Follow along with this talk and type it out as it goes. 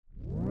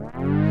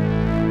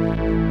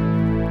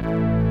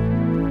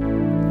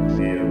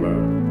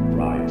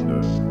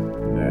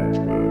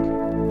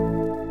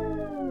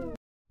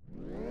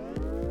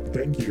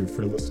Thank you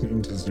for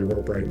listening to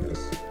Zero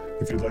Brightness.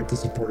 If you'd like to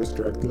support us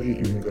directly,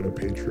 you can go to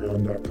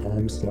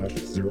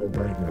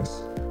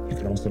patreon.com/zerobrightness. You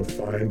can also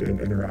find and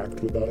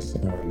interact with us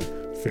on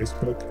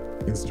Facebook,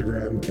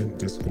 Instagram, and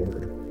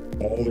Discord.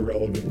 All the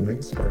relevant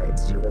links are at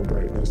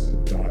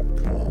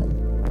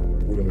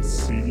zerobrightness.com. We'll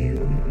see you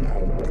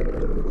out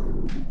there.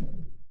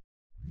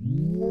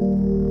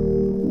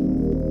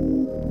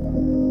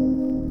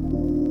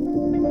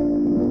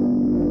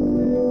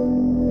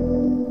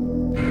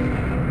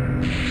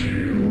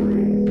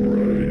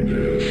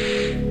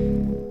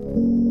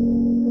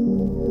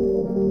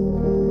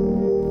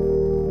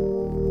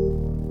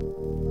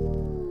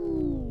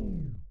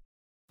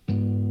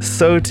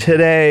 So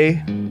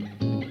today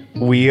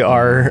we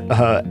are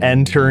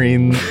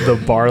entering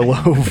the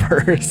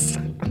Barlow-verse.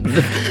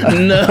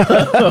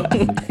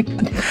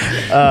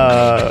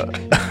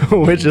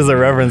 Which is a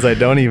reference I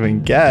don't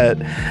even get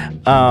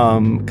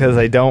because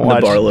I don't watch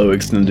the Barlow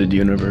extended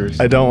universe.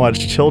 I don't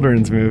watch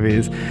children's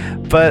movies.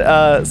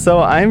 But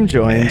so I'm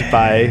joined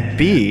by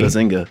B.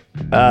 Bazinga.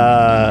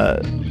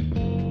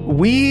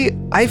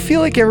 I feel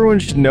like everyone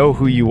should know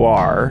who you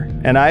are,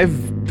 and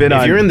I've been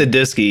If you're in the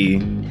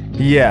Disky.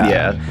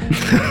 Yeah.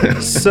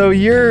 So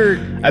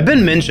I've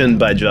been mentioned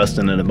by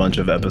Justin in a bunch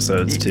of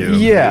episodes too.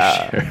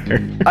 Yeah. Sure.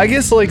 I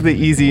guess like the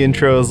easy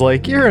intro is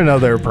like, you're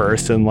another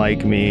person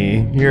like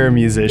me. You're a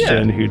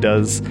musician who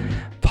does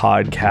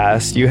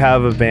podcasts. You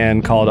have a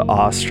band called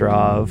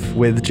Ostrov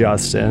with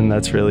Justin.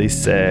 That's really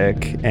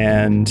sick.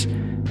 And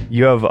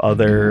you have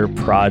other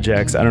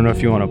projects. I don't know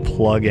if you want to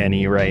plug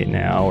any right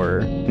now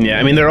or... Yeah,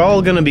 I mean, they're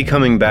all going to be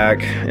coming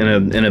back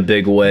in a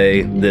big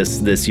way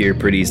this year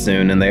pretty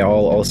soon, and they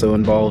all also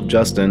involve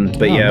Justin.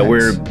 But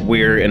nice.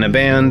 we're in a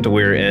band.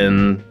 We're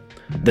in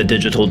the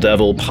Digital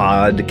Devil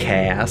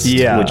podcast,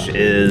 which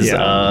is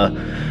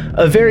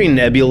a very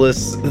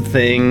nebulous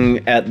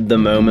thing at the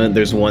moment.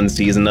 There's one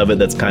season of it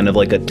that's kind of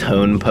like a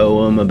tone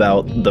poem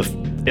about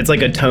it's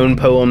like a tone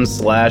poem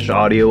 /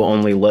 audio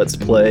only let's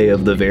play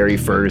of the very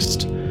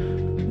first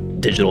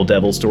Digital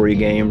Devil story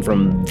game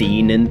from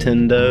the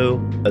Nintendo.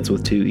 That's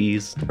with 2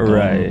 E's.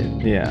 Right,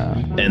 yeah.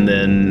 And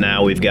then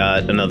now we've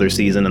got another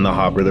season in the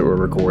hopper that we're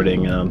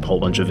recording, a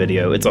whole bunch of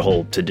video. It's a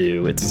whole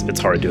to-do.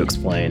 It's hard to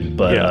explain,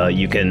 but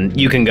you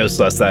can go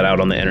suss that out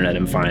on the internet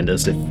and find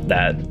us if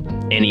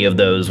any of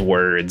those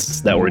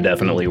words that were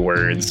definitely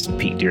words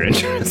piqued your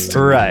interest.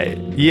 Right,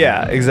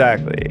 yeah,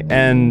 exactly.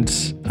 And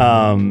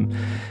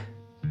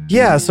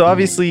so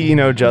obviously,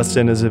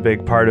 Justin is a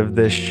big part of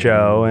this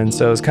show, and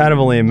so it's kind of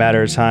only a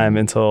matter of time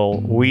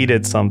until we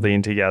did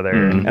something together,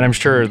 and I'm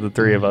sure the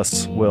three of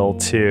us will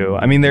too.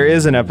 I mean, there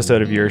is an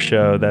episode of your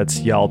show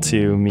that's y'all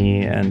two,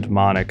 me, and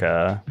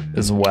Monica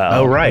as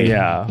well. Oh, right.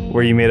 Yeah,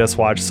 where you made us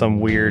watch some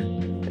weird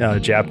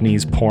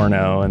Japanese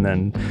porno and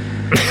then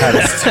had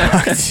us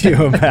talk to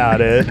you about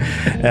it.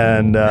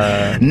 And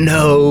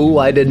no,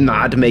 I did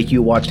not make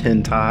you watch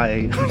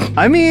hentai.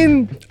 I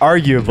mean,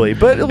 arguably,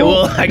 but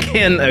well, I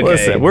can. Okay,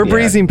 listen, we're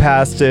breezing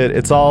past it.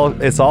 It's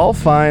all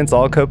fine. It's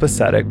all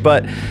copacetic.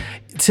 But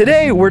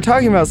today we're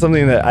talking about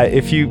something that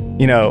if you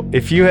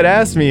had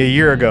asked me a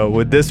year ago,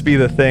 would this be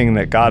the thing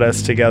that got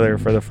us together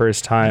for the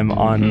first time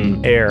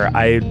on air,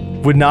 I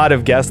would not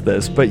have guessed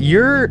this. But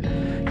you're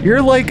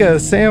like a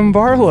Sam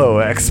Barlow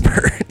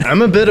expert.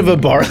 I'm a bit of a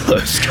Barlow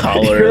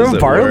scholar. You're a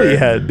Barley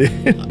head, dude.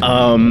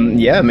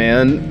 Yeah,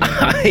 man.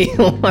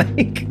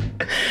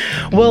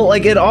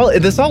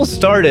 This all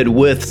started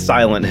with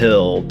Silent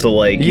Hill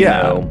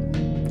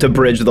to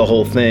bridge the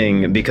whole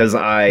thing, because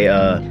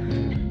I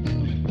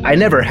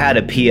never had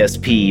a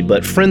PSP,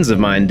 but friends of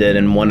mine did,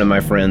 and one of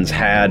my friends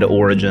had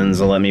Origins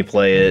and let me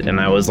play it, and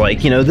I was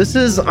like, this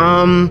is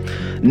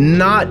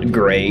not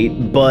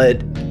great,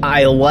 but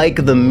I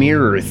like the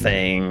mirror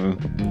thing,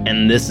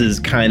 and this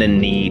is kind of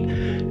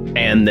neat.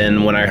 And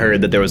then when I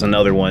heard that there was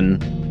another one,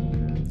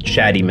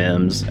 Shatty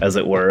Mems, as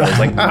it were, I was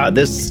like,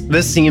 this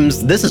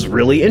is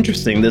really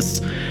interesting.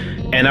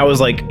 And I was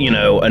like, a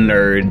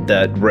nerd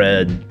that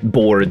read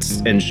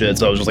boards and shit.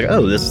 So I was just like,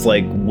 this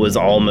was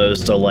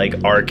almost a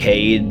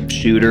arcade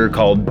shooter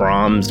called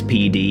Brahms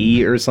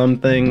PD or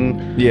something.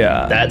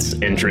 Yeah. That's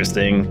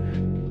interesting.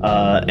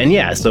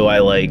 So I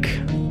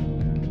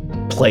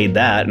played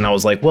that, and I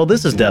was like, well,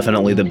 this is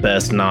definitely the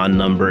best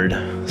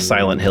non-numbered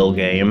Silent Hill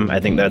game. I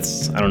think I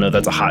don't know if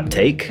that's a hot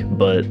take,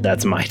 but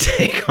that's my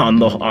take on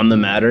the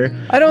matter.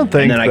 I don't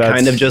think. And then I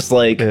kind of just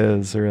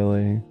is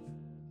really.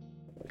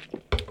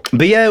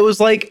 But yeah, it was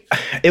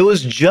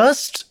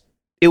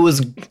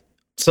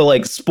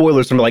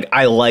spoilers from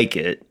I like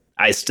it.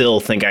 I still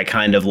think I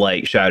kind of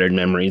like Shattered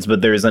Memories,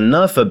 but there's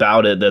enough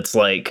about it that's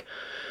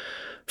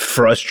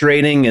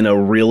frustrating in a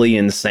really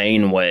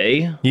insane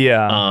way.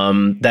 Yeah.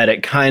 That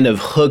it kind of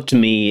hooked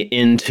me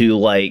into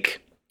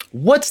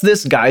what's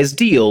this guy's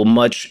deal?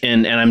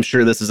 And I'm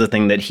sure this is a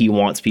thing that he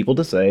wants people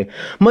to say,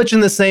 much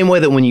in the same way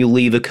that when you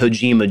leave a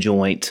Kojima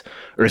joint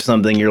or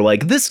something, you're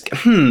like, this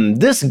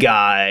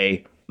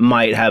guy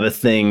might have a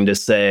thing to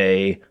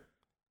say,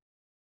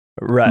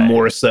 right?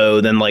 More so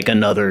than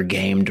another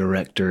game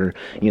director.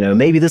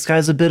 Maybe this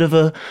guy's a bit of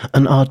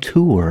an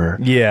auteur,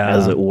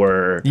 as it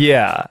were.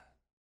 Yeah.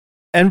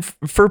 And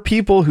for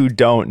people who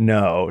don't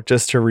know,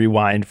 just to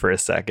rewind for a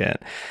second,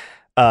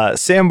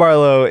 Sam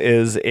Barlow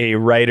is a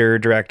writer,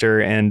 director,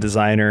 and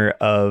designer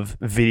of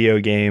video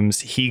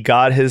games. He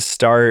got his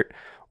start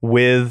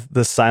with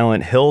the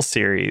Silent Hill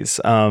series.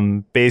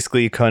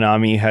 Basically,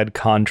 Konami had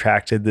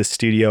contracted this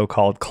studio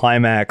called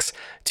Climax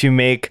to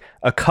make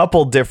a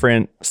couple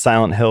different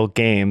Silent Hill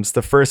games.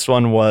 The first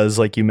one was,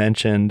 like you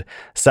mentioned,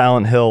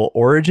 Silent Hill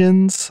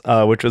Origins,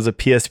 which was a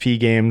PSP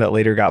game that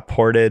later got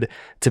ported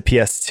to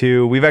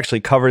PS2. We've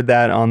actually covered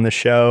that on the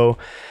show.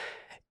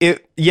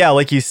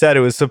 Like you said, it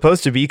was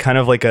supposed to be kind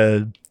of like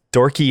a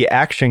dorky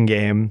action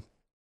game.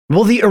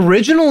 Well, the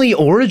originally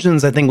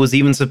Origins, I think, was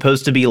even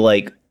supposed to be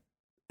like,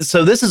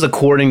 so this is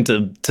according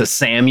to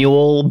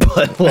Samuel,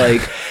 but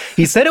like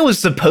he said it was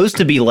supposed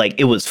to be like,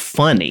 it was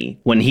funny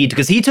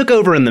because he took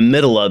over in the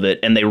middle of it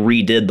and they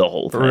redid the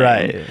whole thing.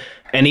 Right.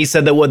 And he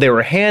said that what they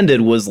were handed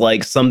was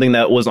like something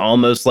that was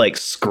almost like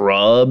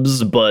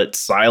Scrubs, but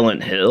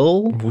Silent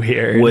Hill.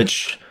 Weird.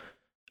 Which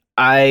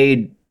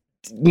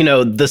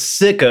the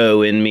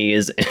sicko in me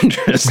is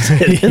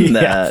interested in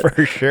that. Yeah,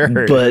 for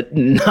sure. But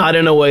not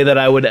in a way that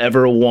I would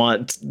ever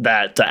want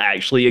that to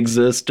actually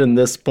exist in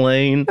this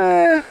plane.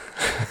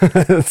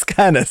 It's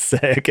kind of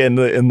sick in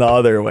the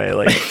other way,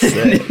 like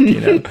sick,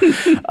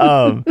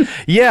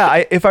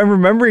 if I'm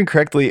remembering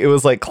correctly, it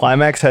was like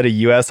Climax had a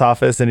US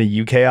office and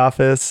a UK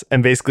office,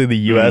 and basically the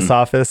US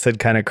office had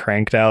kind of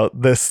cranked out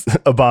this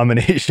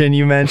abomination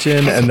you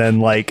mentioned, and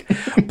then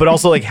but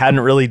also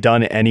hadn't really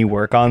done any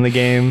work on the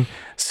game.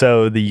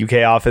 So the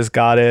UK office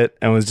got it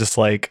and was just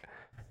like,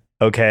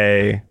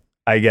 okay,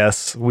 I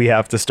guess we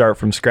have to start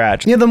from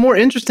scratch. Yeah, the more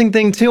interesting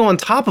thing, too, on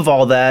top of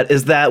all that,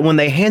 is that when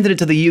they handed it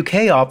to the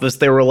UK office,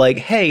 they were like,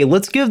 hey,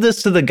 let's give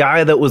this to the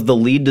guy that was the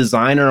lead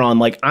designer on,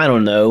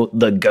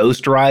 the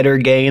Ghost Rider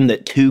game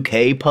that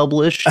 2K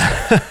published,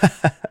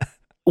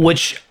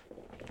 which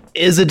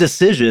is a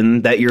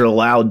decision that you're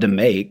allowed to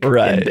make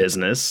in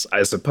business,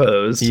 I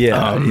suppose.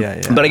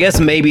 Yeah. But I guess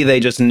maybe they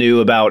just knew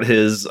about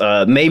his,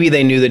 maybe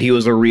they knew that he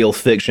was a real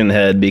fiction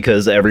head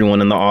because everyone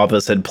in the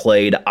office had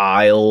played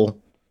Isle,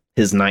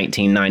 his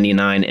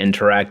 1999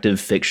 interactive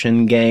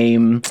fiction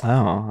game.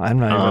 Oh, I'm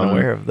not even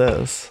aware of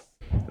this.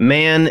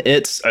 Man,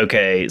 it's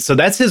okay. So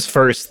that's his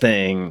first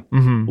thing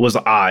was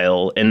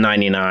Isle in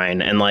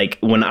 99. And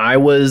when I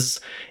was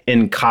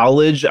in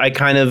college, I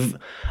tried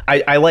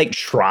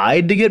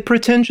to get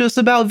pretentious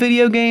about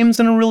video games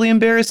in a really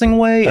embarrassing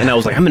way. And I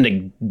was like, I'm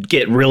going to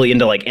get really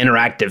into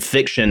interactive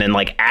fiction and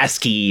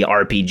ASCII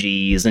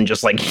RPGs and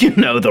just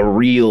the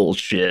real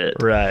shit.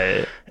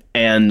 Right.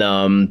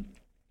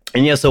 And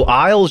yeah, so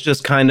Isle's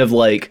just kind of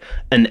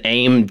an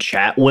AIM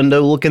chat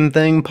window looking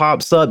thing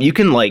pops up. You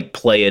can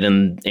play it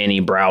in any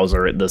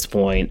browser at this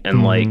point.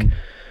 And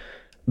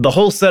the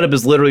whole setup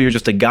is literally you're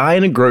just a guy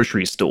in a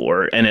grocery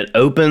store and it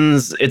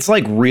opens. It's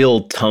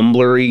real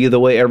Tumblr-y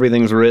the way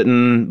everything's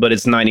written, but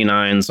it's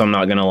 99. So I'm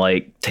not going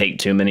to take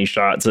too many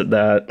shots at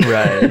that.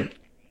 Right.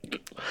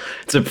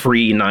 It's a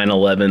pre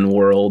 9/11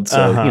 world,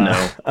 so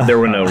there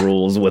were no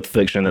rules with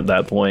fiction at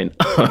that point.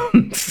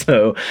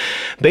 So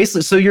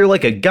basically, so you're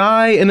a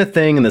guy in a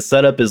thing, and the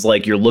setup is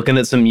you're looking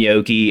at some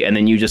Yoki, and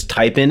then you just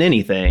type in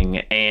anything,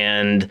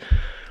 and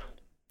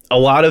a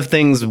lot of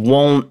things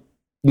won't.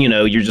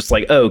 You're just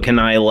oh, can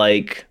I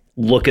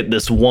look at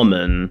this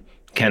woman?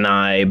 Can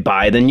I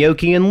buy the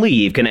Yoki and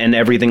leave? And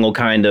everything will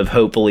kind of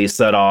hopefully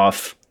set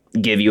off,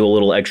 give you a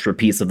little extra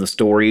piece of the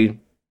story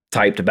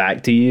typed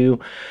back to you.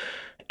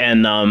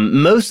 And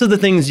most of the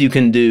things you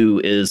can do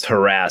is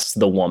harass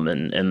the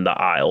woman in the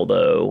Isle,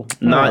 though.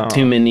 Not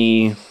too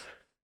many.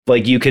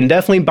 You can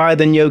definitely buy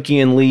the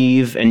Yoki and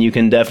leave, and you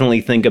can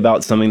definitely think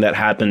about something that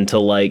happened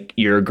to,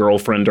 your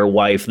girlfriend or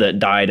wife that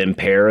died in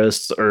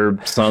Paris or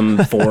some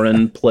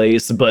foreign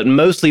place. But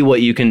mostly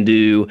what you can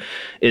do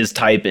is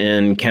type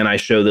in, can I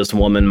show this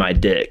woman my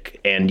dick?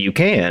 And you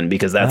can,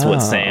 because that's what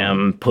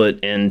Sam put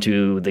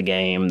into the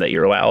game that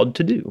you're allowed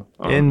to do.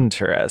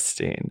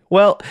 Interesting.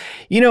 Well,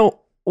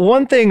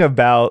 one thing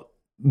about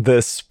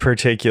this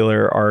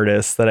particular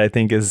artist that I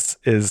think is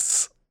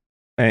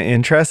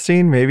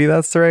interesting, maybe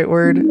that's the right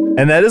word,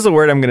 and that is a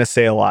word I'm going to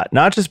say a lot,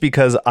 not just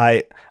because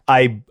I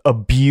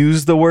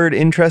abuse the word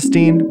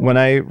interesting when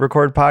I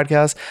record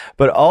podcasts,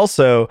 but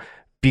also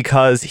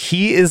because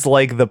he is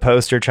the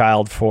poster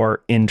child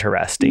for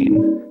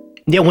interesting.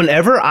 Yeah,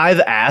 whenever I've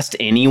asked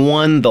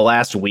anyone the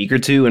last week or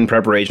two in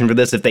preparation for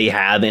this if they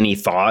have any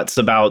thoughts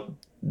about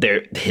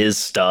his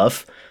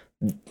stuff,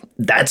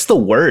 that's the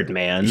word,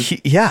 man.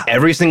 Yeah.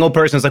 Every single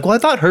person is well, I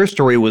thought her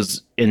story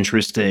was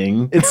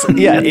interesting. It's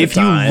if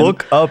you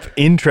look up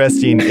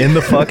interesting in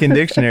the fucking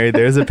dictionary,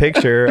 there's a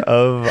picture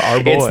of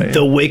our boy. It's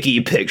the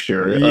wiki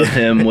picture of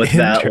him with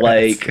that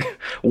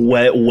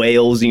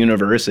Wales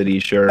University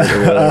shirt or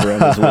whatever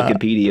on his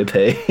Wikipedia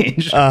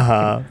page.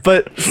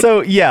 But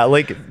so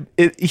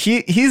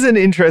he's an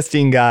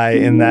interesting guy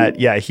in that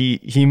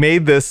he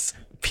made this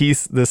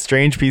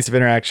strange piece of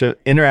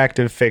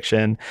interactive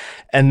fiction,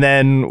 and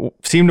then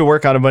seemed to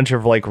work on a bunch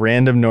of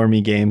random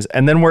normie games,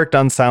 and then worked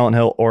on Silent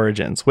Hill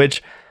Origins,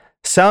 which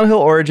Silent Hill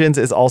Origins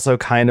is also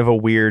kind of a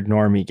weird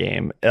normie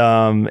game.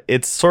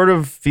 It sort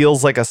of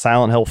feels like a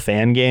Silent Hill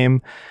fan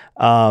game.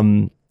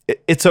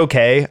 It's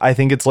okay. I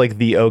think it's like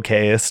the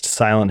okayest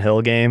Silent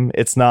Hill game.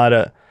 It's not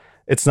a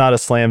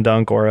slam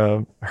dunk or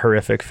a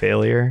horrific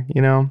failure,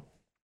 you know?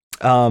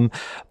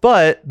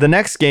 But the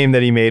next game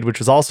that he made, which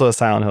was also a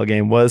Silent Hill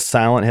game, was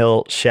Silent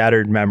Hill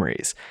Shattered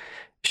Memories.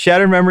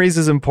 Shattered Memories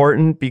is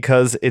important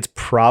because it's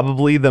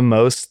probably the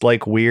most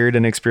like weird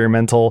and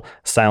experimental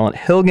Silent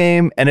Hill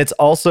game, and it's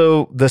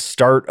also the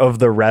start of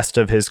the rest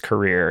of his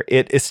career.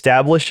 It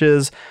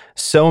establishes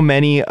so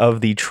many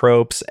of the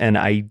tropes and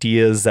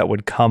ideas that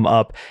would come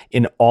up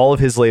in all of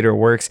his later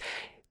works.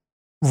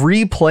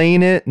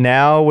 Replaying it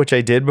now, which I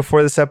did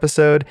before this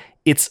episode,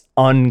 it's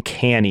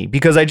uncanny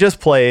because I just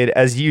played,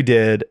 as you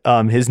did,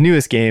 his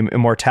newest game,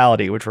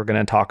 Immortality, which we're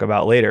going to talk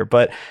about later.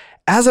 But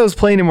as I was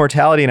playing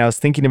Immortality and I was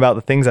thinking about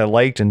the things I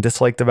liked and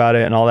disliked about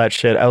it and all that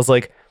shit, I was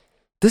like,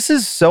 this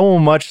is so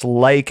much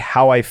like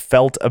how I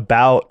felt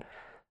about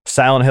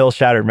Silent Hill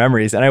Shattered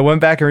Memories. And I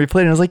went back and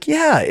replayed it and I was like,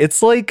 yeah,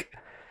 it's like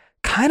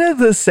kind of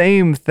the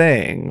same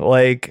thing.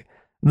 Like,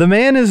 the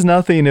man is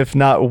nothing if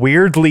not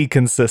weirdly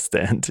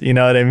consistent. You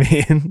know what I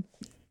mean?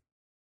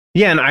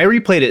 Yeah, and I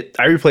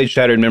replayed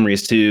Shattered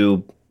Memories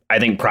too, I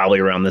think probably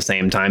around the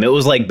same time. It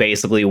was like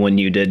basically when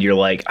you did, you're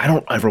like, I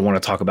don't ever want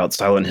to talk about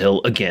Silent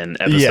Hill again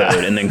episode. Yeah.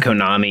 And then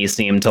Konami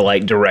seemed to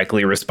like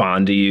directly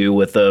respond to you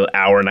with an 1.5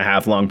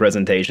 hour long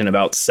presentation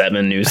about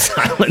 7 new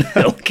Silent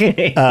Hill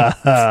games.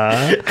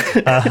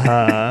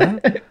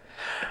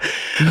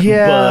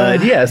 Yeah.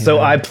 But yeah, so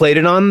I played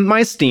it on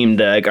my Steam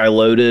Deck. I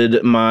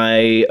loaded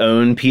my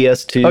own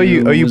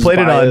PS2 you played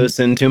BIOS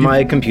it on into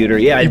my computer.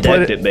 Yeah, I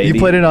decked it, baby.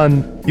 You played it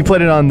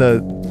on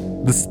the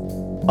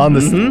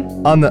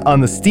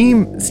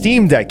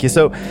Steam Deck.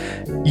 So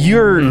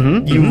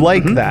you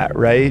like that,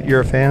 right? You're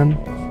a fan?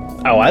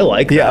 Oh, I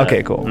like that. Yeah,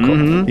 okay, cool.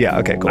 Mm-hmm. Yeah,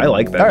 okay, cool. I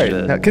like that. All right,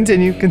 shit. Now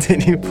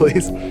continue,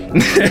 please.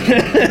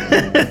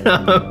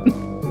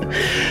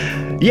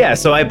 Yeah,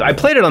 so I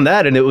played it on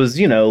that, and it was,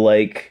 you know,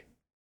 like,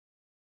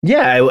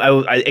 yeah,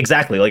 I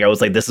exactly. Like, I was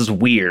like, this is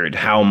weird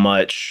how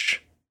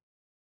much,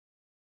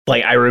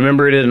 like, I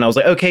remembered it and I was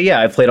like, okay,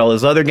 yeah, I've played all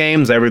those other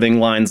games. Everything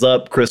lines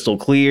up crystal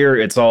clear.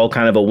 It's all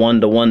kind of a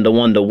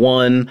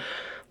 1-to-1-to-1-to-1.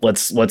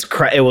 Let's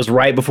crack. It was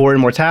right before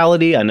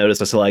Immortality. I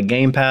noticed I still had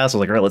Game Pass. I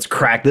was like, all right, let's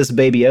crack this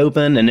baby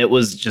open. And it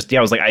was just, yeah,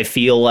 I was like, I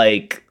feel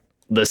like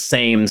the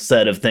same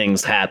set of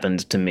things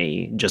happened to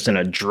me, just in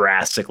a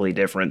drastically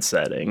different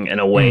setting, in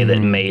a way that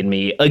made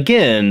me,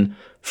 again,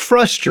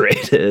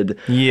 frustrated.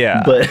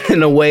 Yeah. But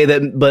in a way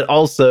that, but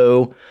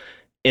also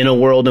in a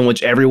world in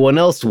which everyone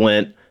else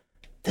went,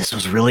 this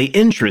was really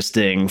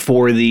interesting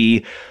for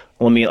the,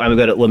 let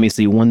me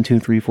see, 1, 2,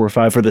 3, 4,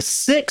 5, for the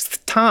 6th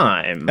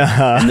time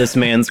in this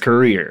man's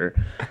career.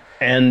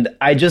 And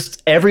I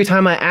just, every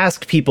time I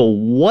ask people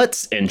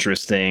what's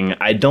interesting,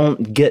 I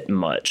don't get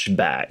much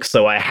back.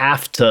 So I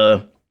have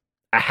to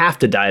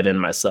dive in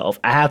myself.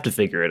 I have to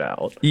figure it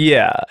out.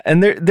 Yeah,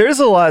 and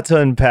there's a lot to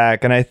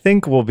unpack, and I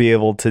think we'll be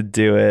able to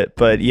do it.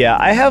 But yeah,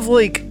 I have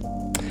like,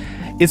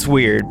 it's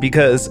weird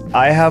because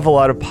I have a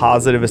lot of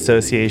positive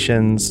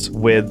associations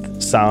with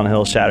Silent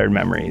Hill Shattered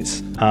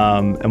Memories,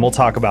 and we'll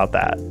talk about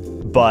that.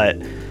 But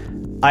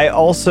I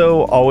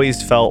also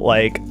always felt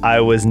like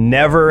I was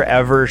never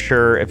ever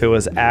sure if it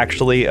was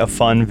actually a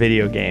fun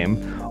video game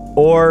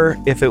or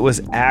if it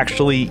was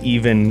actually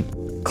even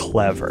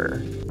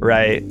clever.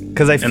 Right?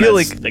 Because I feel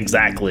like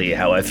exactly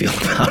how I feel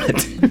about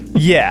it.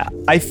 Yeah,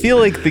 I feel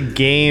like the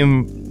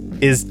game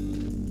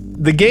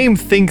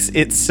thinks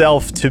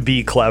itself to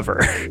be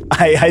clever.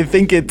 I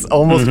think it's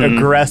almost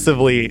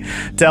aggressively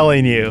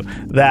telling you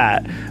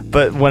that.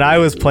 But when I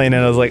was playing it,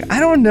 I was like, I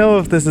don't know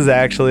if this is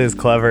actually as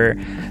clever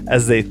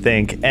as they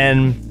think.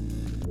 And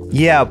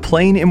yeah,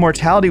 playing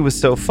Immortality was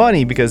so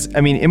funny because,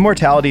 I mean,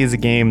 Immortality is a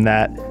game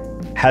that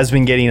has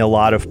been getting a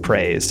lot of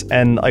praise.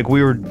 And like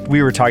we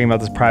were talking about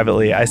this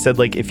privately. I said,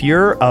 like, if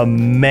you're a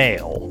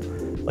male,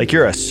 like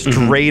you're a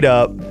straight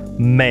up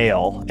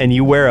male and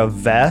you wear a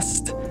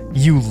vest,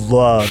 you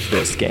love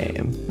this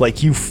game.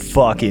 Like, you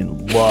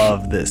fucking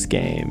love this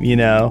game, you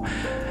know?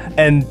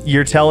 And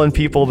you're telling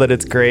people that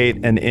it's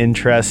great and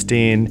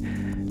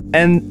interesting.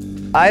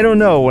 And I don't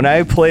know, when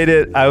I played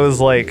it, I was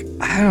like,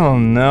 I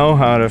don't know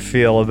how to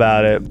feel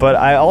about it. But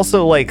I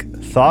also like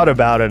thought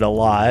about it a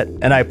lot,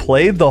 and I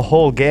played the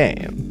whole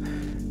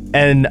game.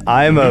 And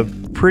I'm a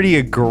pretty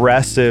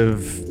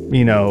aggressive,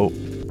 you know,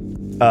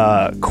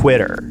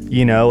 quitter,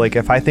 you know, like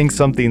if I think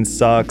something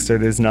sucks or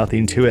there's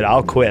nothing to it,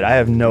 I'll quit. I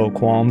have no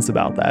qualms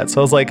about that.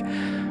 So I was like,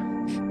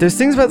 there's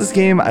things about this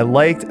game I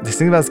liked, there's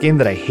things about this game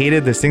that I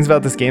hated, there's things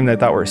about this game that I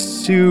thought were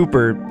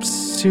super,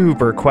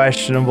 super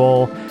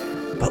questionable.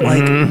 But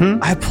like,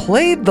 I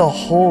played the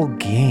whole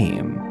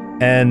game,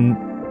 and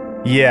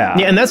yeah,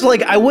 and that's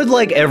like, I would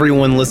like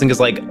everyone listening, because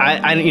like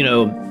I you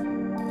know,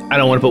 I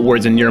don't want to put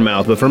words in your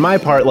mouth, but for my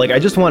part, like, I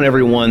just want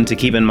everyone to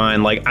keep in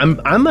mind, like, I'm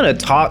gonna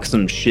talk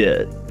some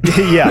shit.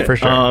 Yeah, for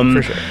sure,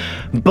 for sure.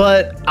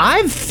 But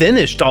I've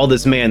finished all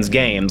this man's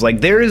games. Like,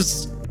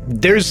 there's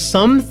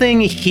something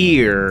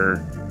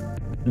here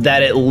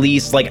that at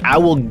least like I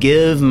will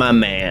give my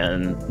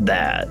man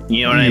that,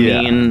 you know what I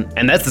mean?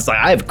 And that's just like,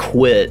 I've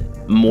quit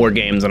more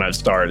games than I've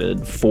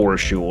started for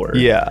sure.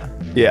 Yeah.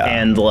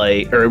 And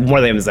like, or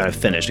more games than I've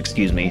finished,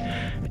 excuse me.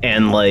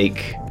 And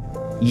like,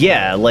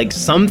 yeah, like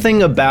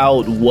something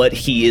about what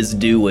he is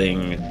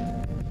doing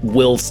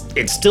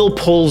it still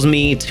pulls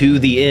me to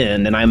the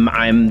end, and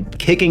I'm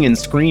kicking and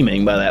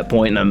screaming by that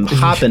point, and I'm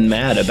hopping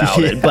mad about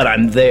it, but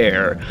I'm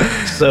there.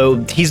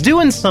 So he's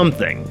doing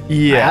something.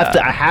 Yeah,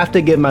 I have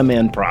to give my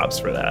man props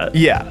for that.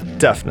 Yeah,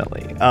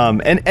 definitely.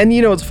 And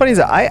you know what's funny is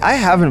that I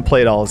haven't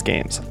played all his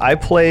games. I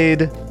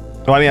played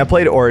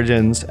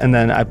Origins, and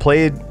then I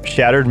played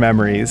Shattered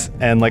Memories,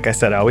 and like I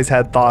said, I always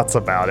had thoughts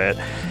about it.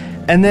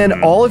 And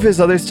then all of his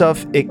other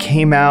stuff, it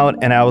came out,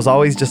 and I was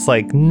always just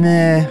like,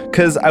 nah.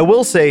 Because I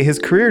will say his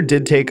career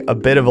did take a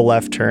bit of a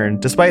left turn,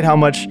 despite how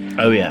much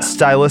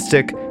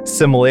stylistic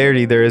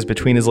similarity there is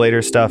between his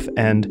later stuff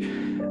and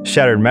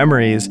Shattered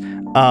Memories.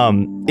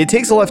 It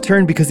takes a left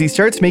turn because he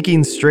starts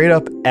making straight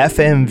up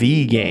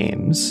FMV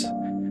games,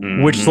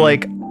 which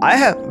like, I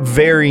have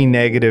very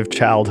negative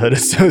childhood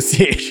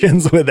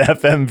associations with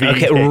FMV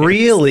games.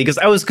 Really?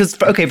 Because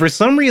for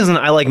some reason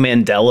I like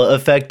Mandela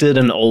affected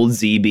an old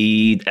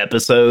ZB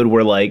episode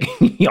where like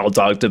y'all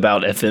talked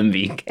about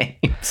FMV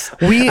games.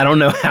 I don't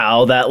know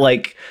how that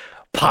like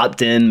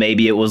popped in.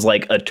 Maybe it was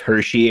like a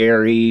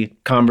tertiary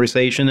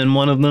conversation in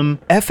one of them.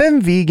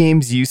 FMV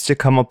games used to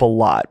come up a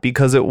lot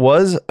because it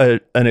was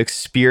an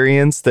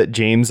experience that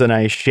James and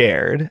I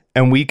shared,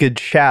 and we could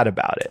chat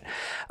about it.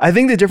 I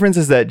think the difference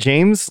is that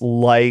James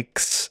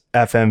likes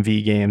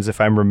FMV games,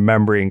 if I'm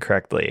remembering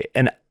correctly,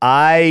 and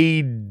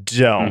I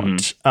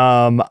don't.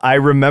 I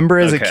remember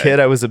as a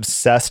kid, I was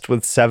obsessed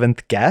with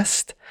Seventh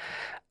Guest.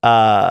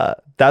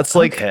 That's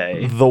like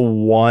the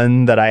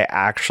one that I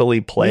actually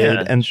played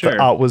and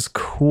thought was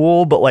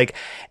cool, but like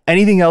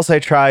anything else I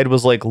tried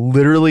was like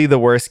literally the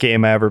worst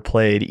game I ever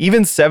played.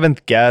 Even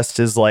Seventh Guest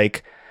is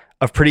like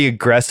a pretty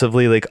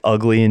aggressively like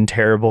ugly and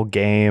terrible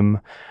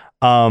game.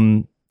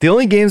 The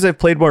only games I've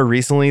played more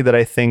recently that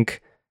I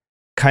think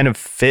kind of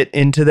fit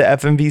into the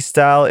FMV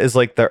style is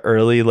like the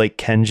early like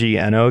Kenji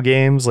Eno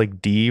games,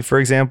 like D, for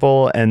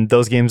example, and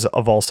those games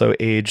have also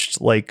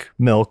aged like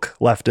milk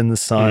left in the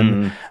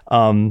sun.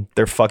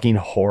 They're fucking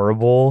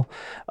horrible.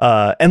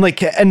 And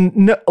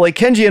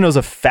Kenji Eno is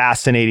a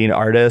fascinating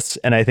artist,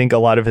 and I think a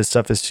lot of his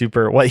stuff is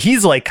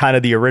he's like kind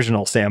of the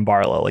original Sam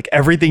Barlow. Like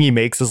everything he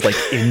makes is like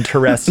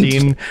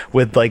interesting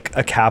with like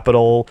a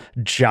capital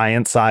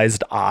giant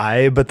sized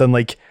I, but then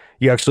like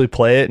you actually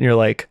play it and you're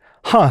like,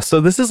 so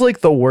this is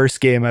like the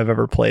worst game I've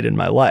ever played in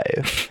my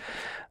life.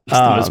 It's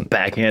the most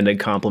backhanded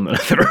compliment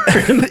I've ever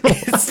heard.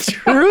 It's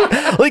true.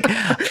 Like,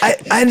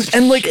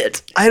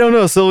 I don't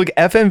know. So like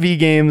FMV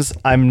games,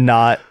 I'm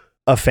not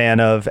a fan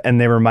of, and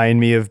they remind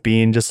me of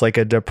being just like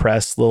a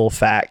depressed little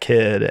fat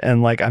kid.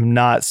 And like, I'm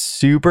not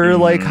super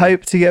like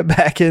hyped to get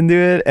back into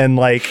it. And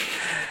like,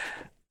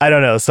 I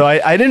don't know. So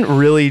I didn't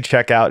really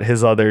check out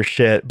his other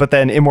shit. But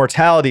then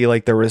Immortality,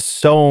 like there was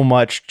so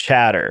much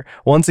chatter.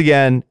 Once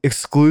again,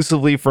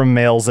 exclusively from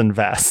males in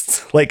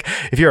vests. Like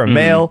if you're a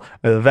male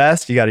with a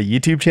vest, you got a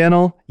YouTube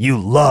channel, you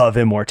love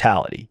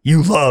Immortality.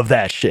 You love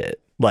that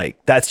shit. Like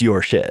that's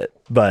your shit.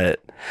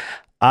 But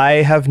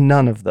I have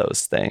none of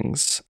those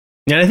things.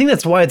 And I think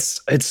that's why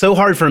it's so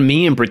hard for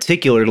me in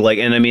particular to like,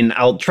 and I mean,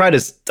 I'll try to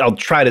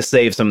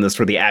save some of this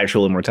for the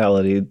actual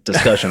Immortality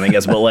discussion, I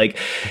guess. But like,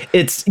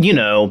 it's, you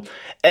know,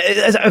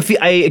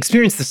 I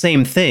experienced the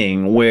same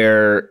thing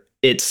where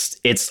it's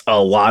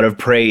a lot of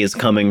praise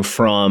coming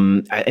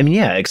from, I mean,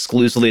 yeah,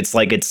 exclusively. It's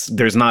like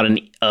there's not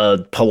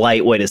a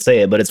polite way to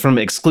say it, but it's from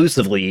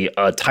exclusively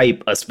a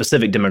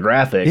specific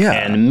demographic. Yeah.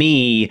 And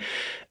me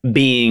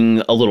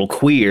being a little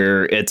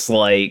queer, it's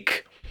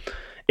like,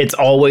 it's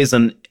always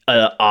an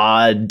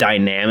odd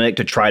dynamic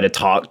to try to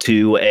talk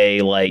to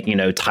a like, you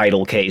know,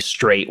 title case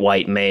straight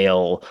white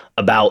male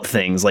about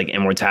things like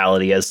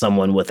Immortality as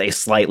someone with a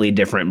slightly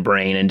different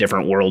brain and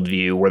different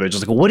worldview, where they're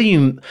just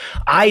like,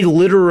 I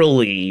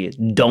literally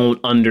don't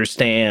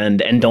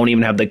understand and don't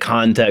even have the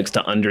context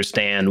to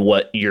understand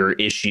what your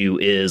issue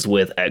is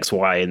with X,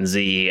 Y, and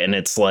Z. And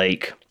it's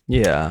like,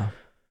 yeah,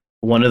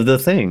 one of the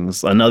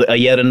things,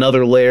 yet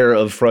another layer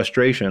of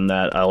frustration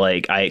that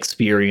I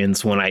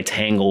experience when I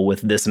tangle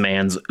with this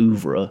man's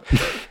oeuvre.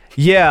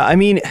 Yeah, I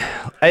mean,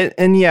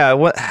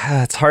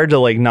 it's hard to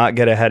like not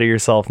get ahead of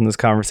yourself in this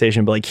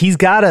conversation, but like he's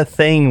got a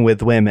thing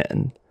with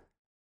women.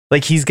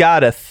 Like he's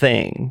got a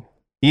thing.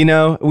 You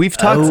know, we've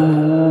talked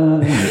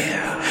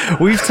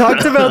We've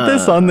talked about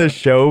this on the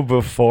show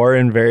before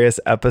in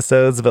various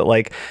episodes, but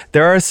like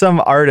there are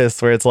some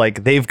artists where it's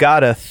like they've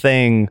got a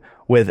thing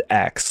with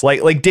X.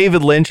 Like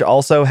David Lynch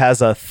also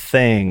has a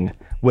thing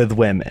with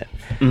women.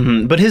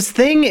 But his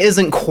thing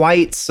isn't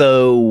quite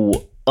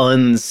so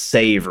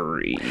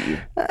unsavory.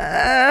 It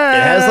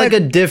has like a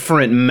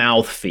different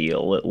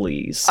mouthfeel, at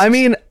least. I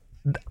mean,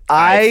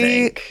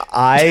 I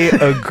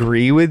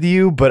agree with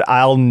you, but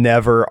I'll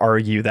never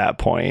argue that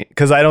point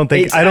because I don't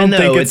think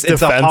it's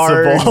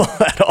defensible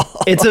at all.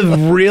 It's a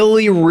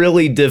really,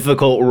 really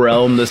difficult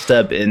realm to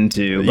step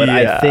into, but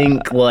I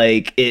think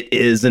like it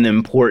is an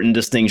important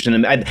distinction.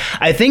 And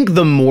I think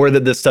the more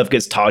that this stuff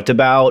gets talked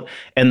about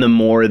and the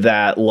more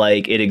that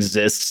like it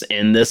exists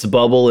in this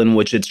bubble in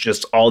which it's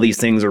just all these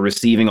things are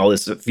receiving all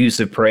this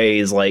effusive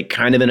praise, like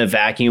kind of in a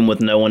vacuum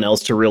with no one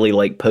else to really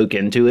like poke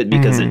into it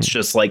because it's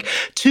just like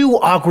too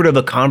awkward of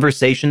a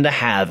conversation to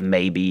have,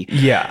 maybe.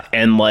 Yeah.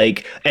 And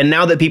like, and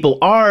now that people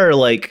are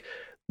like,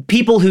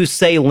 people who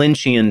say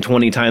Lynchian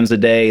 20 times a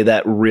day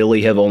that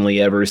really have only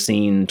ever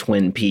seen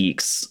Twin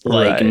Peaks,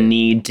 like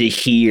need to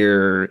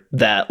hear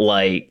that,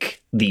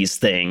 like these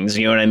things,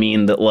 you know what I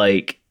mean? That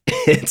like,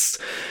 it's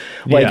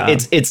like,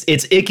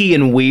 it's icky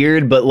and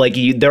weird, but like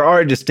there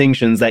are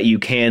distinctions that you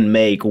can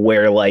make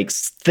where like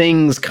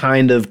things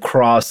kind of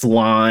cross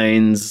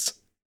lines.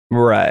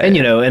 Right. And,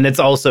 you know, and it's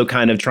also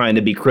kind of trying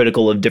to be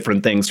critical of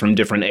different things from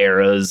different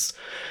eras,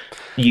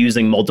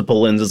 using multiple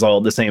lenses all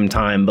at the same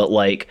time. But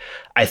like,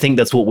 I think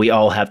that's what we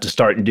all have to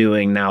start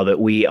doing now that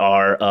we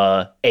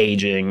are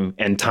aging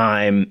and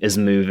time is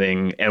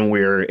moving and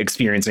we're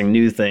experiencing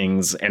new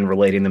things and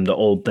relating them to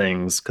old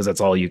things, because that's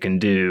all you can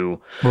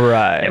do.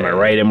 Right. Am I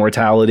right,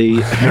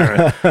 Immortality?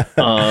 No,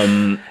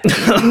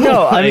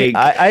 I mean,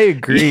 I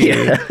agree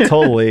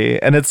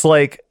totally. And it's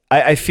like,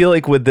 I feel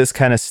like with this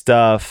kind of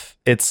stuff,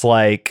 it's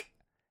like,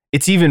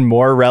 it's even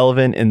more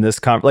relevant in this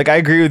like, I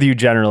agree with you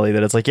generally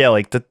that it's like, yeah,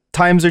 like the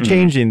times are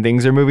changing,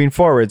 things are moving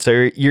forward.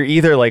 So you're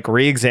either like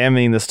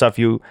re-examining the stuff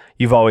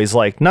you've always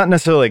liked, not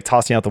necessarily like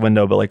tossing out the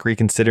window, but like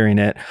reconsidering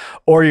it,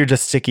 or you're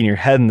just sticking your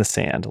head in the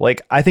sand.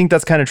 Like, I think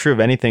that's kind of true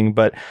of anything,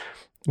 but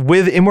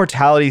with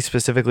Immortality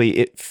specifically,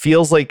 it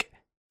feels like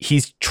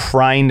he's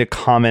trying to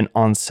comment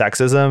on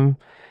sexism,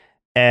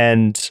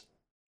 and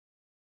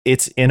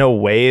it's in a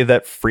way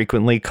that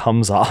frequently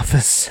comes off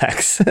as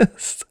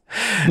sexist.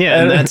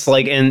 Yeah, and that's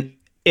like, and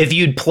if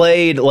you'd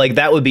played, like,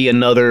 that would be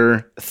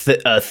another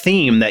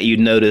theme that you'd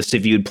noticed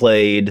if you'd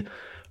played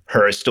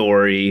Her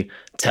Story,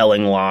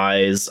 Telling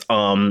Lies.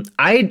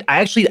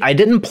 I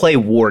didn't play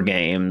War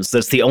Games.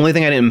 That's the only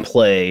thing I didn't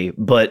play,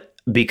 but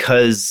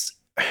because...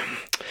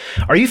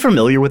 Are you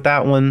familiar with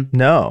that one?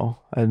 No,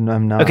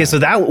 I'm not. Okay, so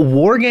that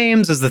War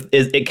Games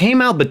it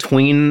came out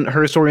between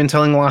Her Story and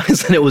Telling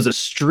Lies, and it was a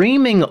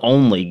streaming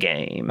only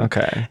game.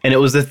 Okay. And it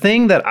was the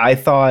thing that I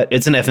thought,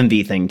 it's an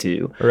FMV thing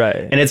too. Right.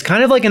 And it's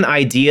kind of like an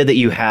idea that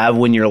you have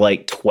when you're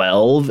like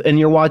 12 and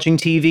you're watching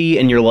TV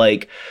and you're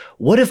like,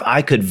 what if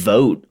I could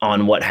vote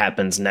on what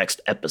happens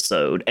next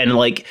episode? And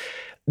like,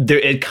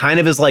 it kind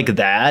of is like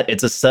that.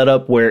 It's a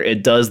setup where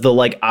it does the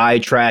like eye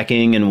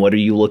tracking and what are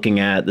you looking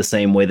at, the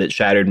same way that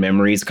Shattered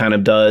Memories kind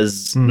of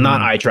does.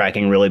 Not eye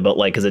tracking really, but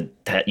like, because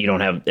it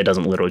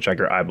doesn't literally track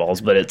your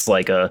eyeballs, but it's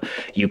like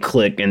you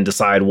click and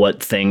decide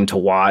what thing to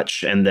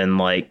watch, and then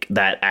like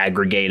that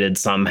aggregated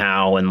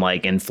somehow and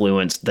like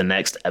influenced the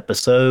next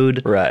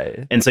episode.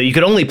 Right. And so you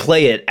could only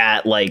play it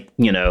at like,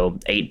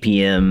 8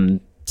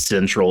 p.m.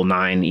 Central,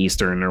 9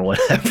 Eastern or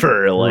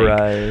whatever. Like.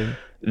 Right.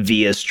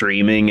 Via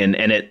streaming, and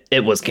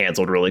it was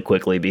canceled really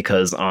quickly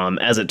because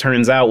as it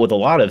turns out with a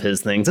lot of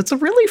his things, it's a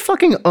really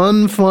fucking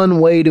unfun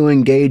way to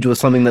engage with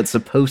something that's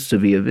supposed to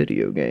be a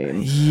video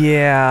game.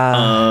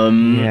 Yeah.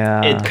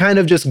 It kind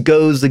of just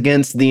goes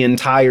against the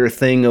entire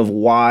thing of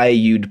why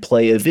you'd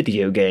play a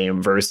video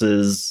game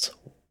versus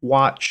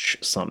watch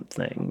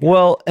something.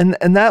 Well, and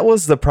that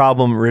was the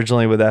problem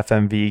originally with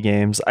FMV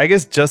games. I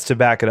guess just to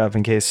back it up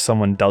in case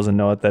someone doesn't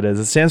know what that is,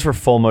 it stands for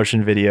full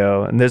motion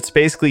video, and it's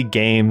basically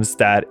games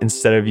that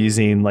instead of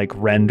using like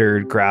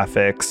rendered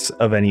graphics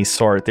of any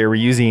sort, they were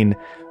using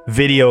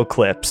video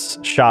clips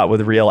shot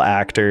with real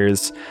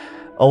actors.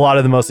 A lot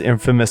of the most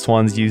infamous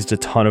ones used a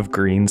ton of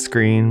green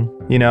screen,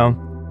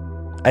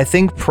 I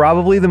think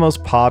probably the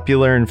most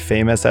popular and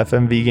famous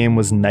FMV game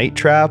was Night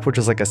Trap, which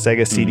is like a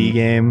Sega CD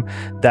game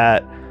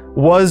that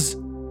was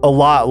a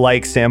lot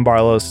like Sam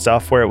Barlow's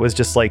stuff, where it was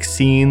just like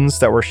scenes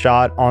that were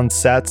shot on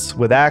sets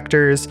with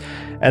actors,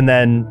 and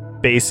then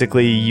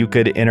basically you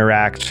could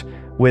interact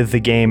with the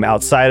game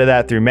outside of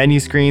that through menu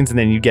screens, and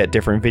then you get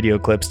different video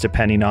clips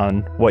depending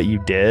on what you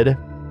did.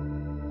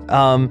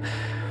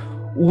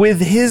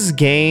 With his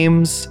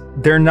games,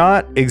 they're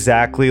not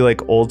exactly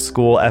like old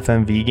school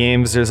FMV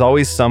games. There's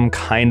always some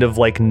kind of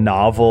like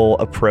novel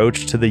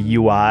approach to the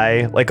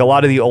UI. Like a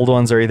lot of the old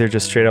ones are either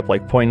just straight up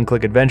like point and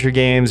click adventure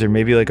games, or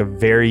maybe like a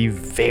very,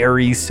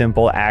 very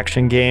simple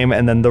action game,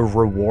 and then the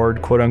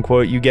reward, quote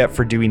unquote, you get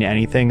for doing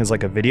anything is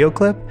like a video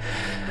clip.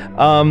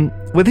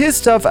 With his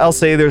stuff, I'll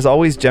say there's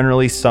always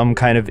generally some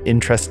kind of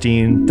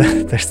interesting,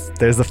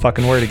 there's the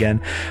fucking word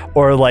again,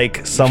 or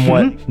like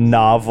somewhat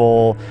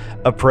novel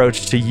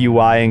approach to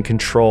UI and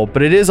control,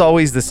 but it is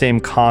always the same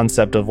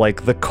concept of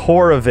like the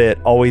core of it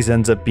always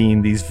ends up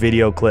being these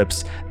video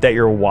clips that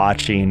you're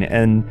watching.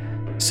 And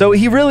so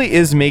he really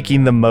is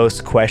making the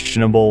most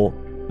questionable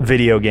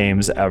video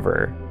games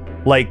ever.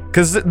 Like,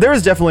 because there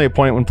was definitely a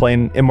point when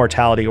playing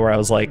Immortality where I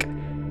was like,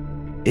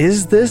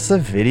 is this a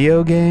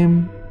video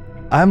game?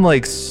 I'm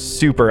like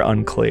super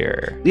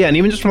unclear. Yeah, and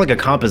even just from like a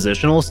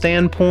compositional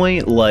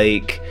standpoint,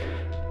 like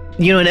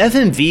an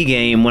FMV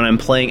game when I'm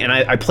playing, and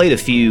I played a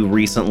few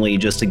recently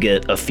just to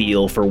get a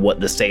feel for what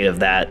the state of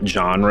that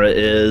genre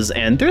is,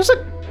 and there's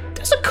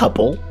a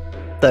couple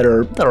that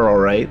are all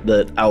right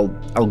that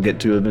I'll get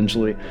to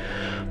eventually,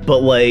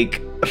 but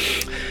like,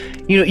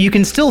 you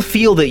can still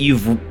feel that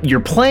you're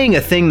playing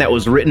a thing that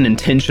was written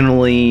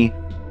intentionally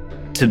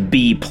to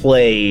be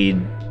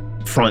played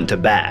front to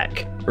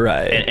back.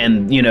 Right.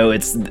 And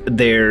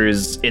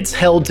it's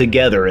held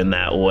together in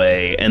that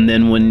way. And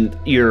then when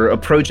you're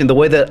approaching the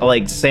way that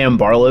like Sam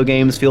Barlow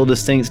games feel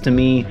distinct to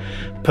me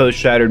post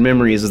Shattered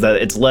Memories is that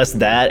it's less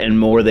that and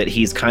more that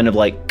he's kind of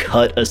like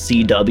cut a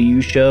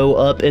CW show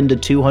up into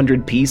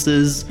 200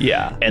 pieces.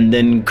 Yeah. And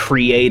then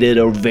created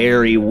a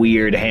very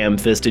weird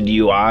ham-fisted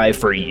UI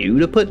for you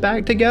to put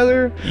back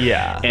together.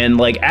 Yeah. And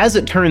like, as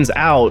it turns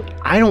out,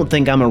 I don't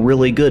think I'm a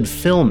really good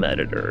film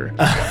editor.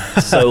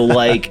 So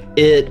like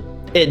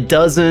it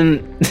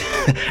doesn't,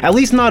 at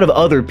least not of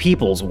other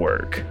people's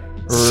work.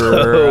 So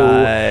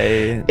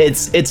right.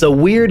 It's a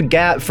weird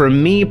gap for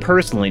me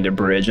personally to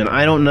bridge, and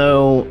I don't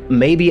know,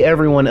 maybe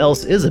everyone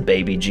else is a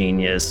baby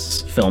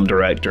genius film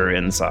director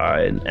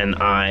inside, and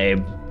I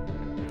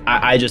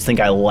just think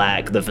I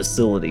lack the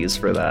facilities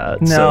for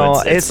that. No,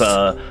 so it's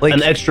like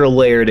an extra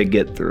layer to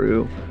get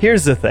through.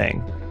 Here's the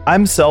thing.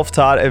 I'm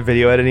self-taught at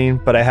video editing,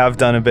 but I have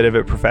done a bit of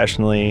it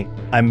professionally.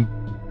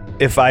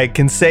 If I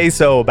can say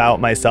so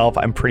about myself,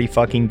 I'm pretty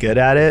fucking good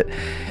at it.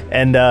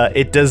 And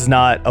it does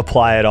not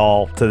apply at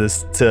all to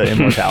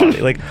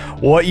Immortality. Like,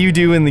 what you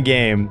do in the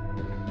game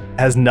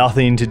has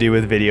nothing to do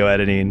with video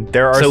editing.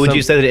 Would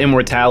you say that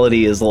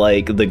Immortality is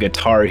like the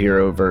Guitar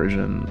Hero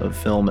version of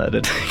film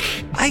editing?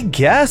 I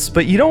guess,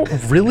 but you don't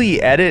really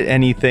edit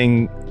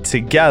anything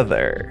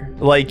together.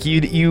 Like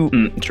you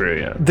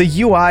true, yeah.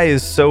 The UI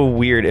is so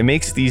weird. It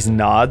makes these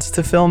nods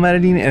to film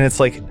editing, and it's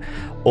like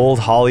old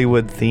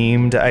Hollywood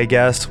themed, I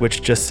guess,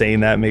 which just saying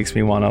that makes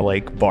me want to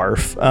like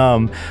barf.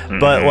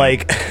 But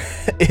like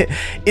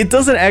it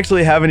doesn't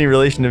actually have any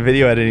relation to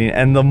video editing.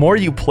 And the more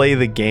you play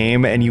the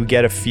game and you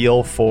get a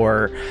feel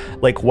for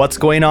like what's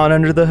going on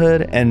under the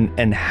hood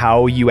and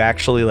how you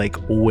actually like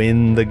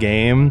win the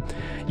game,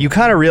 you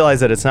kind of realize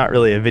that it's not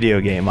really a video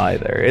game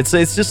either. It's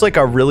just like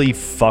a really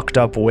fucked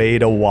up way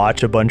to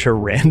watch a bunch of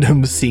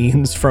random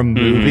scenes from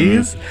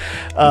movies.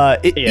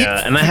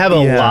 And I have a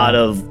lot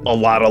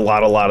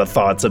of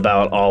thoughts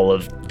about all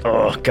of.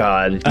 Oh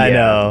God, yeah. I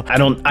know.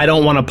 I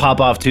don't want to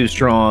pop off too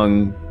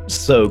strong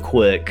so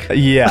quick.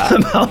 Yeah,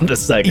 about the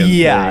second.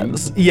 Yeah,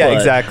 thing,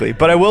 exactly.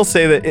 But I will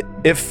say that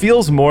it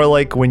feels more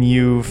like when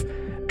you've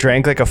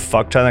drank like a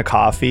fuck ton of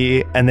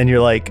coffee and then you're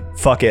like,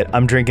 fuck it,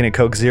 I'm drinking a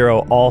Coke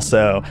Zero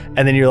also,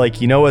 and then you're like,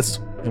 you know what's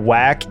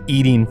whack?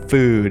 Eating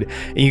food.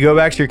 And you go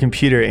back to your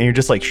computer and you're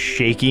just like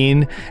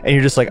shaking and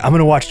you're just like, I'm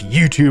gonna watch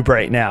YouTube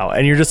right now,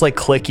 and you're just like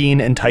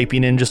clicking and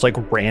typing in just like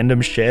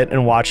random shit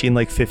and watching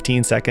like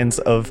 15 seconds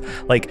of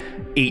like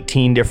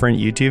 18 different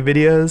YouTube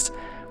videos.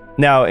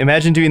 Now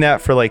imagine doing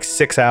that for like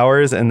 6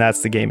 hours, and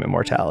that's the game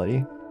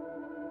Immortality,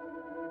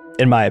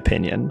 in my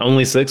opinion.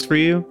 Only 6 for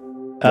you?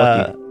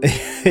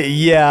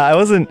 Yeah, I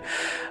wasn't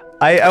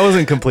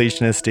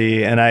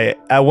completionist-y, and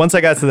I once I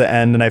got to the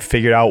end and I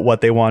figured out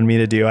what they wanted me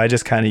to do, I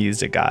just kind of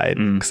used a guide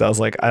because I was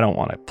like, I don't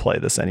want to play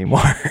this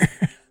anymore.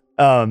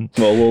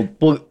 Well,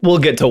 we'll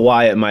get to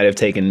why it might have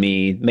taken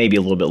me maybe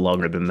a little bit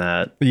longer than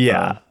that.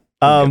 Yeah.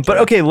 But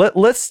okay,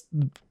 let's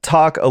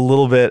talk a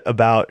little bit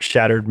about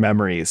Shattered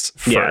Memories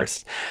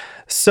first. Yeah.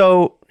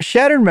 So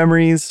Shattered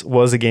Memories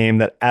was a game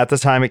that at the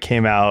time it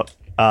came out,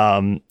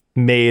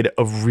 made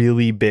a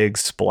really big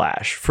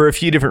splash for a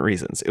few different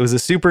reasons. It was a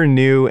super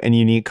new and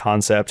unique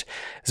concept.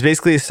 It's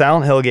basically a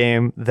Silent Hill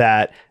game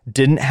that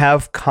didn't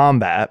have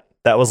combat.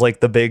 That was like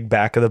the big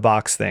back of the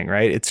box thing,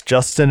 right? It's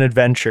just an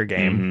adventure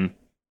game. Mm-hmm.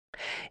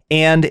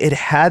 And it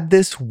had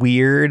this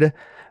weird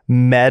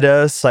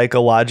meta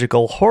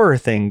psychological horror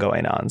thing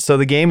going on. So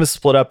the game is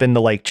split up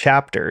into like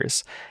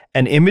chapters,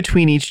 and in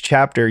between each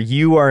chapter,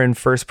 you are in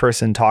first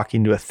person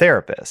talking to a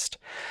therapist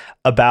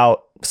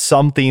about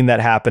something that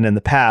happened in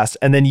the past,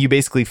 and then you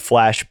basically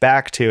flash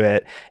back to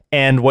it,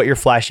 and what you're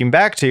flashing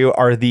back to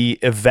are the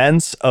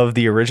events of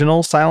the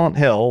original Silent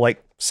Hill,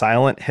 like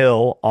Silent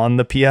Hill on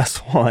the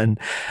PS1,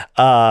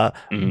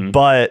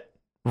 but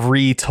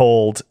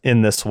retold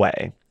in this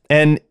way.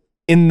 And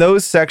in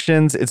those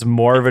sections, it's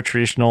more of a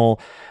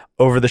traditional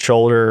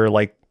over-the-shoulder,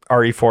 like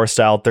RE4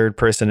 style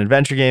third-person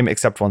adventure game,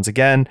 except once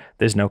again,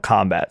 there's no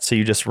combat. So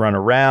you just run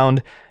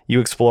around,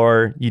 you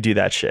explore, you do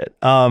that shit.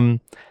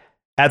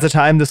 At the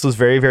time, this was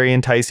very, very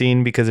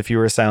enticing because if you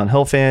were a Silent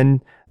Hill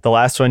fan, the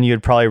last one you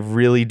had probably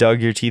really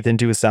dug your teeth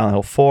into was Silent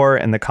Hill 4,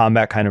 and the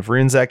combat kind of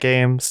ruins that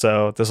game.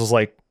 So this was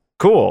like,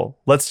 cool,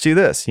 let's do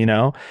this, you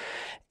know?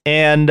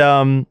 And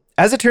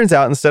as it turns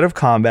out, instead of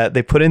combat,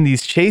 they put in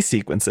these chase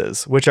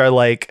sequences, which are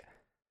like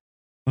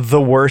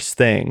the worst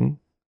thing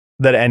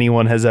that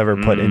anyone has ever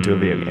put into a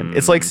video game.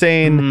 It's like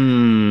saying,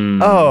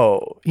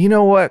 oh, you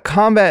know what?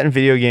 Combat in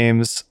video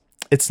games,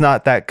 it's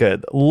not that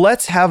good.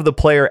 Let's have the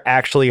player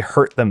actually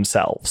hurt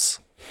themselves.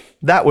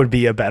 That would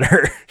be a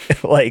better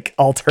like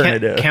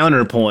alternative.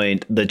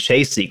 Counterpoint, the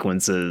chase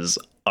sequences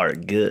are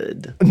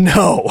good.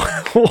 No.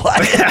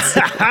 What?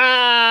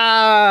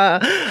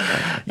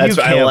 That's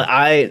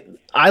right.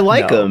 I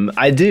like them.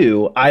 I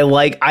do. I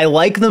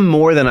like them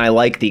more than I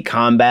like the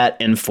combat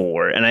in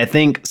 4. And I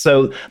think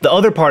so. The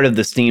other part of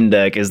the Steam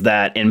Deck is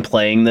that in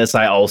playing this,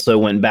 I also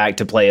went back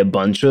to play a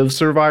bunch of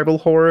survival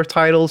horror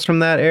titles from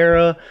that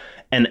era.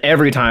 And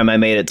every time I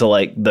made it to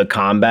like the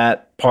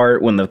combat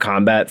part, when the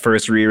combat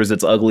first rears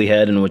its ugly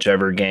head in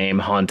whichever game,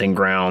 Haunting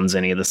Grounds,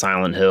 any of the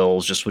Silent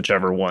Hills, just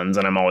whichever ones,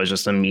 and I'm always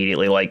just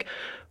immediately like,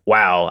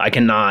 wow, I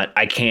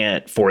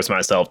can't force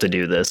myself to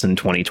do this in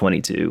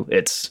 2022.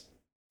 It's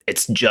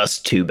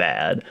just too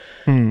bad.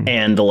 And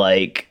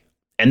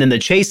then the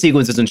chase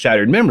sequences in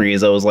Shattered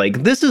Memories, I was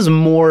like, this is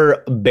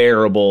more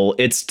bearable.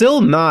 It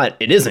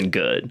isn't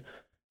good.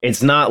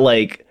 It's not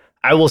like,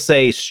 I will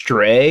say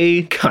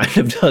Stray kind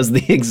of does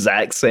the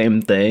exact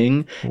same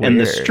thing. Weird. And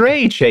the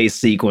Stray chase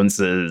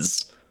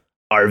sequences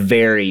are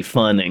very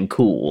fun and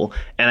cool.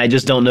 And I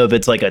just don't know if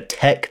it's like a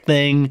tech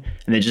thing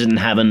and they just didn't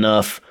have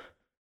enough,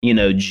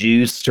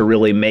 juice to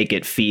really make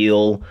it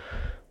feel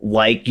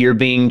like you're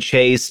being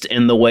chased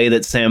in the way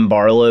that Sam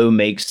Barlow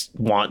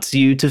wants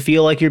you to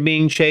feel like you're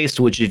being chased,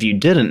 which if you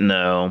didn't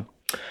know,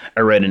 I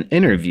read an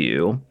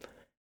interview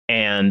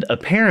and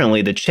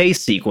apparently the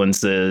chase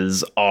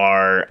sequences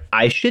are,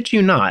 I shit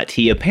you not,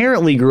 he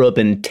apparently grew up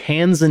in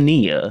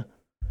Tanzania.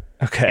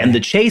 Okay. And the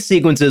chase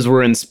sequences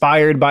were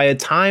inspired by a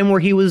time where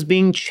he was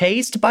being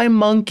chased by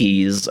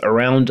monkeys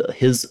around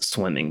his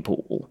swimming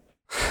pool.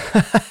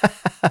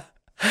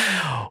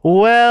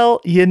 Well,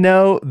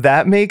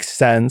 that makes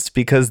sense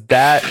because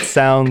that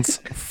sounds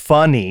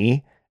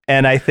funny.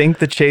 And I think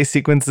the chase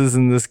sequences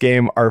in this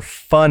game are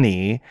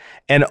funny.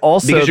 And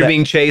also because you're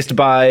being chased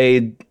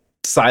by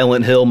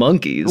Silent Hill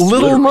monkeys.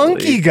 Little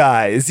monkey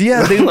guys.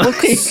 Yeah, they look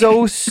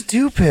so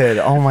stupid.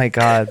 Oh my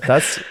God.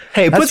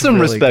 Hey, put some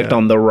really respect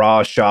on the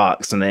Raw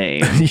Shock's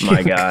name,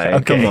 my guy.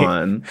 Okay. Come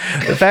on.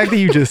 The fact that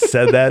you just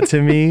said that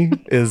to me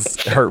is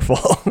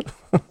hurtful.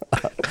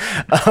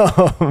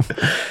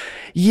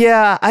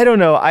 Yeah, I don't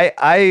know.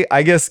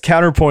 I guess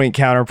counterpoint.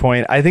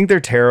 I think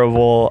they're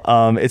terrible.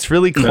 It's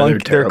really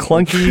clunky. They're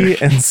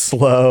clunky and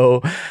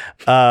slow.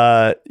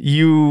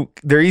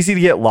 They're easy to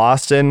get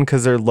lost in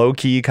because they're low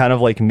key, kind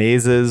of like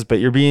mazes, but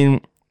you're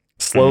being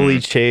slowly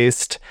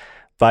chased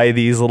by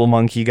these little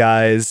monkey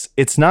guys.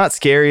 It's not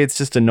scary. It's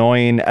just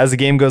annoying. As the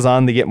game goes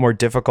on, they get more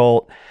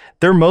difficult.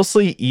 They're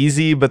mostly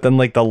easy, but then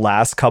like the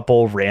last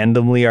couple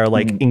randomly are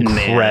like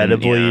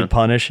incredibly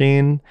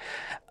punishing.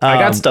 I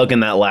got stuck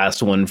in that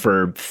last one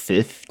for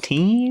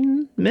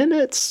 15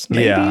 minutes,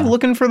 maybe,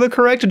 looking for the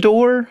correct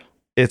door.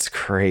 It's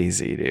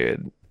crazy,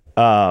 dude.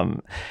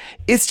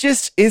 It's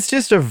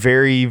just a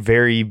very,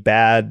 very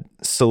bad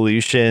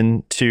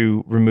solution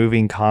to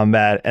removing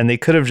combat, and they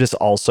could have just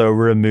also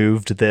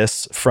removed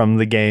this from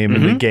the game,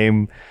 and the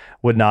game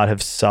would not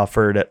have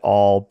suffered at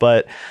all.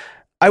 But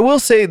I will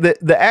say that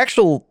the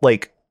actual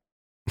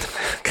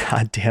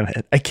God damn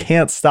it. I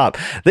can't stop.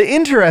 The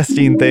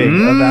interesting thing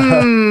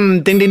about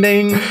ding ding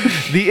ding.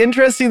 The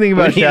interesting thing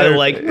about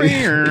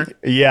Shattered,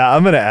 yeah,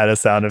 I'm gonna add a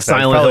sound effect.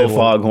 Silent Hill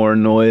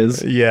foghorn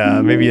noise.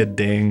 Yeah, maybe a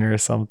ding or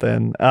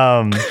something.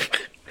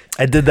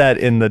 I did that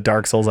in the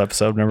Dark Souls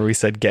episode. Remember we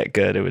said get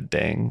good, it would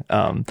ding.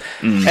 Anyway.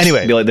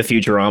 It'd be like the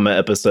Futurama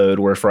episode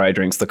where Fry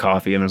drinks the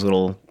coffee and there's a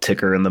little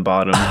ticker in the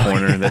bottom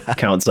corner that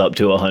counts up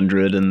to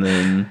 100 and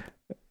then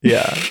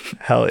yeah,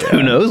 hell yeah.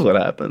 Who knows what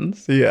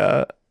happens?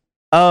 Yeah.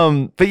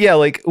 But yeah,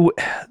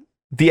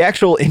 the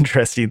actual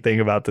interesting thing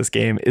about this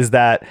game is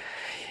that,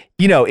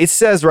 it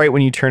says right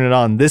when you turn it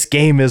on, this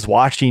game is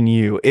watching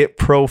you. It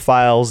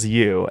profiles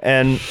you.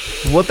 And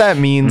what that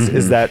means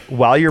is that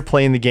while you're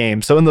playing the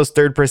game, so in those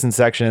third person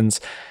sections,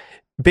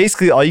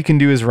 basically all you can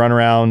do is run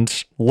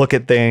around, look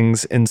at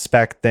things,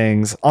 inspect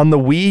things. On the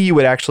Wii, you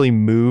would actually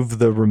move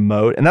the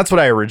remote. And that's what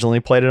I originally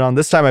played it on.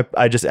 This time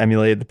I just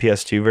emulated the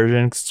PS2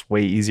 version because it's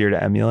way easier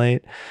to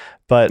emulate.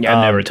 But yeah,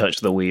 I never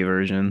touched the Wii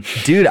version.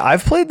 Dude,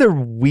 I've played the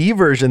Wii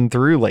version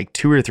through like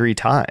 2 or 3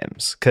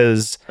 times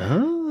because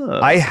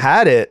I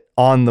had it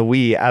on the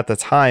Wii at the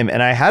time,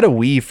 and I had a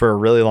Wii for a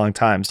really long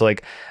time. So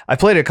I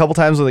played it a couple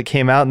times when it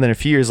came out, and then a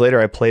few years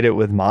later I played it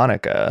with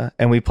Monica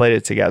and we played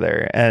it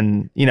together.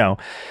 And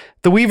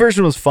the Wii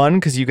version was fun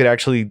because you could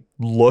actually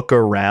look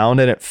around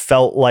and it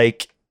felt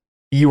like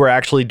you were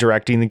actually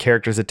directing the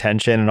character's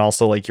attention, and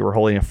also like you were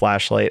holding a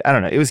flashlight. I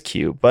don't know, it was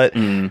cute, but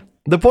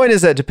the point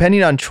is that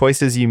depending on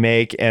choices you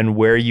make and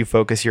where you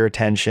focus your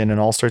attention and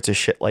all sorts of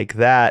shit like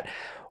that,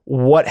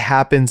 what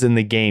happens in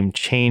the game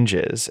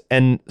changes.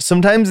 And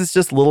sometimes it's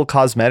just little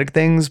cosmetic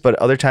things, but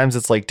other times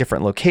it's like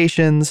different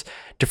locations,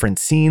 different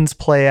scenes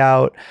play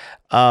out.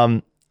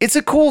 It's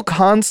a cool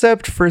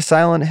concept for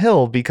Silent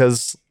Hill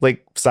because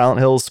Silent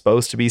Hill is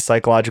supposed to be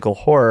psychological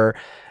horror.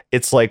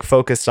 It's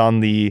focused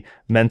on the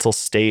mental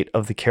state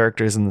of the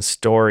characters in the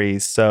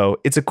stories. So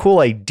it's a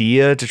cool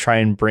idea to try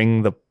and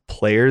bring the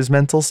player's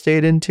mental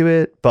state into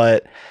it,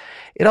 but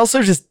it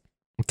also just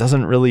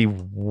doesn't really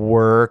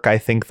work, I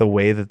think, the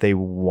way that they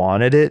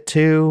wanted it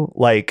to.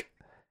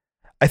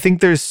 I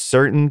think there's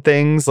certain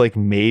things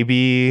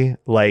maybe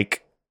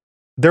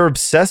they're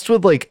obsessed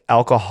with like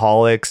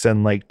alcoholics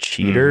and like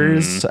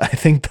cheaters. I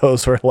think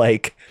those were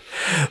like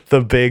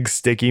the big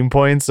sticking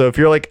points. So if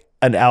you're like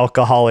an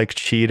alcoholic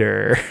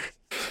cheater.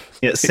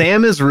 Yeah,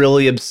 Sam is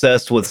really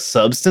obsessed with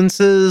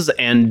substances,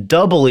 and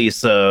doubly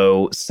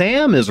so,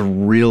 Sam is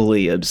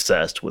really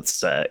obsessed with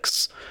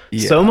sex.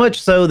 Yeah. So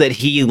much so that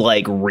he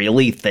like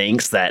really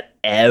thinks that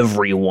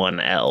everyone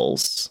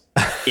else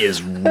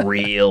is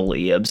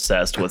really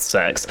obsessed with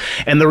sex.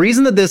 And the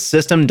reason that this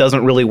system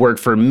doesn't really work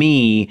for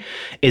me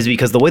is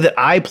because the way that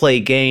I play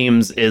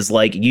games is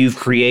like you've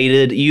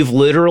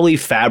literally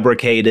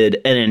fabricated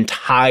an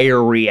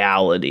entire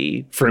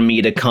reality for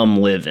me to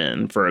come live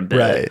in for a bit.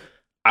 Right.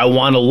 I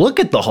want to look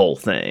at the whole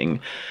thing.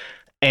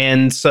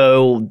 And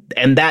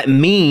that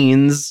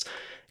means,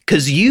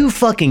 because you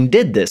fucking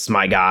did this,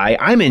 my guy,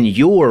 I'm in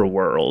your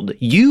world.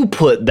 You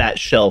put that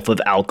shelf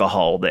of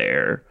alcohol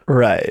there.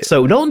 Right.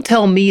 So don't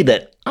tell me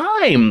that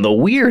I'm the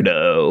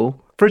weirdo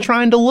for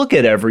trying to look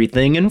at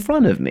everything in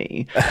front of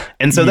me.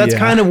 And so that's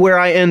kind of where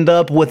I end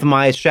up with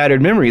my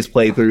Shattered Memories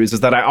playthroughs,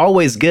 is that I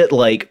always get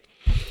like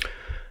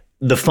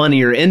the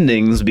funnier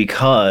endings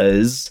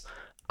because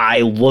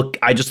I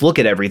just look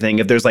at everything.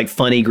 If there's like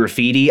funny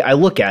graffiti, I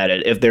look at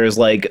it. If there's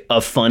like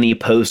a funny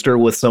poster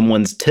with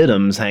someone's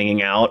titums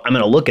hanging out, I'm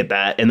going to look at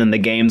that. And then the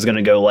game's going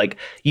to go like,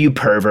 you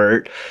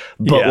pervert.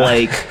 But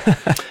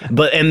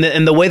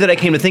and the way that I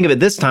came to think of it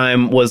this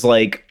time was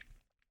like,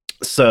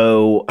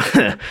 so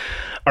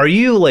are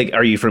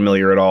you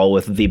familiar at all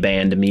with the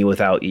band Me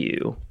Without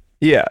You?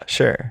 Yeah,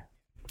 sure.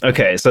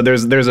 Okay, so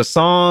there's a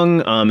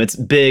song, it's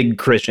big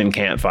Christian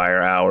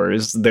campfire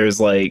hours.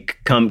 There's like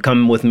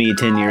come with me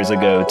 10 years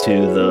ago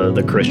to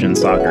the Christian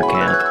soccer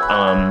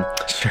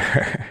camp.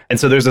 Sure. And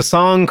so there's a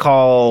song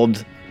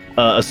called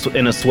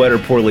In a Sweater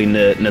Poorly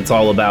Knit, and it's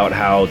all about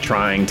how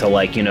trying to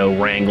like,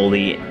 wrangle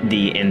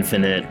the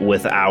infinite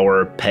with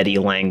our petty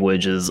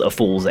language is a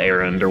fool's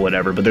errand or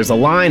whatever. But there's a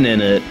line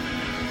in it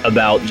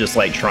about just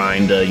like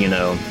trying to,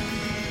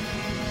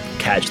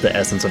 catch the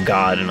essence of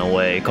God in a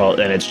way,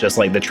 and it's just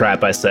like the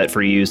trap I set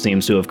for you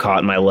seems to have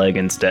caught my leg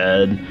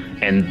instead.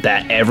 And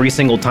that every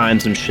single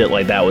time some shit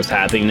like that was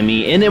happening to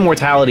me in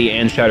Immortality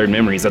and Shattered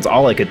Memories, that's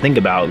all I could think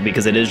about,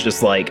 because it is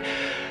just like,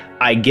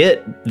 I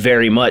get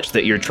very much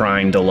that you're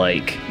trying to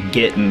like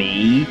get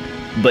me,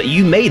 but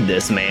you made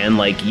this, man.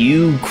 Like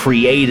you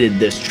created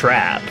this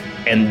trap.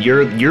 And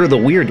you're the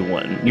weird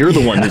one. You're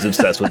the one who's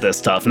obsessed with this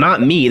stuff,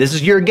 not me. This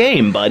is your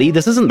game, buddy.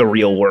 This isn't the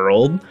real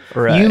world.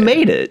 Right. You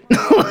made it.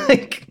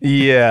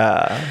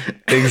 Yeah,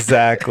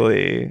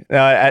 exactly.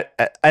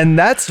 And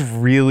that's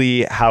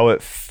really how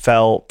it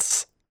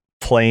felt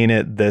playing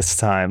it this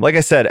time. Like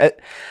I said,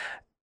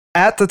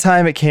 at the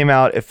time it came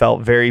out, it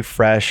felt very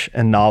fresh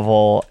and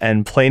novel.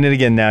 And playing it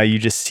again now, you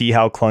just see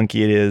how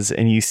clunky it is,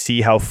 and you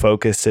see how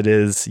focused it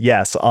is,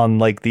 yes, on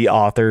like the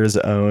author's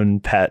own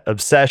pet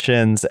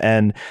obsessions,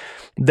 and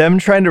them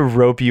trying to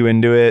rope you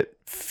into it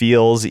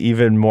feels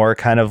even more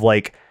kind of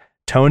like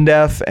tone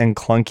deaf and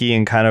clunky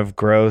and kind of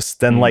gross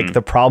than like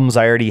the problems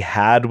I already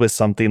had with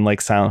something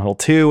like Silent Hill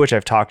 2, which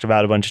I've talked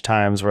about a bunch of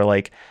times, where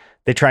like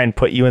they try and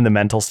put you in the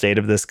mental state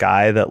of this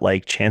guy that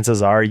like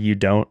chances are you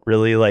don't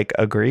really like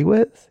agree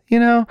with,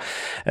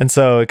 And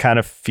so it kind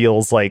of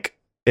feels like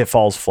it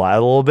falls flat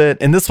a little bit.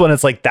 And this one,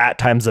 it's like that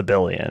times a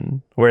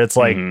billion, where it's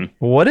like,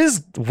 what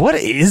is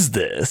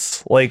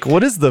this? Like,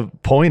 what is the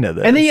point of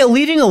this? And then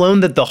leaving alone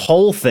that the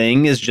whole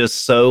thing is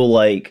just so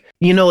like,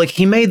 like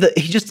he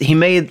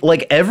made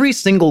like every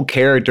single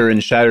character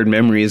in Shattered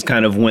Memories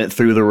kind of went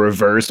through the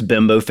reverse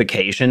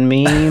bimbofication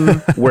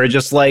meme where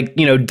just like,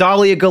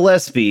 Dahlia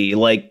Gillespie,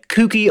 like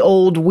kooky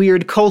old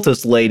weird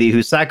cultist lady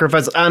who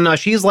sacrificed, no,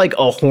 she's like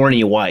a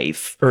horny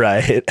wife.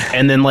 Right.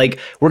 And then like,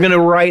 we're going to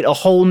write a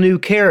whole new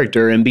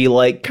character and be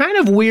like kind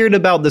of weird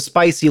about the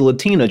spicy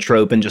Latina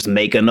trope and just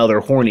make another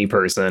horny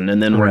person.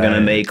 And then we're going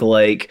to make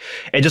like,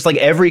 and just like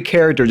every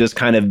character just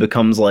kind of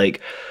becomes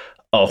like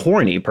a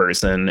horny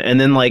person. And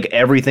then like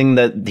everything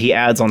that he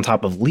adds on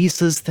top of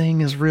Lisa's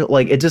thing is real.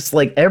 Like it just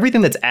like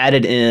everything that's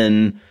added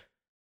in.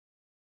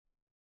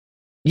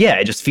 Yeah,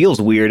 it just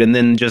feels weird. And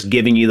then just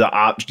giving you the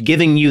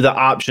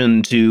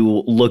option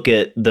to look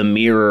at the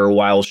mirror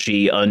while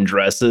she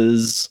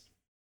undresses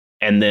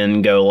and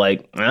then go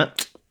like,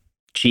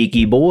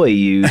 cheeky boy,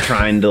 you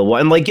trying to,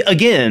 and like,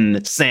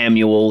 again,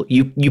 Samuel,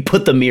 you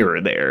put the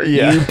mirror there.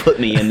 Yeah. You put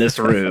me in this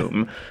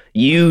room.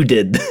 You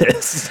did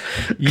this.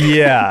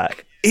 Yeah.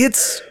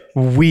 It's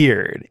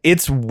weird.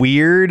 It's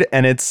weird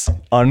and it's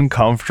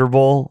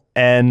uncomfortable.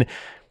 And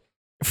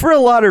for a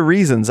lot of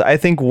reasons, I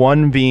think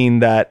one being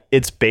that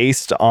it's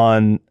based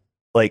on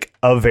like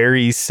a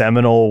very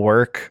seminal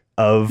work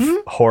of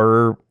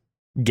horror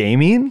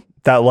gaming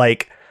that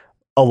like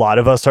a lot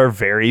of us are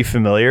very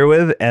familiar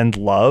with and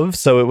love.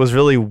 So it was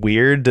really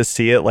weird to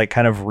see it like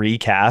kind of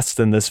recast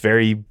in this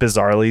very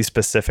bizarrely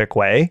specific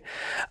way.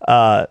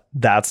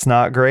 That's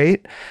not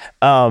great.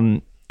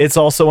 It's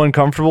also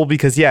uncomfortable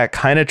because, it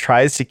kind of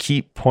tries to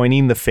keep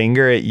pointing the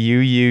finger at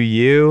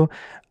you.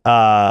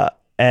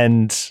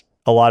 And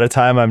a lot of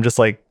time I'm just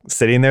like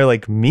sitting there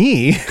like,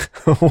 me?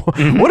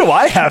 What do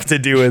I have to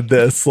do with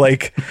this?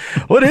 Like,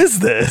 what is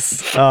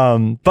this?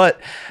 But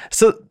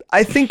so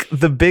I think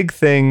the big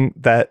thing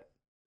that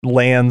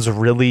lands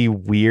really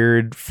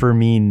weird for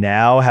me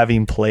now,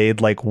 having played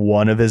like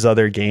one of his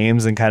other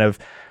games and kind of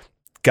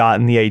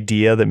gotten the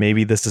idea that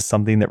maybe this is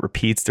something that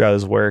repeats throughout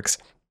his works,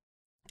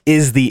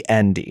 is the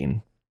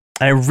ending.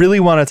 And I really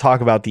want to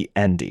talk about the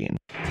ending.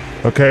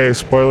 Okay,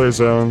 spoiler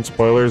zone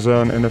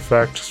in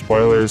effect.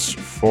 Spoilers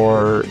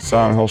for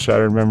Silent Hill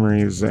Shattered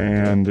Memories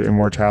and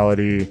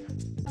Immortality.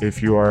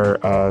 If you are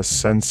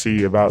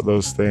sensy about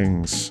those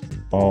things,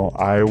 well,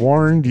 I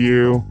warned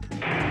you.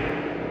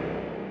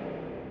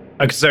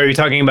 Okay, so are you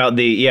talking about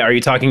are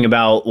you talking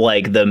about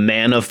like the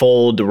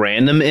manifold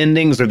random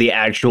endings or the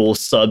actual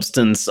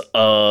substance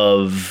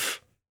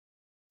of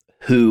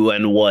who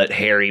and what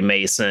Harry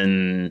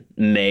Mason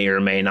may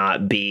or may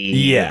not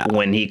be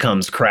when he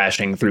comes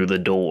crashing through the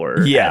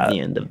door at the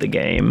end of the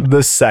game?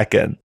 The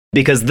second.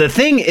 Because the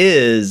thing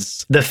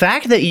is, the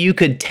fact that you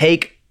could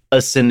take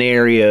a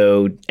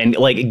scenario and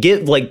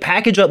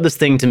package up this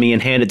thing to me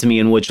and hand it to me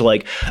in which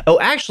like, oh,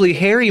 actually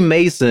Harry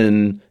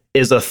Mason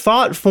is a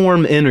thought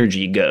form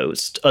energy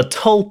ghost, a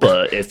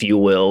tulpa, if you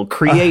will,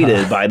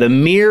 created by the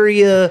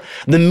myriad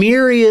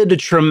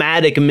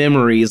traumatic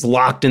memories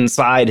locked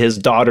inside his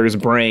daughter's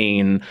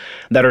brain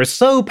that are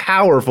so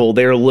powerful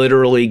they're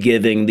literally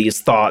giving these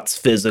thoughts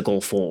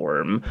physical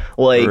form.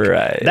 Like,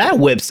 that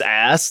whips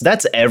ass.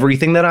 That's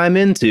everything that I'm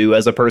into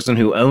as a person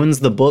who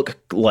owns the book,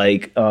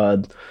 like,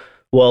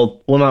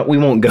 we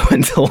won't go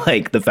into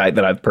like the fact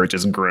that I've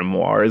purchased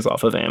grimoires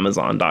off of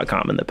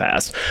Amazon.com in the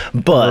past,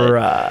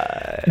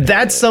 but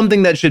that's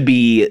something that should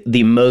be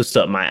the most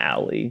up my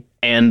alley.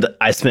 And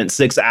I spent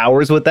 6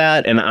 hours with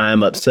that and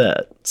I'm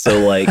upset.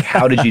 So like,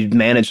 how did you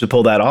manage to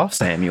pull that off,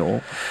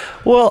 Samuel?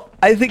 Well,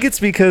 I think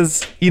it's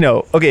because,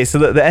 so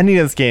the ending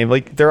of this game,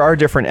 like there are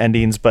different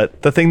endings,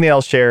 but the thing they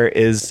all share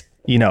is,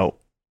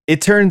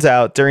 it turns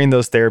out during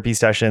those therapy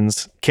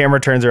sessions, camera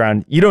turns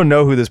around, you don't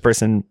know who this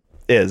person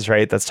is,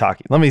 right? That's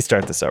talking. Let me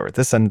start this over.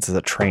 This sentence is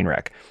a train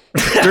wreck.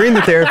 During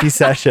the therapy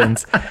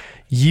sessions,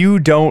 you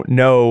don't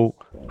know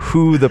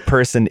who the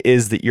person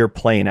is that you're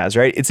playing as,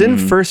 right? It's in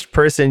first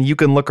person. You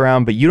can look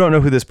around, but you don't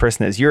know who this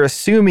person is. You're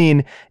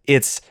assuming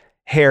it's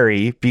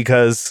Harry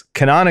because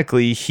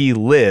canonically he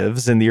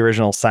lives in the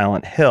original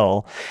Silent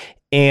Hill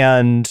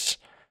and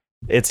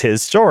it's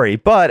his story.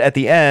 But at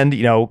the end,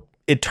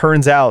 it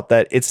turns out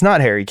that it's not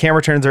Harry.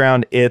 Camera turns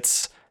around.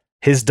 It's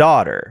his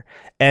daughter.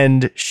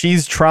 And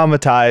she's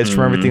traumatized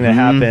from everything that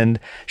happened.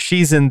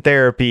 She's in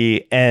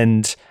therapy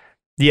and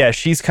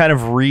she's kind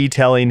of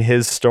retelling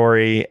his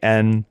story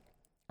and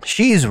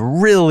she's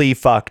really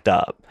fucked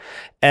up.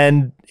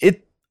 And is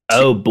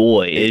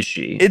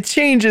she? It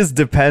changes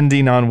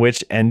depending on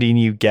which ending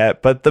you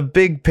get. But the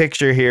big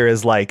picture here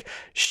is like,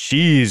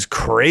 she's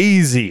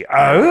crazy.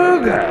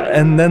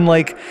 And then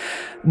like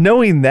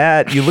knowing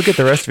that, you look at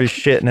the rest of his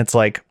shit and it's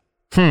like,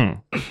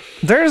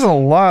 there's a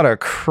lot of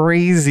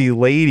crazy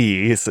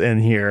ladies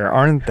in here,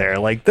 aren't there?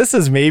 Like, this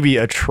is maybe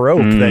a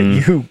trope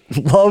that you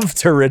love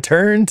to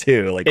return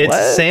to. Like,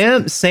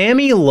 what?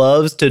 Sammy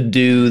loves to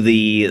do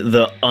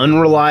the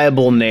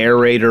unreliable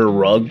narrator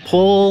rug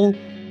pull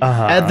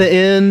at the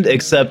end,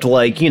 except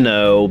like,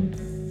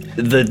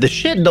 the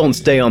shit don't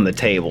stay on the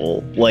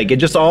table. Like, it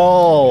just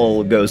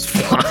all goes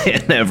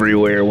flying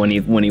everywhere when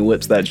he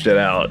whips that shit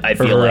out. I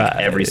feel like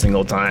every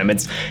single time.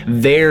 It's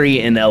very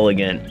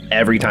inelegant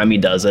every time he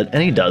does it,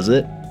 and he does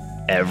it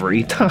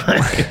every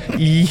time.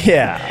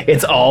 Yeah.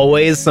 It's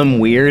always some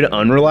weird,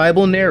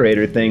 unreliable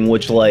narrator thing,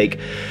 which, like,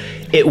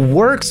 it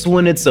works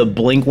when it's a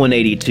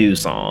Blink-182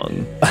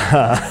 song.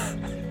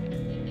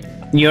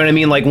 You know what I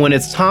mean? Like when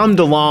it's Tom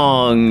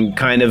DeLonge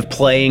kind of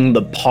playing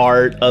the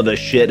part of a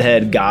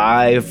shithead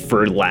guy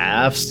for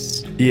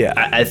laughs. Yeah.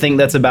 I think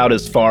that's about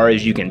as far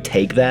as you can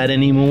take that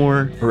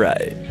anymore.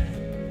 Right.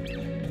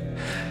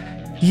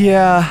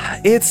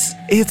 Yeah,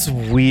 it's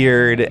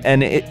weird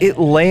and it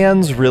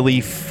lands really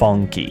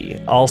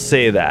funky. I'll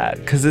say that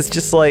because it's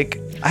just like,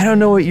 I don't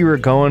know what you were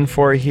going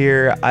for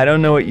here. I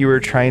don't know what you were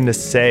trying to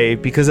say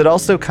because it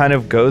also kind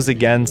of goes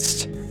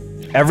against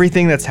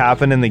everything that's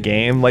happened in the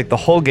game. Like the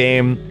whole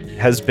game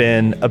has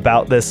been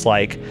about this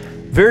like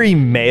very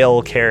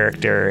male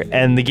character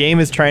and the game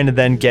is trying to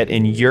then get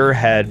in your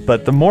head.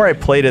 But the more I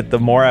played it, the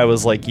more I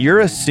was like, you're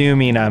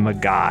assuming I'm a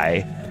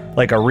guy,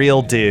 like a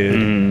real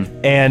dude.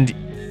 And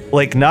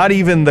like not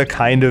even the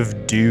kind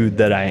of dude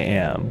that I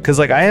am. Cause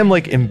like I am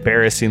like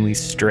embarrassingly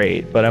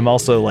straight, but I'm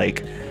also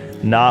like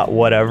not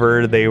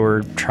whatever they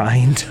were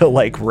trying to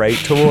like write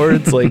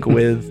towards like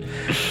with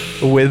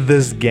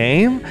this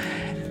game.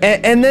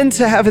 And then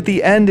to have at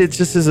the end, it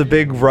just is a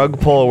big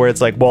rug pull where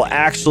it's like, well,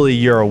 actually,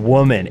 you're a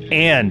woman.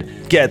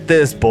 And get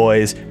this,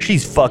 boys,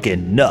 she's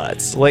fucking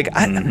nuts. Like,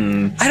 I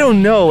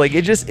don't know. Like,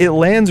 it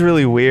lands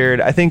really weird.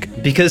 I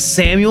think because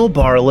Samuel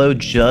Barlow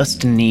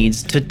just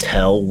needs to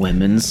tell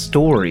women's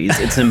stories.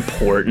 It's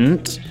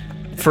important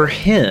for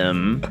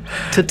him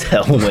to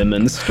tell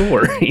women's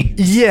stories.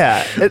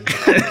 Yeah.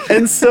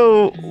 And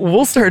so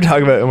we'll start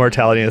talking about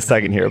immortality in a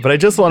second here, but I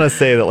just want to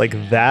say that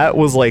like that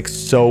was like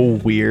so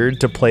weird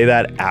to play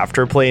that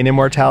after playing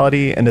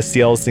immortality and to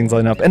see all those things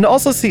line up and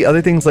also see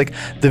other things like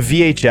the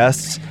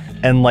VHS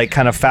and like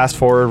kind of fast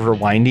forward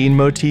rewinding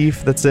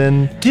motif that's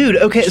in Dude,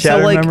 okay, so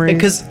Shattered like Memories.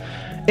 because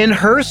in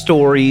her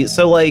story,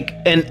 so like,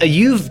 and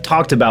you've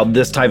talked about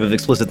this type of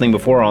explicit thing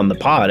before on the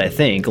pod, I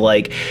think.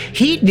 Like,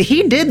 he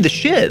did the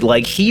shit.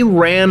 Like, he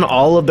ran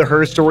all of the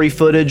Her Story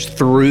footage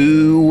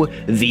through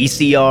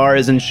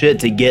VCRs and shit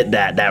to get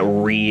that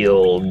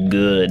real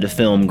good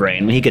film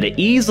grain. He could have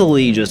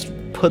easily just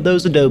put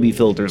those Adobe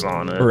filters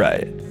on it.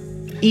 right.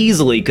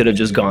 Easily could have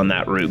just gone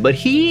that route, but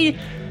he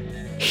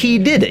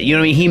did it. You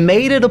know what I mean? He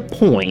made it a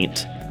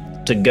point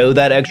to go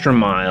that extra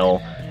mile.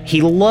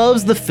 He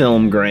loves the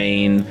film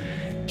grain.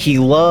 He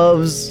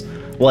loves,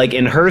 like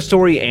in Her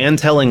Story and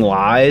Telling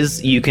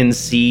Lies, you can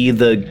see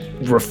the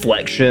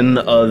reflection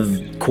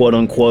of quote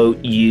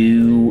unquote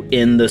you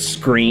in the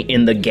screen,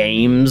 in the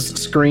game's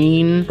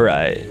screen.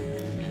 Right.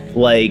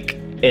 Like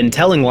in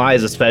Telling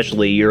Lies,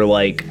 especially, you're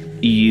like,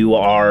 you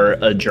are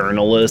a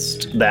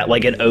journalist that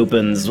like it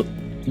opens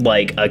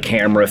like a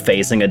camera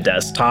facing a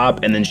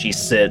desktop and then she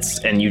sits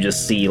and you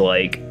just see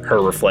like her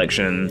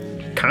reflection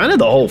kind of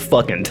the whole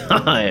fucking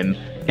time.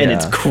 And Yeah.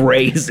 it's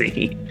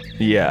crazy.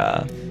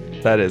 Yeah,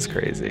 that is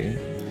crazy.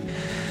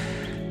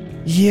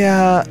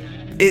 Yeah,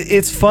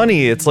 it's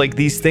funny. It's like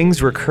these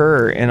things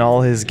recur in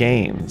all his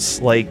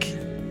games. Like,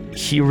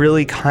 he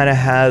really kind of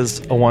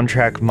has a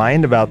one-track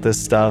mind about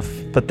this stuff,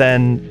 but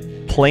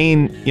then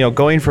playing, you know,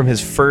 going from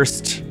his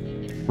first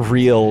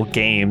real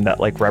game that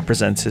like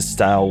represents his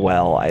style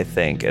well, I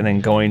think, and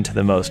then going to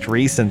the most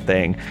recent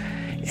thing,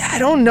 I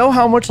don't know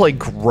how much like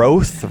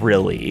growth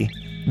really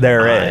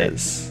there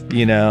is,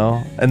 you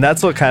know? And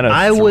that's what kind of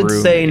I would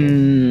threw say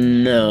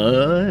me.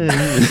 no.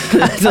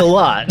 It's a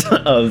lot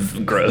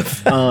of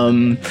growth.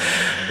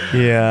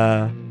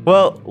 Yeah.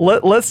 Well,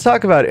 let's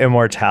talk about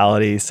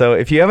immortality. So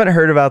if you haven't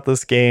heard about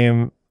this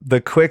game,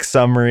 the quick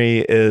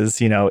summary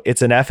is, you know,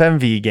 it's an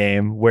FMV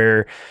game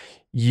where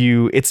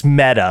it's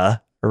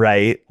meta,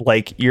 right?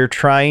 Like you're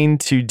trying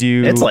to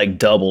do It's like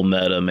double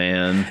meta,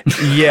 man.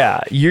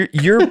 yeah,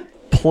 you're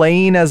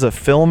playing as a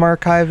film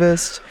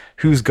archivist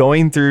who's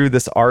going through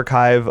this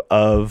archive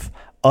of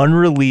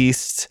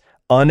unreleased,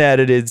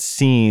 unedited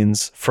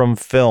scenes from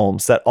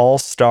films that all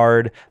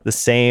starred the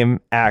same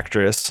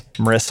actress,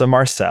 Marissa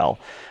Marcel.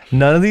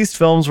 None of these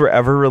films were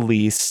ever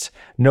released.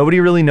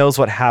 Nobody really knows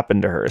what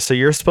happened to her. So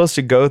you're supposed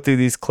to go through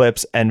these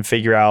clips and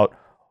figure out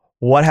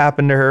what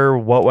happened to her,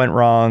 what went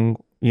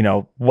wrong, you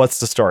know, what's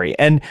the story.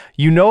 And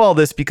you know all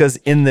this because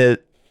in the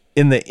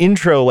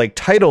intro like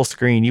title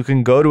screen, you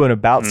can go to an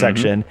about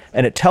section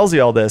and it tells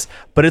you all this,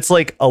 but it's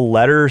like a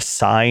letter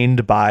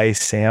signed by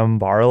Sam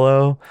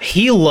Barlow.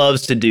 He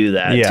loves to do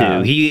that Yeah.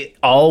 too. He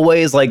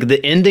always, like,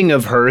 the ending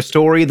of Her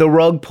Story, the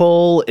rug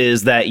pull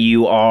is that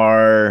you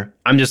are,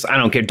 I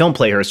don't care. Don't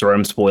play Her Story.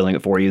 I'm spoiling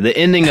it for you. The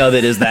ending of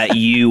it is that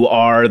you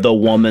are the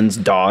woman's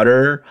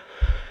daughter.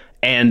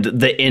 And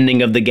the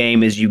ending of the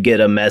game is you get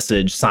a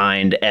message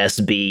signed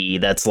SB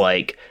that's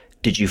like,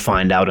 did you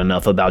find out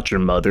enough about your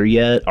mother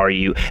yet? Are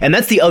you? And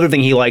that's the other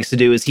thing he likes to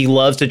do is he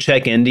loves to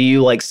check into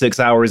you like 6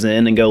 hours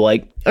in and go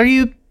like,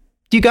 you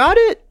got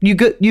it? You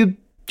good?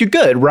 You're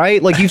good,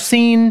 right? Like you've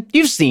seen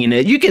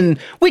it.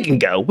 We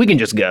can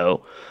just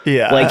go.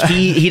 Yeah. Like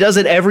he does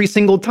it every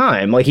single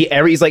time. Like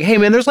he's like, hey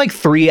man, there's like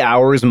 3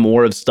 hours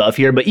more of stuff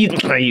here, but you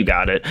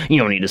got it. You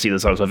don't need to see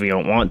this other stuff if you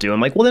don't want to. I'm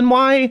like, well then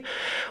why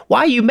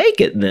you make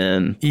it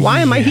then?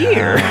 Why am I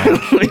here?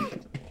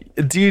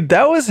 Dude,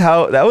 that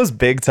was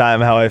big time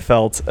how I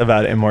felt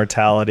about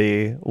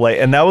immortality. Like,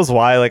 and that was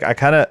why, like, I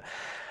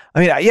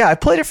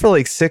played it for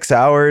like 6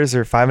 hours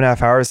or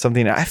 5.5 hours,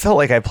 something. I felt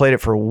like I played it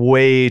for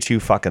way too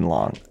fucking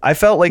long. I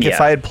felt like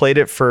if I had played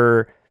it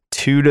for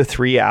 2 to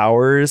 3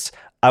 hours,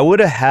 I would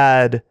have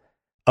had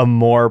a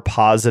more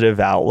positive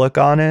outlook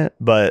on it.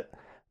 But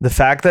the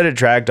fact that it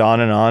dragged on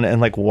and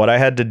like what I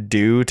had to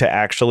do to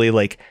actually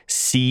like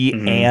see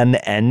an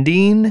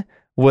ending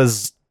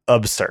was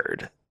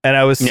absurd. And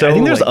I was I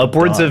think there's like,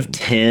 upwards done. of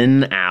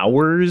 10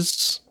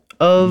 hours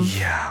of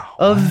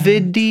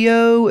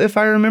video, if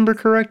I remember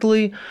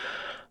correctly.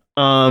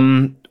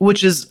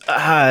 Which is,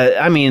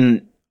 I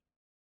mean,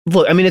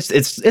 look, I mean,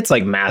 it's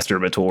like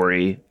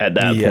masturbatory at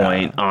that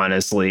point.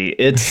 Honestly,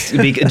 it's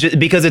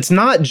because it's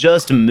not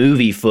just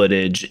movie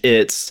footage;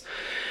 it's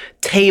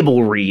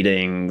table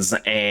readings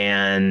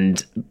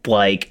and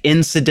like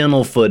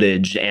incidental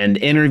footage and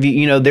interview.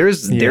 You know,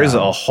 there's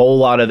a whole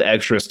lot of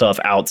extra stuff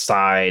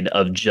outside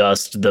of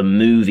just the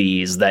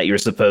movies that you're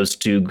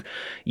supposed to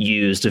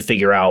use to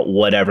figure out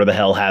whatever the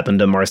hell happened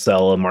to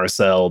Marcella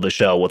Marcel, the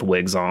shell with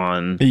wigs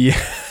on. Yeah.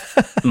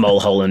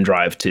 Mulholland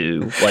Drive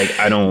 2. Like,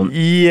 I don't.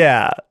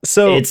 Yeah.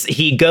 So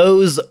he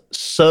goes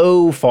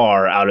so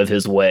far out of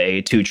his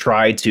way to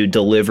try to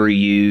deliver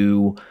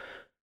you.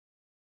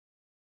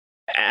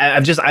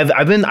 I've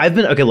been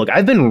okay. Look,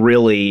 I've been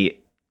really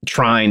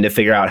trying to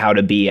figure out how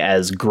to be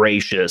as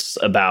gracious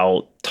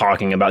about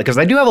talking about it, because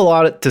I do have a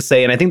lot to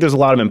say, and I think there's a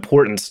lot of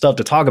important stuff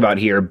to talk about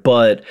here,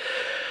 but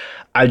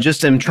I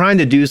just am trying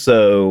to do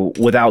so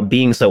without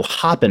being so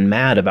hopping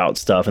mad about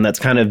stuff. And that's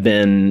kind of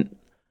been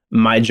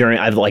my journey.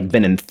 I've like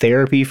been in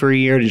therapy for a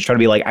year to just try to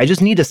be like, I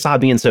just need to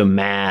stop being so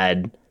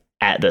mad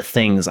at the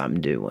things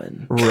I'm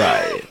doing.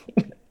 Right.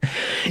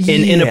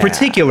 In a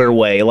particular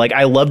way. Like,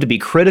 I love to be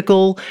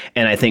critical,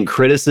 and I think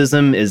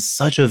criticism is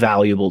such a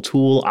valuable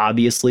tool.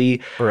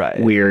 Obviously, right.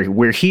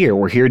 We're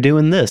here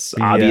doing this.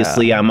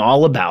 Obviously, I'm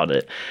all about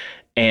it.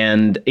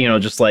 And, you know,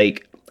 just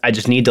like, I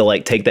just need to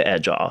like take the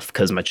edge off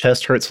because my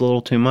chest hurts a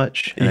little too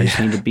much, and I just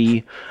need to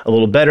be a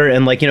little better.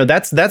 And like, you know,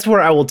 that's where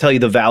I will tell you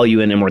the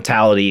value in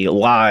Immortality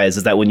lies,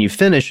 is that when you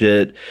finish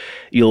it,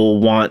 you'll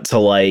want to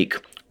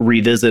like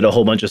revisit a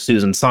whole bunch of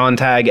Susan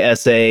Sontag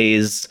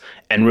essays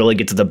and really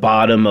get to the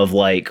bottom of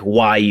like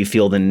why you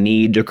feel the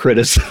need to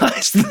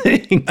criticize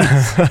things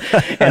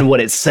and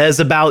what it says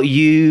about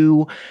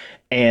you.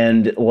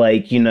 And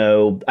like, you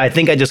know, I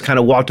think I just kind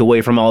of walked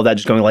away from all of that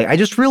just going like, I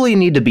just really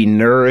need to be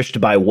nourished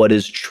by what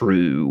is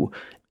true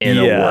in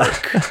a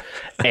work.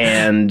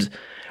 And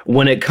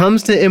when it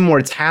comes to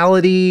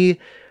Immortality,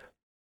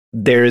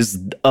 there's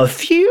a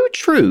few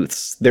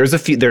truths. There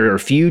are a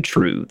few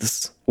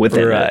truths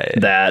within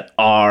it that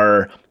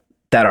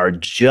are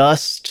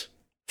just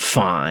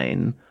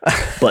fine.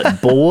 But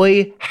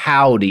boy,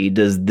 howdy,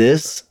 does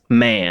this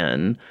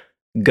man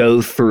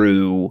go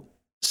through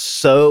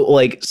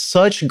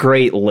such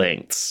great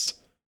lengths,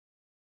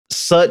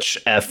 such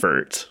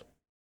effort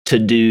to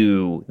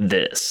do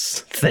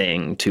this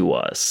thing to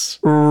us,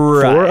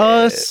 for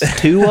us,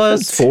 to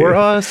us, for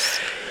us.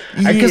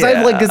 Because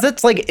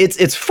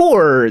it's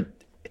for,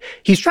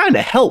 he's trying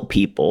to help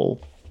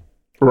people,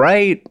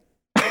 right?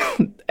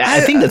 I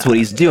think that's what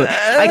he's doing.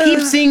 I keep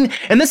seeing,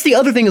 and that's the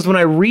other thing, is when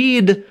I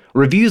read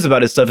reviews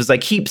about his stuff, is I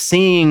keep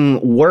seeing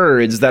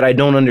words that I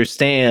don't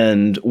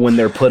understand when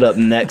they're put up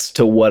next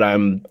to what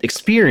I'm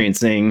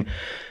experiencing.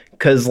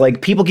 Because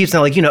like people keep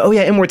saying like, you know, oh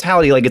yeah,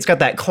 Immortality, like it's got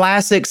that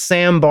classic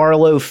Sam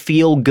Barlow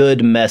feel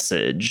good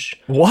message.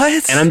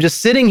 What? And I'm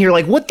just sitting here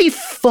like, what the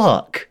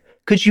fuck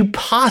could you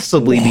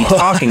possibly be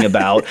talking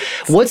about?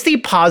 What's the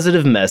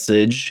positive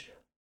message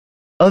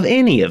of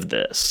any of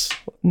this?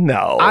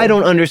 No, I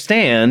don't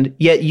understand.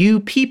 Yet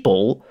you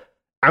people,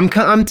 I'm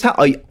coming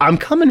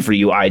for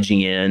you,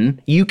 IGN.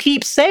 You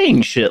keep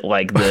saying shit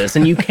like this,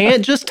 and you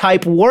can't just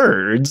type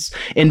words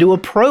into a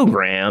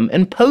program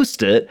and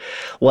post it.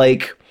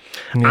 Like,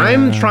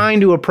 I'm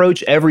trying to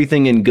approach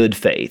everything in good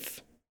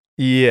faith.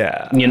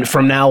 Yeah. You know,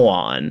 from now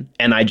on,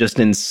 and I just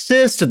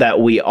insist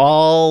that we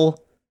all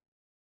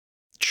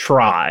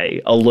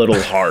try a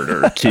little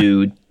harder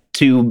to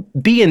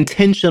be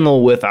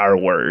intentional with our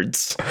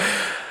words.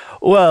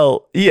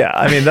 Well, yeah,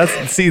 I mean,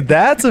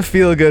 that's a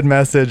feel-good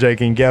message I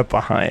can get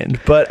behind.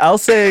 But I'll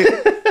say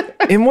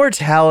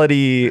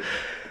Immortality...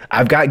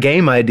 I've got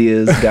game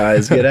ideas,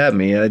 guys. Get at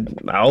me.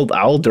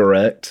 I'll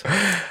direct.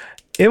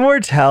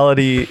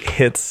 Immortality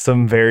hits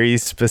some very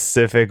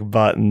specific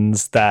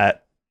buttons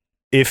that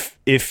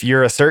if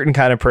you're a certain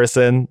kind of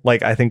person,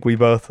 like I think we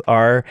both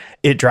are,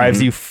 it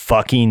drives you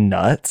fucking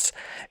nuts.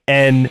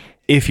 And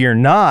if you're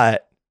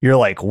not, you're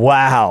like,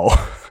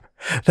 wow.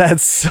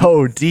 That's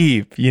so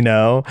deep, you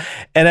know?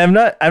 And I'm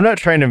not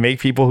trying to make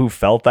people who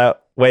felt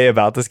that way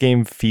about this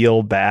game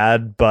feel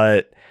bad,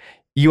 but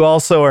you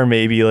also are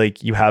maybe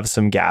like, you have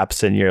some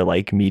gaps in your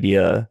like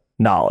media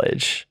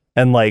knowledge.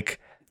 And like,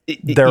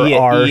 there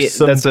are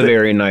some... That's a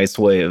very nice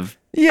way of...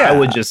 Yeah.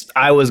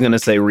 I was going to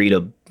say read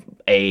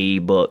a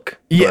book.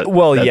 Yeah,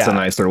 well, that's a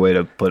nicer way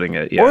of putting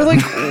it. Yeah. Or like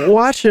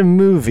watch a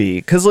movie.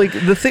 Because like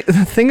the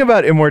thing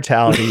about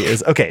Immortality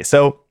is, okay,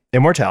 so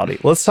Immortality.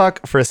 Let's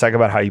talk for a second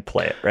about how you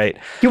play it, right?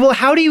 Yeah, well,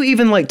 how do you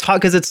even like talk?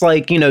 Because it's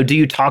like, you know, do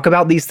you talk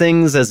about these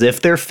things as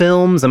if they're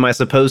films? Am I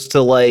supposed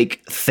to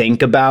like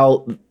think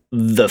about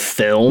the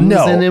films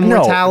in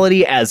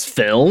Immortality as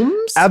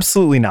films?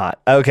 Absolutely not.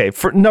 Okay,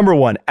 for number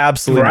one,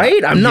 absolutely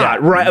right. Not. I'm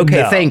not right.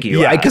 Okay, thank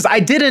you. Yeah. Because I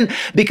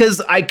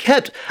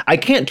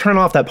can't turn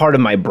off that part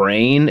of my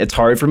brain. It's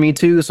hard for me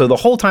to. So the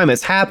whole time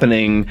it's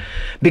happening,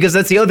 because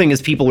that's the other thing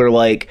is people are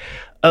like,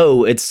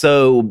 oh, it's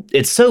so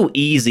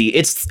easy.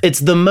 It's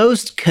the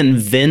most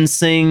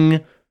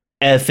convincing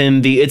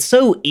FMV. It's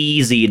so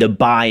easy to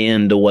buy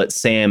into what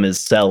Sam is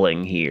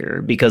selling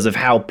here because of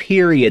how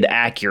period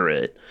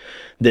accurate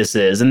this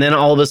is. And then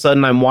all of a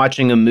sudden I'm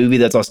watching a movie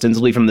that's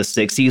ostensibly from the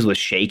 60s with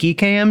shaky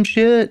cam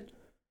shit.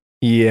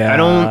 Yeah. I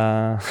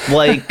don't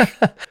like...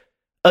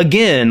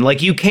 Again,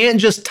 like you can't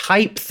just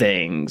type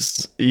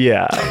things.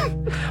 Yeah.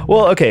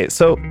 Well, okay,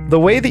 so the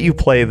way that you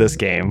play this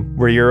game,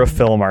 where you're a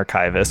film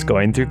archivist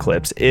going through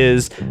clips,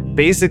 is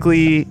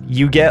basically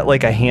you get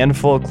like a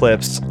handful of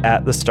clips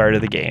at the start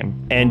of the game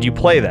and you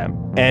play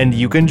them and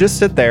you can just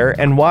sit there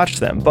and watch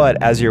them.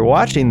 But as you're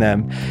watching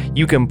them,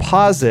 you can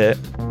pause it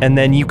and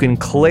then you can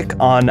click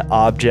on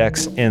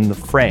objects in the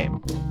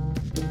frame.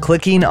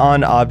 Clicking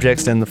on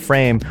objects in the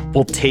frame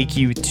will take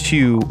you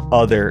to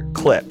other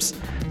clips.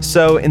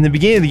 So in the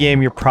beginning of the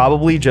game, you're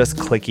probably just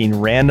clicking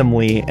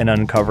randomly and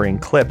uncovering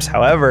clips.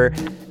 However,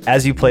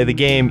 as you play the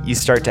game, you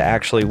start to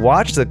actually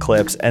watch the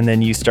clips, and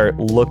then you start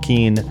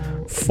looking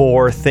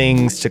for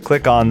things to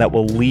click on that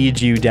will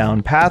lead you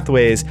down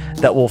pathways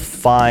that will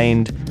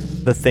find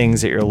the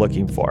things that you're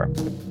looking for.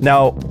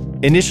 Now,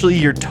 initially,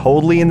 you're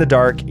totally in the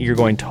dark, you're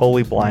going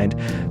totally blind,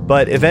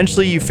 but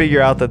eventually you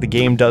figure out that the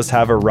game does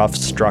have a rough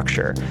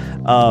structure.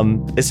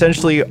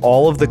 Essentially,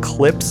 all of the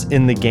clips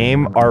in the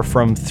game are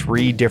from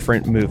 3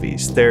 different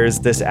movies. There's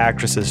this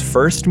actress's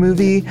first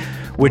movie,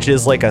 which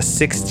is like a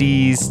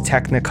 60s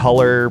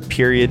Technicolor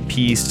period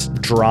piece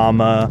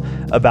drama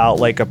about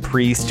like a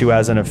priest who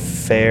has an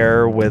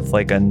affair with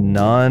like a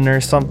nun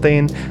or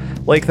something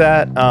like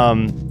that.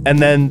 And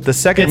then the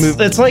second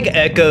movie, it's like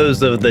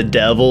echoes of The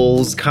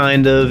Devils,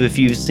 kind of, if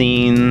you've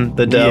seen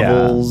The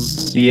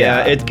Devils.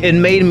 Yeah. It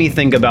made me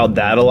think about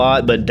that a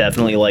lot, but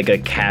definitely like a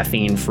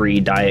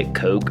caffeine-free Diet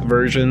Coke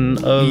version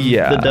of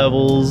The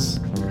Devils.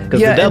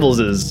 Because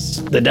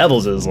The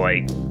Devils is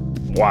like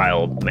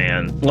wild,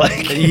 man.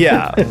 Like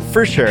yeah,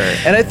 for sure.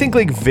 And I think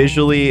like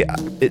visually,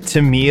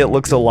 to me, it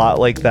looks a lot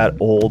like that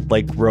old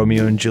like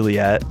Romeo and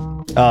Juliet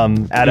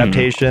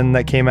adaptation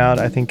that came out,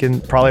 I think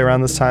in probably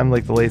around this time,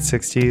 like the late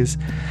 60s,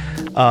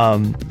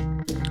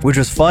 which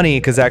was funny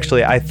because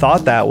actually I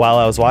thought that while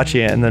I was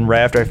watching it, and then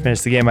right after I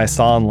finished the game, I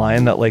saw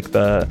online that like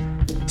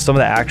some of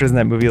the actors in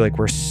that movie like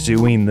were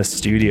suing the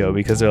studio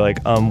because they're like,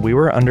 we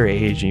were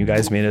underage and you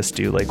guys made us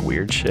do like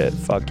weird shit,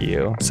 fuck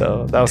you.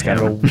 So that was kind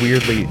of a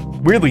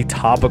weirdly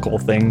topical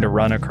thing to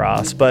run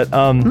across. But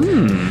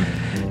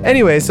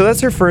anyway, so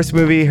that's her first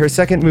movie. Her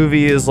second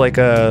movie is like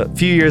a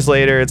few years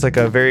later. It's like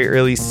a very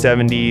early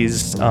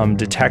 70s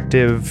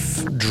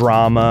detective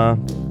drama.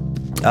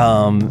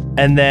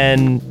 And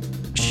then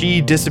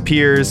she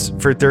disappears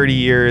for 30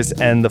 years,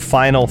 and the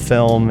final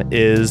film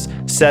is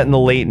set in the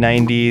late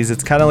 90s.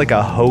 It's kind of like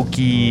a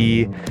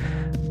hokey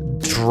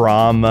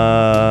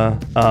drama,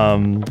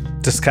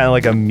 just kind of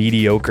like a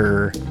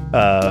mediocre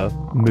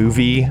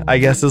movie, I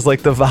guess is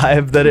like the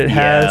vibe that it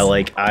has. Yeah,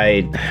 like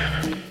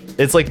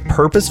It's like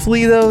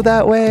purposefully though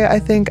that way, I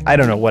think. I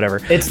don't know, whatever.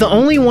 It's the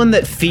only one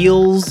that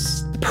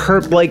feels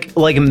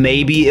like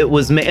maybe it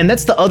was and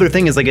that's the other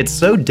thing is like it's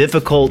so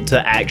difficult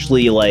to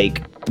actually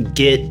like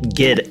get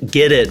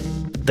it,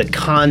 the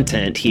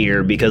content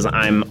here, because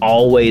I'm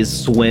always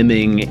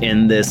swimming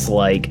in this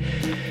like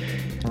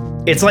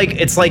it's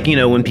like, you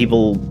know, when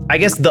people, I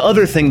guess the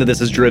other thing that this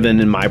has driven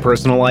in my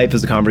personal life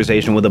is a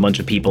conversation with a bunch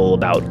of people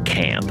about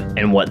camp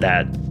and what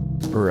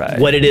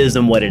it is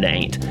and what it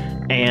ain't.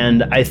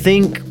 And I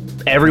think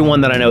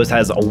everyone that I know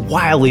has a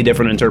wildly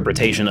different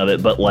interpretation of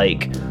it, but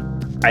like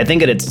I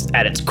think at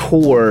its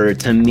core,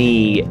 to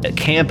me,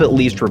 camp at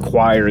least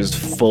requires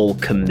full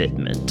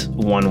commitment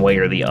one way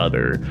or the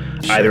other.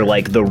 Sure. Either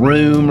like The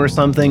Room or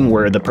something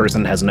where the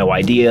person has no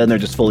idea and they're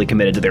just fully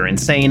committed to their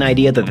insane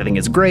idea that they think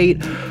is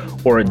great,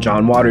 or a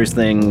John Waters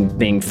thing,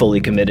 being fully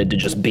committed to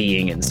just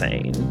being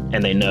insane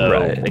and they know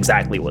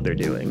exactly what they're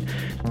doing.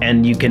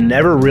 And you can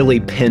never really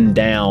pin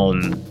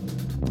down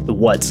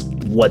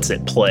what's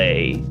at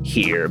play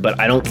here, but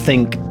I don't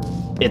think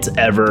it's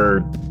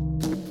ever.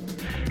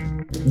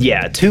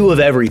 Yeah, Two of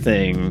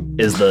Everything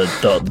is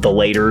the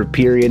later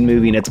period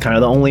movie, and it's kind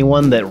of the only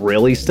one that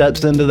really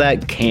steps into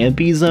that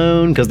campy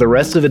zone, because the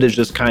rest of it is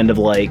just kind of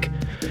like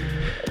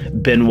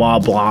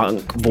Benoit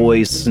Blanc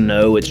voice.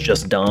 No, it's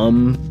just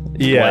dumb.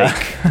 Yeah,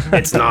 like,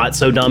 it's not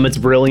so dumb it's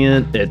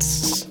brilliant.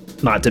 It's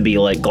not to be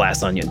like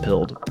Glass Onion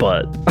pilled,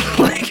 but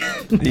like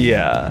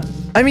yeah.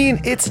 I mean,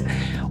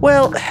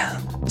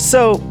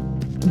 so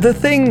the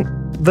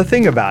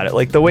thing about it,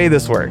 like the way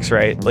this works,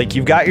 right? Like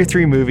you've got your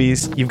 3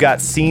 movies, you've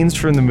got scenes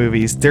from the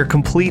movies, they're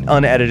complete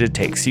unedited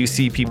takes. You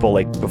see people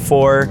like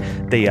before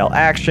they yell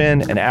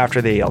action and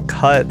after they yell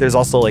cut. There's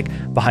also like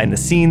behind the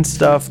scenes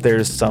stuff.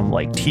 There's some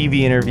like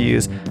TV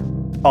interviews,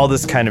 all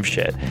this kind of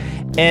shit.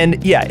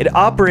 And yeah, it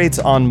operates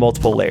on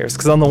multiple layers,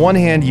 because on the one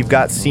hand, you've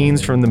got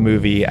scenes from the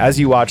movie. As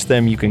you watch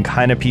them, you can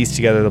kind of piece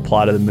together the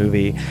plot of the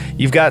movie.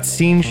 You've got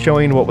scenes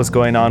showing what was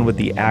going on with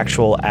the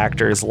actual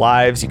actors'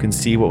 lives. You can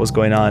see what was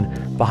going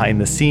on behind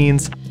the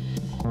scenes.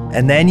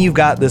 And then you've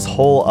got this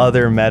whole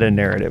other meta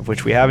narrative,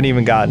 which we haven't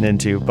even gotten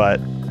into, but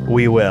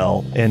we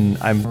will. And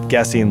I'm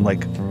guessing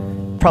like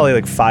probably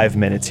like 5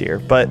 minutes here.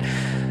 But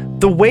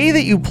the way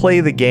that you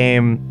play the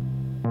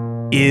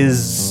game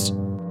is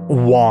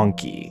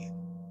wonky.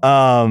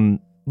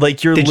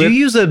 Like you're. Did you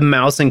use a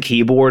mouse and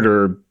keyboard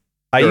or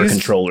a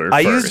controller first?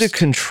 I used a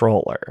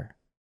controller.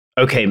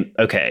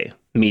 Okay,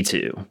 me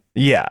too.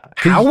 Yeah.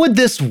 How would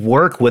this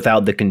work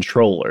without the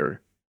controller?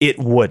 It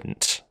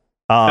wouldn't.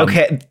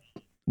 Okay.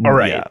 All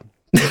right.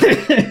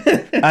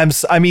 Yeah.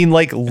 I mean,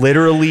 like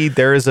literally,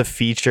 there is a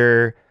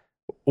feature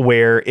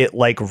where it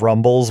like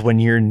rumbles when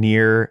you're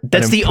near.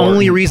 That's the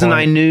only reason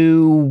I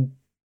knew.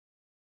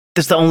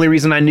 That's the only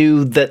reason I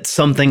knew that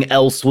something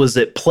else was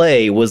at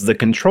play, was the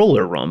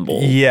controller rumble.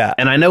 Yeah.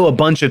 And I know a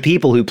bunch of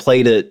people who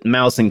played it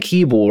mouse and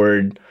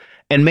keyboard,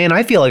 and man,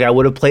 I feel like I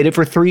would have played it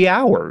for 3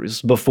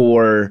 hours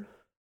before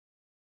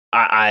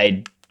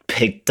I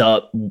picked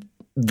up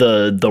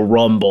the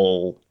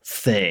rumble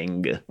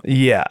thing.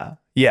 Yeah.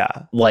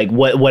 Like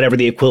whatever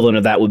the equivalent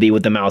of that would be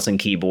with the mouse and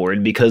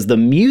keyboard, because the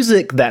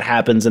music that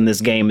happens in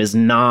this game is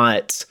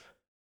not,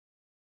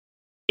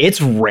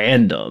 it's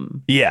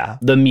random. Yeah.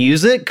 The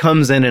music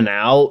comes in and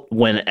out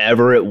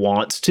whenever it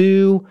wants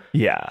to.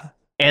 Yeah.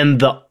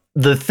 And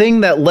the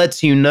thing that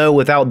lets you know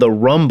without the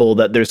rumble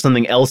that there's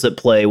something else at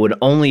play would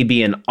only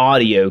be an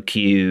audio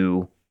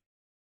cue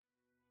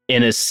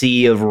in a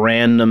sea of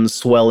random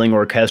swelling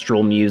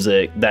orchestral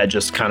music that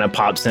just kind of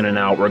pops in and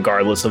out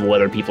regardless of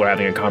whether people are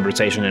having a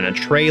conversation in a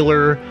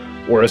trailer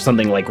or if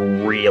something like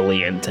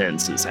really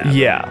intense is happening.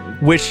 Yeah,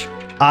 which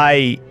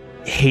I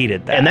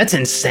hated that. And that's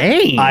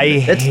insane.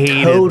 That's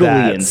hated totally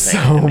that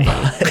insane so to me.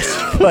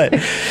 much.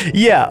 But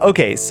yeah,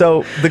 okay.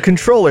 So the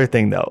controller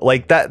thing though,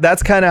 like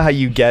that's kind of how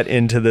you get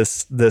into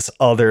this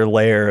other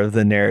layer of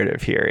the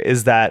narrative here,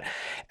 is that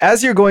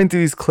as you're going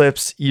through these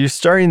clips, you're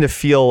starting to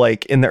feel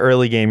like in the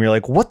early game, you're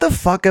like, what the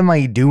fuck am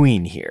I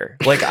doing here?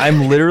 Like,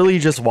 I'm literally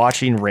just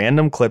watching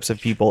random clips of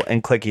people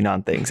and clicking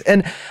on things.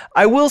 And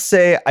I will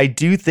say, I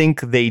do think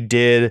they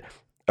did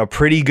a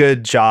pretty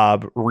good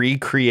job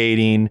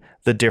recreating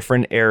the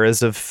different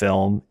eras of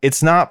film.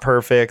 It's not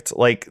perfect.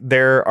 Like,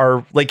 there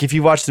are, like, if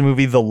you watch the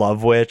movie The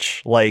Love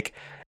Witch, like,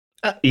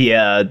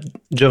 yeah,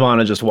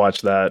 Giovanna just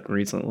watched that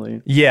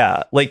recently.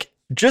 yeah, like,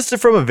 just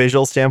from a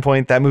visual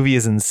standpoint, that movie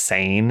is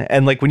insane.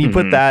 And like when you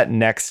put that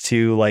next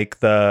to like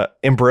the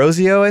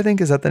Ambrosio, I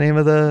think, is that the name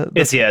of the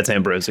it's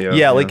Ambrosio.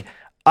 Yeah, like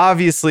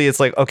obviously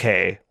it's like,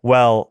 okay,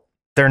 well,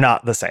 they're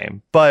not the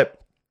same,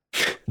 but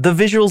the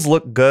visuals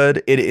look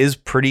good. It is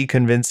pretty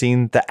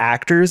convincing. The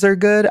actors are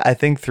good, I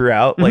think,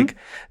 throughout. Like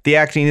the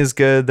acting is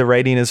good, the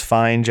writing is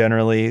fine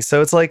generally.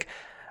 So it's like,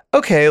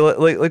 okay,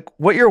 like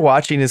what you're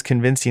watching is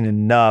convincing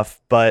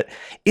enough, but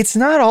it's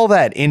not all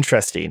that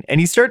interesting.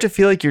 And you start to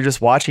feel like you're just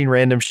watching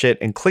random shit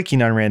and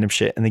clicking on random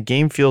shit, and the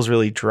game feels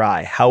really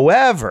dry.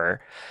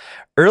 However,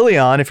 early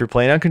on, if you're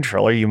playing on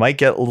controller, you might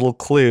get a little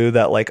clue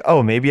that like,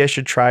 oh, maybe I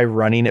should try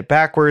running it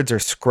backwards or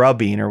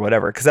scrubbing or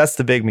whatever, because that's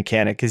the big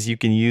mechanic, is you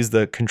can use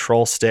the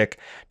control stick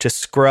to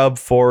scrub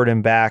forward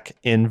and back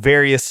in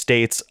various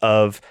states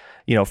of,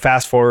 you know,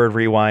 fast forward,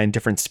 rewind,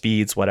 different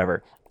speeds,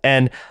 whatever.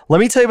 And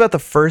let me tell you about the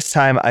first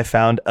time I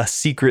found a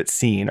secret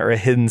scene or a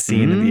hidden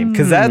scene in the game,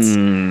 because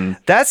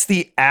that's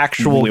the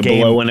actual We're game.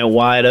 blowing it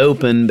wide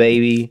open,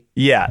 baby.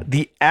 Yeah,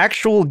 the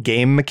actual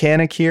game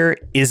mechanic here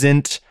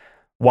isn't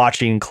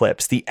watching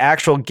clips. The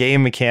actual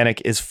game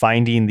mechanic is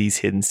finding these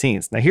hidden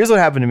scenes. Now, here's what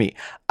happened to me.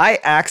 I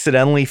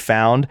accidentally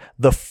found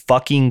the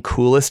fucking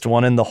coolest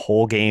one in the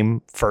whole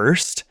game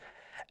first.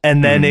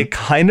 And then it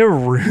kind of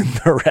ruined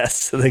the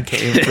rest of the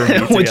game for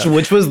me.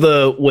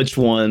 Which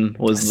one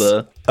was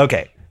the...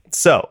 Okay,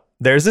 so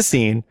there's a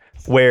scene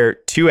where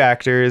two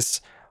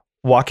actors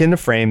walk into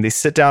frame, they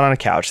sit down on a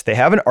couch, they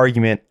have an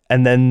argument,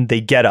 and then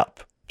they get up.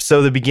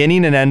 So the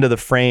beginning and end of the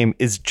frame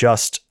is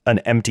just an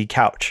empty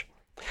couch.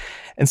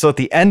 And so at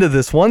the end of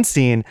this one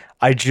scene,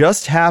 I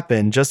just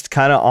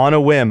kind of on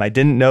a whim, I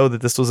didn't know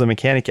that this was a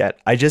mechanic yet.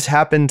 I just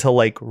happened to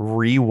like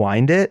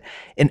rewind it.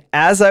 And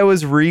as I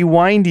was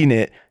rewinding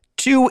it,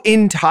 two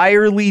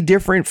entirely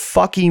different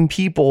fucking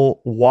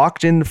people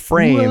walked into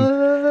frame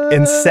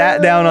and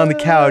sat down on the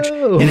couch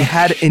and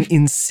had an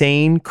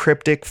insane,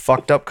 cryptic,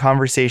 fucked up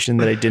conversation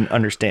that I didn't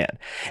understand.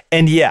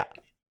 And yeah,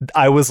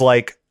 I was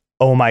like,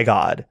 oh my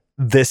God,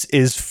 this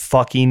is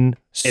fucking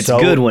It's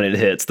good when it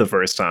hits the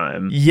first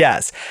time.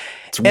 Yes.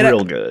 It's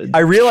real good. I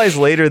realized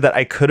later that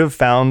I could have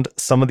found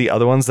some of the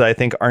other ones that I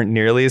think aren't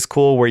nearly as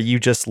cool, where you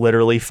just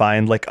literally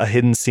find like a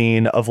hidden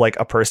scene of like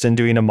a person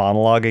doing a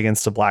monologue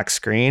against a black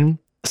screen.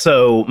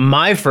 So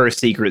my first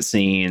secret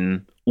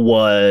scene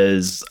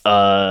was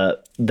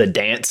the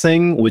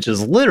dancing, which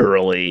is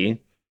literally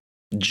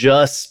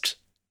just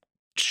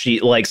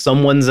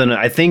someone's in,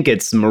 I think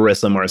it's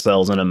Marissa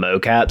Marcel's in a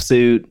mocap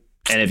suit,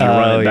 and if you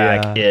run it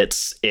back,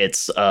 it's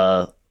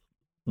the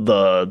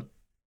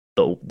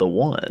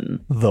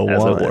one, as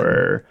it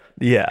were,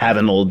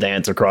 having a little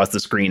dance across the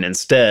screen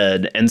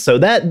instead. And so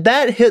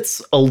that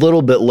hits a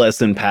little bit less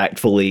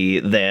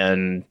impactfully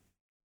than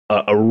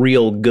a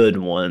real good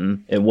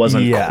one. It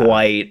wasn't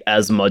quite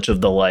as much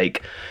of the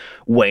like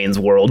Wayne's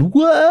World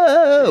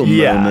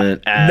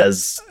moment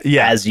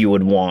as you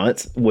would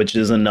want, which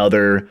is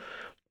another,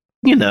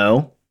 you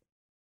know,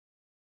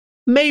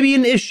 maybe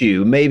an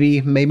issue,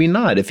 maybe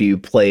not. If you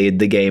played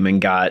the game and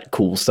got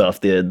cool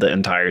stuff the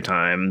entire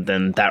time,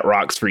 then that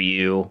rocks for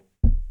you.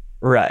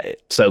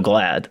 Right. So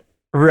glad.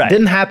 Right.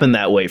 Didn't happen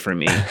that way for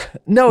me.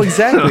 No,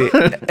 exactly.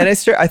 And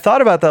I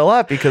thought about that a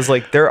lot, because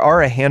like there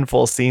are a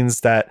handful of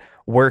scenes that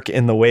work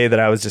in the way that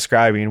I was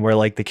describing, where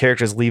like the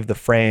characters leave the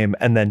frame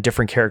and then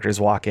different characters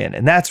walk in,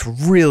 and that's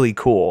really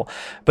cool.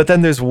 But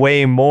then there's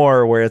way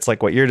more where it's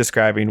like what you're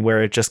describing,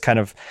 where it just kind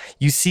of,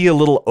 you see a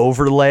little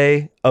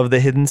overlay of the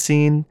hidden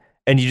scene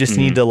and you just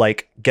need to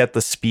like get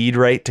the speed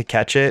right to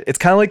catch it. It's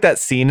kind of like that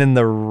scene in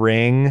The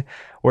Ring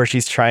where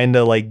she's trying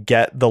to like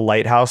get the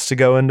lighthouse to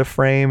go into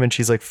frame and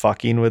she's like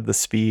fucking with the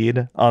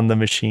speed on the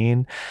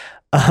machine.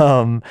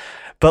 But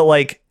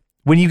like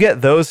when you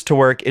get those to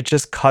work, it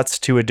just cuts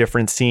to a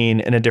different scene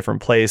in a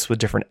different place with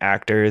different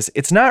actors.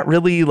 It's not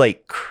really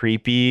like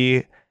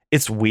creepy.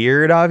 It's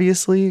weird,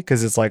 obviously,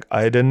 because it's like,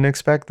 I didn't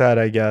expect that,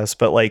 I guess.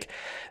 But like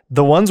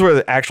the ones where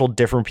the actual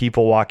different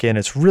people walk in,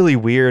 it's really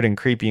weird and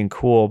creepy and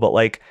cool. But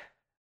like,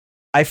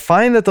 I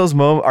find that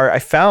I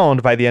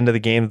found by the end of the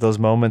game that those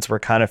moments were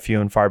kind of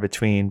few and far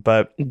between,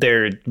 but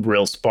they're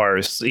real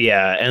sparse.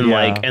 Yeah.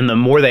 And the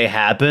more they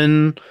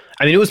happen,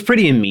 I mean, it was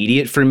pretty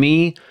immediate for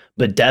me,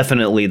 but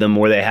definitely the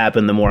more they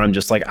happen, the more I'm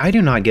just like, I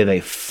do not give a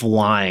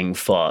flying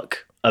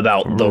fuck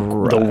about the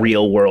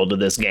real world of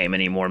this game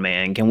anymore,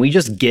 man. Can we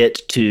just get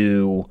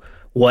to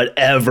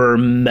whatever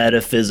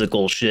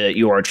metaphysical shit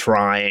you are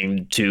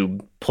trying to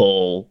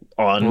pull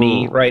on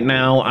me right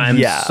now? I'm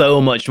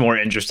so much more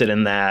interested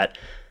in that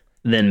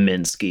than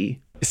Minsky.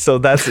 So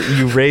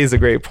you raise a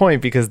great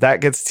point, because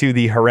that gets to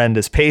the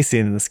horrendous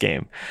pacing in this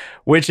game,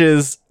 which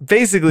is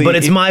basically... But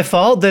it's my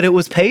fault that it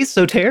was paced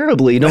so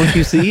terribly. Don't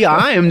you see?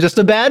 I am just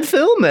a bad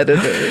film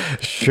editor.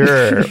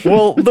 Sure.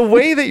 Well, the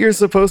way that you're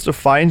supposed to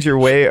find your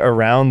way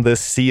around this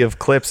sea of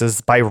clips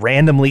is by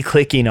randomly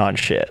clicking on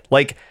shit.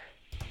 Like,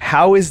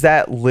 how is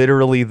that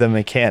literally the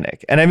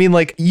mechanic? And I mean,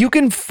 like, you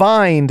can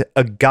find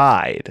a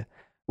guide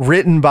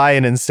written by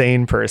an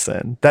insane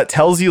person that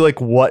tells you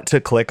like what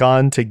to click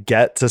on to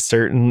get to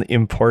certain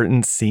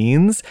important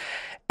scenes.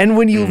 And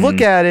when you look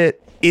at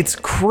it, it's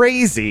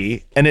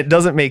crazy and it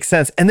doesn't make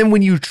sense. And then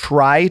when you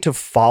try to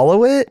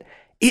follow it,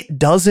 it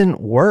doesn't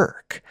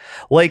work.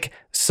 Like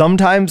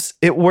sometimes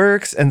it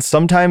works and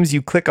sometimes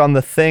you click on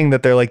the thing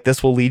that they're like,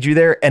 this will lead you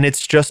there, and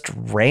it's just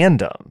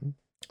random.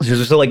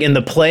 So like in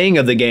the playing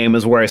of the game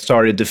is where I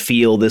started to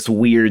feel this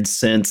weird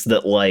sense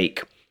that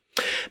like,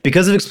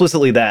 because of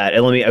explicitly that,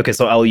 and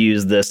so I'll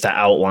use this to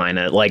outline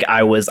it. Like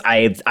I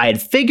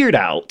had figured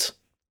out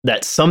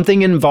that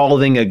something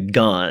involving a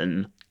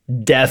gun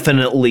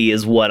definitely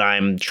is what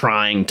I'm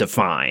trying to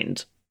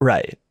find.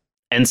 Right.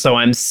 And so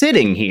I'm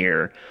sitting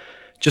here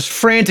just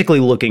frantically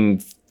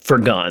looking for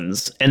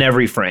guns in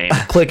every frame,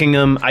 clicking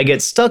them. I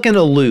get stuck in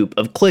a loop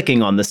of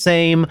clicking on the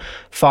same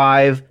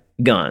 5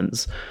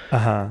 guns.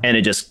 And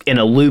it just in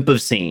a loop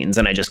of scenes,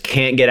 and I just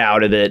can't get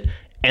out of it.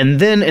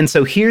 And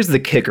so here's the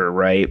kicker,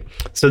 right?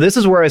 So this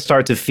is where I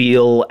start to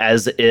feel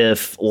as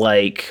if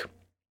like,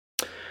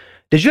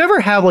 did you ever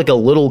have like a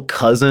little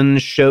cousin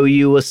show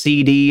you a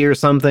CD or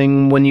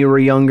something when you were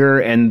younger,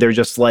 and they're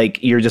just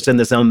like, you're just in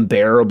this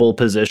unbearable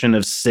position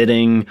of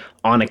sitting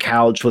on a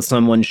couch with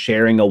someone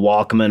sharing a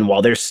Walkman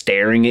while they're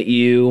staring at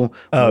you,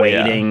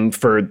 waiting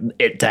for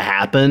it to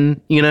happen,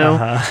 you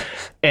know?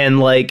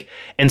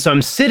 And so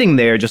I'm sitting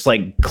there just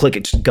like, click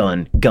it,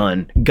 gun,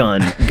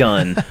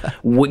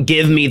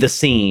 give me the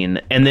scene.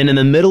 And then in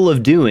the middle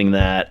of doing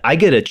that, I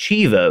get a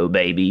Chivo,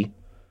 baby.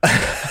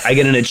 I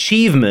get an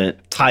achievement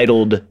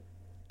titled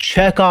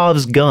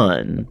Chekhov's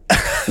gun,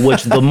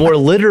 which the more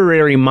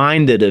literary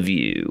minded of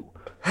you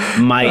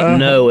might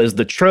know as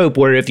the trope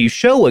where if you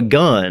show a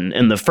gun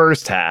in the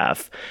first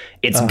half,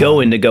 it's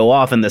going to go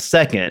off in the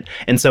second.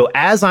 And so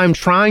as I'm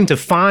trying to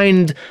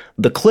find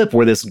the clip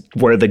where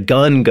the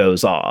gun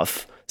goes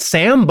off,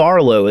 Sam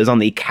Barlow is on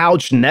the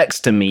couch next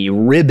to me,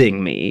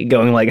 ribbing me,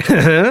 going like,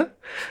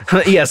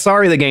 yeah,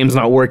 sorry the game's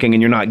not working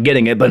and you're not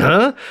getting it, but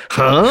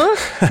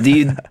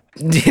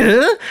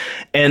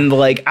and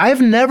like, I've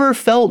never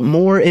felt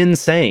more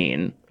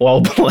insane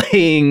while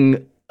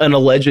playing an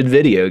alleged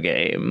video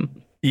game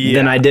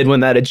than I did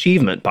when that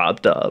achievement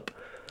popped up.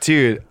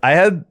 Dude, I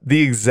had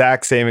the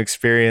exact same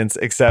experience,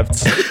 except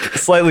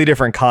slightly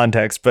different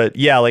context. But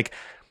yeah, like,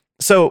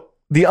 so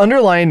the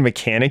underlying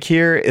mechanic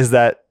here is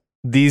that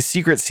these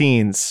secret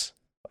scenes,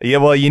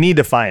 you need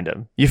to find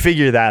them. You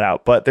figure that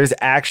out. But there's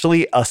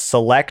actually a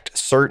select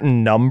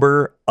certain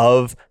number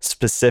of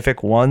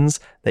specific ones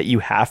that you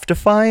have to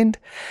find.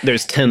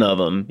 There's 10 of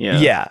them. Yeah.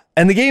 Yeah.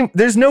 And the game,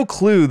 there's no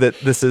clue that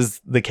this is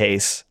the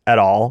case at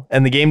all.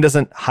 And the game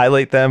doesn't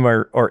highlight them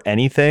or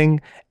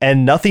anything.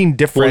 And nothing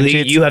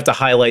differentiates. Well, you have to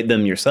highlight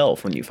them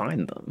yourself when you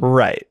find them.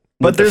 Right.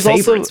 But there's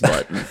also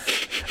button.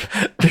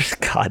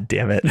 God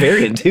damn it.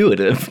 Very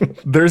intuitive.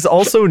 There's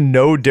also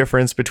no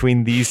difference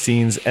between these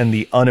scenes and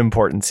the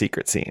unimportant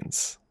secret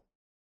scenes.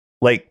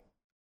 Like,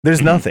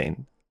 there's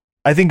nothing.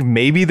 I think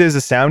maybe there's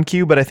a sound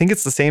cue, but I think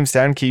it's the same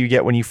sound cue you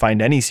get when you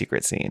find any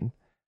secret scene.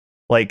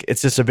 Like,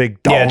 it's just a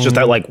big dong. Yeah, it's just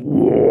that like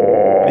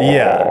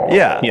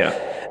Yeah.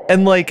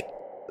 And like,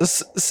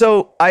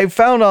 so I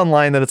found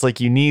online that it's like,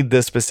 you need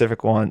this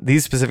specific one,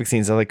 these specific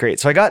scenes. I'm like, great.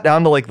 So I got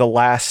down to like the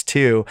last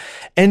 2,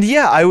 and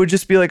yeah, I would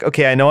just be like,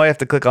 okay, I know I have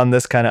to click on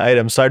this kind of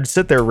item. So I'd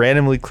sit there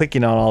randomly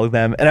clicking on all of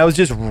them, and I was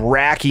just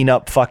racking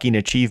up fucking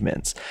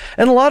achievements.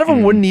 And a lot of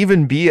them wouldn't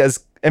even be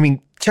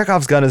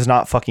Chekhov's gun is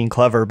not fucking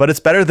clever, but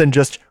it's better than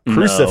just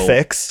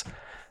crucifix. No.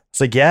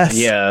 It's like,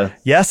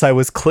 yes, I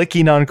was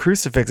clicking on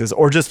crucifixes,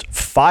 or just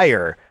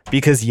fire,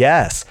 because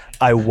yes,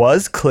 I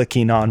was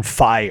clicking on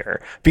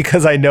fire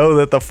because I know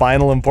that the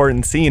final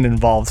important scene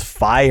involves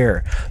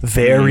fire.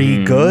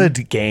 Very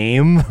good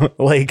game.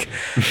 Like,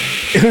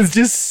 it was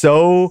just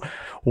so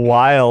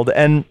wild.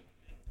 And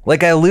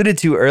like I alluded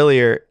to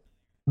earlier,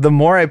 the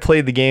more I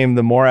played the game,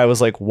 the more I was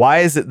like, why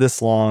is it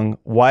this long?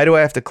 Why do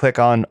I have to click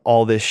on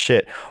all this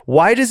shit?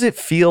 Why does it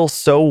feel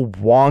so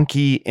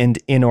wonky and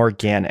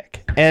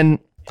inorganic? And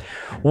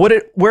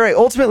where I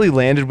ultimately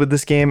landed with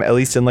this game, at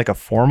least in like a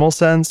formal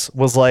sense,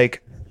 was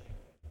like,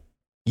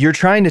 you're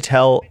trying to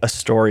tell a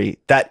story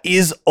that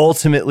is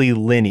ultimately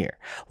linear.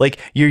 Like,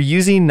 you're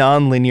using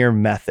non-linear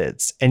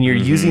methods and you're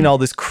using all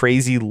this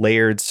crazy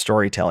layered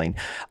storytelling.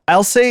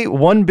 I'll say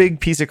one big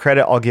piece of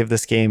credit I'll give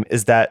this game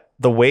is that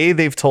the way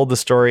they've told the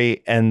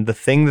story and the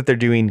thing that they're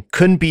doing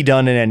couldn't be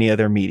done in any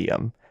other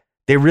medium.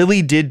 They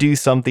really did do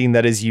something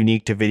that is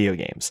unique to video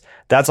games.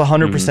 That's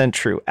 100%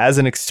 true. As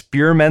an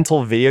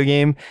experimental video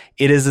game,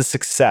 it is a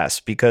success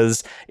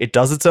because it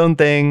does its own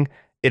thing.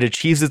 It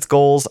achieves its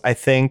goals, I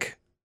think.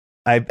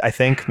 I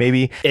think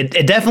maybe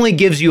it definitely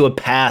gives you a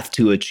path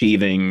to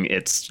achieving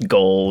its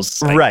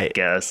goals, I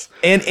guess.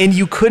 And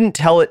you couldn't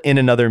tell it in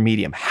another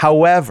medium.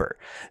 However,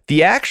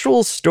 the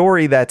actual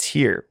story that's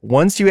here,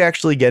 once you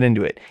actually get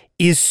into it,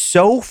 is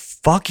so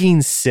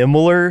fucking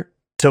similar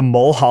to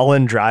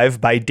Mulholland Drive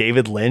by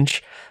David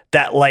Lynch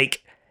that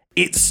like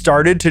it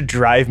started to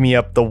drive me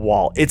up the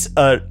wall. It's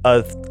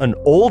an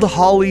old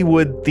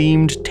Hollywood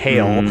themed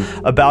tale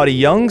about a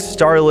young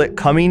starlet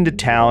coming to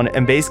town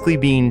and basically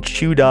being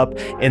chewed up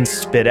and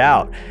spit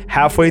out.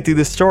 Halfway through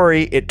the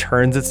story, it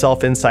turns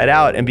itself inside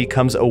out and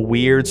becomes a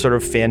weird sort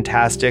of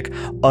fantastic,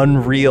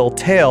 unreal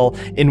tale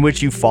in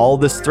which you follow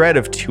this thread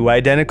of two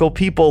identical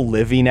people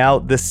living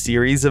out this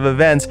series of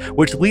events,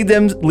 which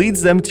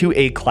leads them to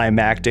a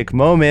climactic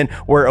moment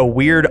where a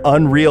weird,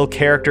 unreal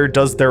character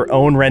does their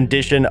own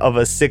rendition of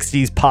a 60s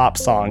pop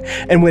song.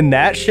 And when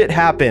that shit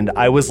happened,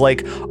 I was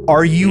like,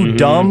 are you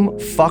dumb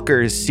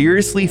fuckers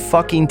seriously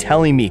fucking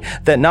telling me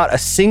that not a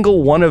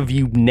single one of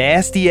you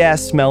nasty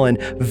ass smelling,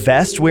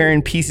 vest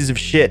wearing pieces of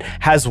shit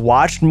has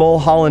watched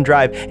Mulholland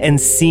Drive and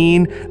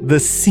seen the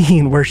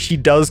scene where she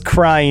does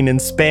crying in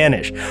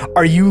Spanish?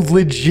 Are you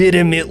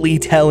legitimately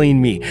telling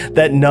me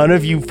that none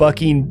of you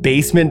fucking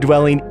basement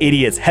dwelling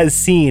idiots has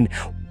seen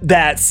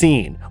that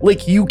scene?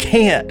 Like, you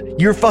can't.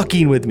 You're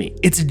fucking with me.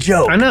 It's a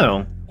joke. I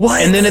know.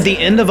 What? And then at the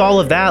end of all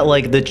of that,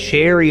 like the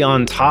cherry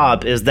on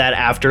top is that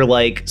after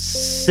like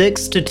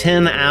 6 to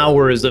 10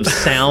 hours of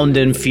sound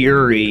and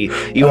fury,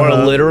 you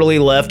are literally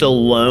left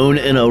alone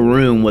in a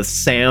room with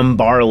Sam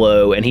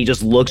Barlow, and he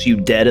just looks you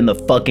dead in the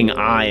fucking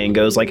eye and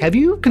goes like, have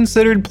you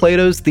considered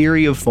Plato's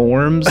theory of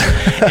forms?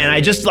 And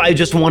I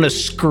just want to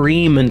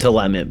scream until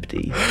I'm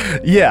empty.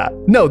 Yeah.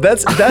 No,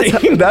 that's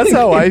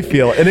how I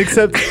feel. And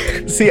except,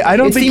 see, I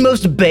don't think it's the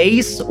most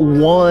base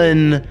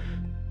one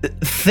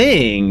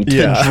thing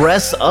to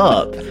dress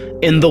up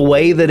in the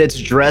way that it's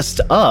dressed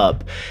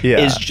up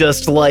is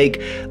just like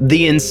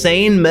the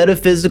insane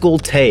metaphysical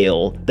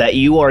tale that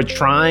you are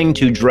trying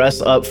to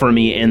dress up for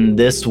me in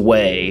this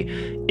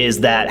way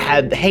is that,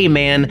 hey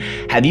man,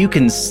 have you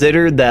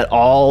considered that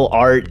all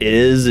art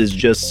is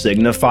just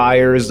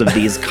signifiers of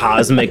these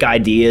cosmic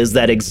ideas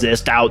that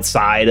exist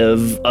outside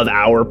of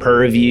our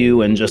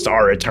purview and just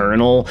are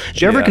eternal?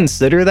 Did you ever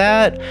consider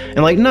that?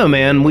 And like, no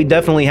man, we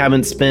definitely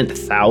haven't spent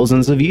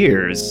thousands of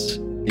years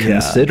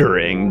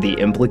considering the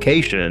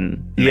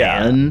implication,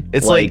 man.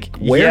 It's like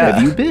where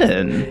have you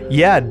been?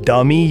 Yeah,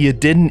 dummy, you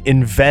didn't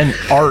invent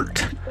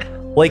art.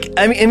 Like,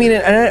 I mean,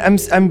 and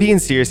I'm being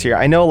serious here.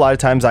 I know a lot of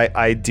times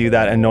I do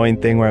that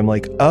annoying thing where I'm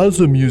like, as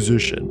a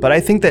musician, but I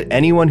think that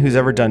anyone who's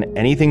ever done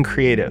anything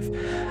creative,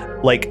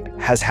 like,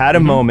 has had a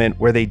moment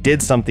where they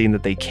did something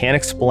that they can't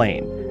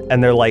explain,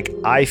 and they're like,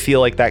 I feel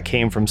like that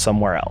came from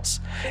somewhere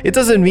else. It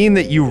doesn't mean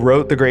that you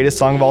wrote the greatest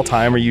song of all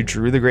time or you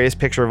drew the greatest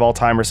picture of all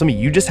time or something.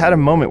 You just had a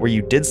moment where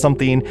you did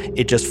something,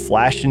 it just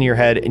flashed in your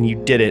head and you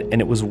did it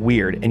and it was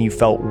weird and you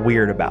felt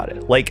weird about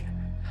it. Like,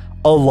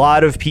 a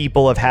lot of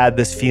people have had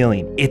this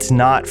feeling. It's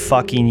not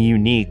fucking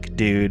unique,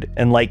 dude.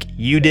 And like,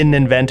 you didn't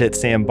invent it,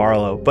 Sam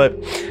Barlow. But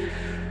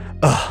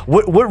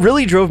what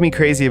really drove me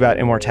crazy about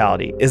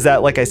Immortality is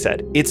that, like I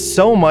said, it's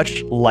so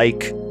much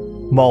like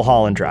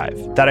Mulholland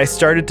Drive that I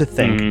started to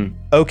think,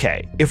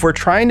 okay, if we're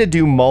trying to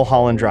do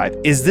Mulholland Drive,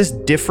 is this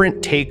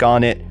different take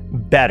on it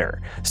better?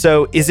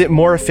 So is it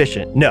more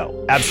efficient?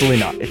 No,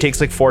 absolutely not. It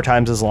takes like 4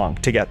 times as long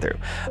to get through.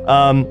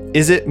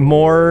 Is it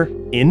more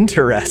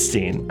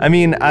interesting? I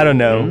mean, I don't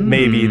know,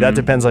 maybe that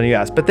depends on who you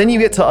ask. But then you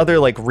get to other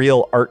like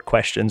real art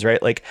questions,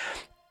 right? Like,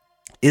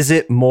 is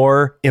it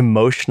more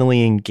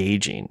emotionally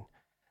engaging?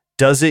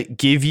 Does it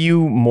give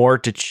you more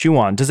to chew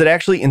on? Does it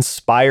actually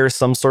inspire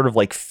some sort of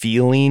like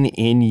feeling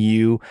in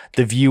you,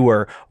 the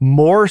viewer,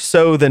 more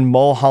so than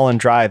Mulholland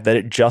Drive, that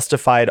it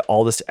justified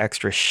all this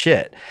extra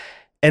shit?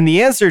 And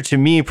the answer to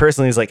me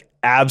personally is like,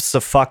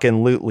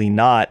 abso-fucking-lutely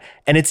not.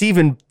 And it's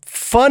even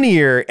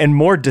funnier and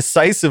more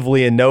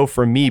decisively a no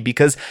from me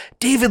because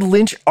David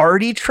Lynch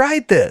already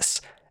tried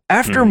this.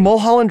 After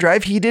Mulholland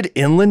Drive, he did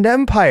Inland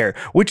Empire,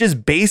 which is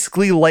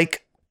basically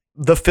like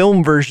the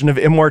film version of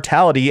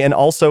Immortality and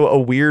also a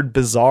weird,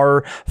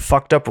 bizarre,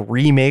 fucked up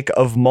remake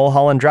of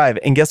Mulholland Drive.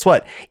 And guess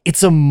what?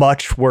 It's a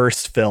much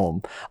worse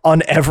film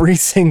on every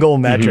single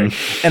metric.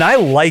 And I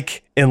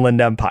like Inland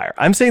Empire.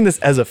 I'm saying this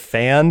as a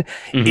fan.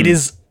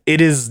 It it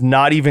is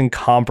not even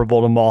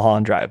comparable to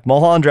Mulholland Drive.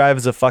 Mulholland Drive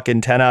is a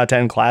fucking 10 out of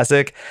 10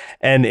 classic,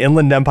 and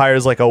Inland Empire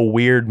is like a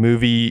weird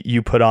movie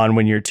you put on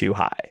when you're too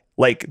high.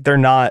 Like, they're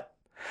not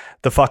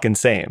the fucking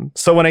same.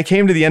 So when I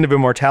came to the end of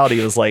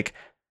Immortality, it was like,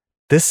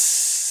 this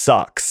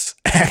sucks,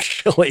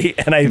 actually,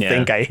 and I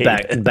think I hate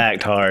it.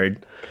 Backed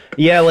hard.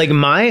 Yeah, like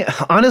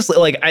honestly,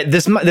 like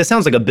this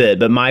sounds like a bit,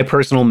 but my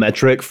personal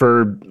metric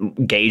for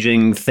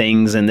gauging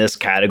things in this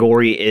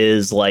category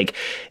is like,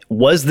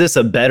 was this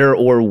a better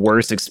or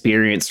worse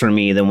experience for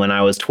me than when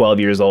I was 12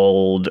 years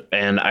old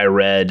and I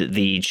read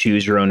the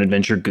Choose Your Own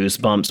Adventure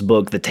Goosebumps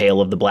book, The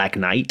Tale of the Black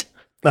Knight?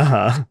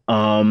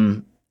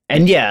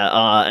 And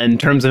yeah, in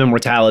terms of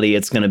Immortality,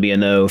 it's going to be a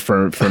no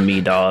for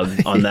me, dog,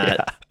 on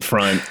that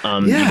front.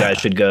 You guys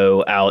should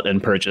go out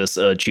and purchase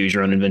a Choose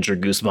Your Own Adventure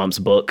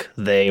Goosebumps book.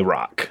 They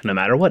rock, no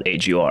matter what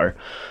age you are.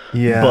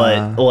 Yeah.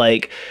 But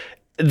like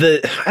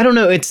I don't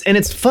know,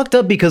 it's fucked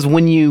up because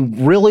when you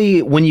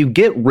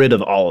get rid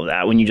of all of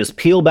that, when you just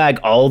peel back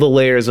all the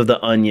layers of the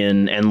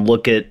onion and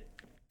look at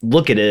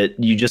it,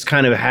 you just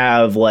kind of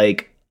have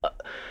like,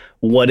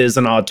 what is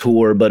an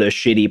auteur but a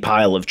shitty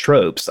pile of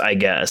tropes, I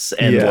guess.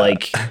 And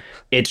like,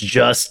 it's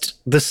just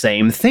the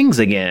same things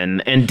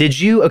again. And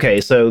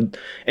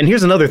and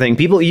here's another thing.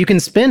 People, you can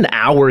spend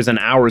hours and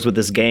hours with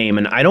this game,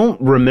 and I don't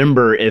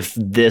remember if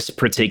this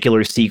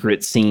particular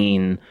secret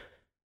scene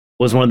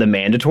was one of the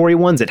mandatory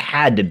ones. It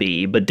had to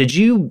be. But did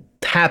you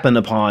happen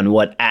upon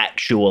what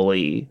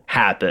actually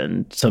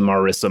happened to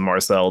Marissa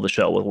Marcel, the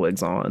shell with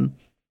wigs on?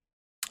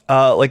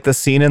 Like the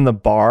scene in the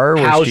bar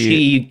where how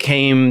she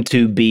came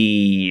to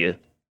be,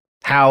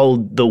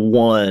 how the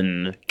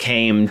one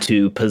came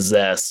to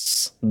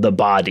possess the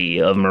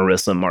body of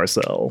Marissa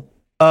Marcel.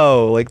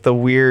 Oh, like the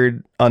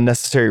weird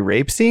unnecessary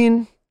rape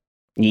scene?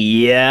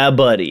 Yeah,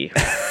 buddy.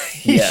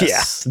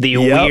 Yes. The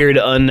weird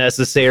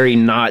unnecessary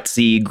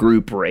Nazi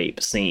group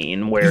rape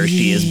scene where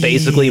she is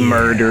basically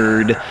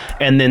murdered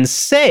and then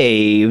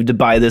saved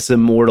by this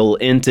immortal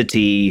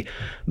entity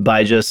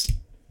by just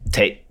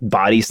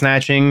body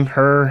snatching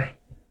her.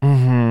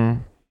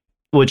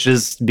 Which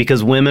is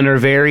because women are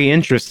very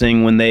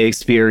interesting when they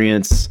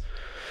experience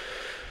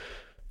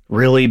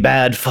really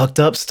bad fucked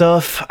up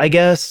stuff, I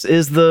guess,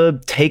 is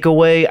the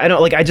takeaway.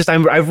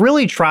 I've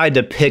really tried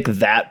to pick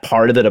that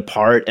part of it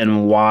apart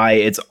and why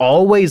it's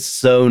always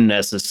so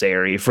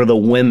necessary for the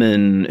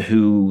women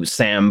who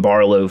Sam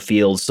Barlow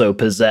feels so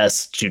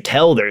possessed to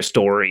tell their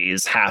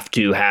stories have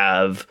to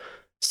have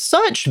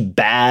such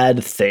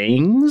bad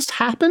things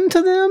happen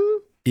to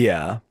them.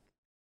 Yeah.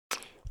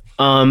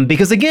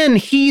 Because again,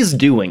 he's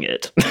doing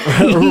it.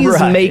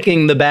 He's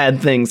making the bad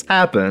things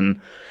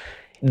happen.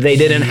 They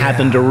didn't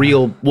happen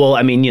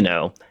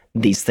to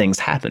these things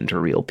happen to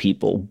real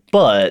people,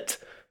 but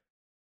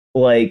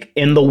like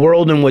in the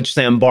world in which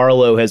Sam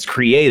Barlow has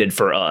created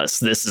for us,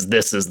 this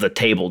is the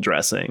table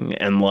dressing,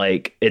 and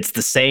like it's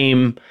the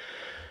same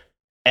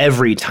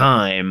every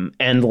time.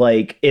 And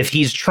like if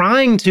he's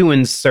trying to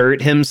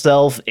insert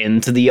himself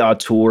into the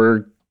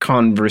auteur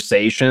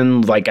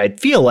conversation, like I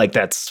feel like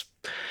that's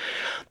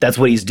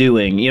what he's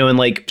doing, and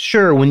like,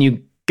 sure, when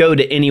you go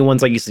to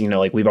anyone's, like,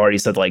 like we've already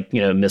said, like,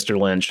 Mr.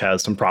 Lynch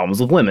has some problems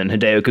with women.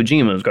 Hideo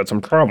Kojima's got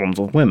some problems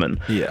with women.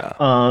 Yeah.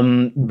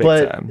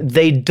 But time.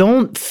 They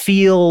don't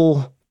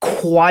feel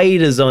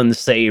quite as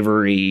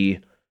unsavory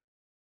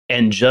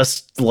and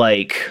just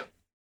like,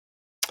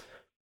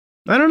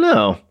 I don't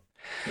know.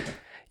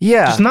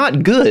 Yeah. Just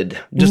not good.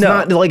 Just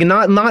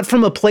not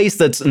from a place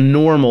that's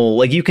normal.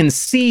 Like you can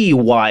see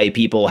why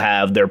people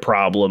have their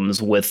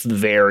problems with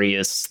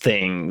various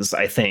things.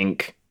 I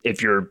think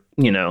if you're,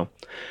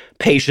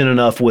 patient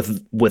enough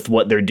with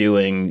what they're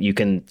doing, you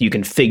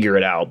can figure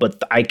it out.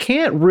 But I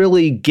can't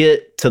really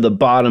get to the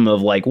bottom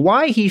of like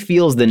why he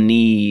feels the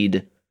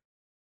need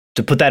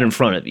to put that in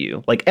front of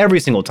you, like every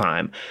single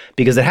time,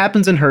 because it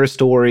happens in her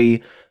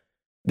story.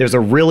 There's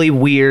really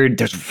weird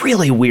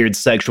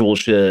sexual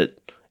shit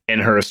in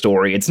her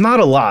story. It's not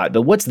a lot,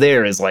 but what's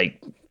there is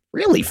like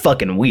really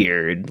fucking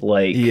weird.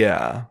 Like,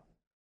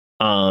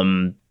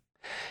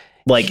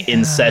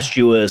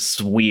 incestuous,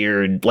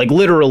 weird, like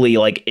literally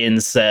like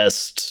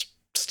incest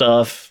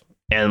stuff,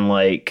 and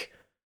like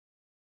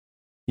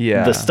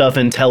the stuff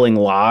in Telling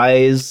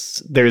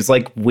Lies. There's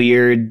like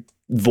weird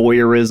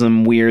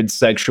voyeurism, weird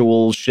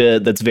sexual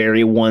shit that's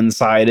very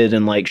one-sided,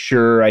 and like,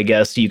 sure, I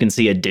guess you can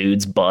see a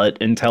dude's butt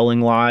in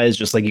Telling Lies,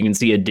 just like you can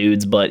see a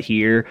dude's butt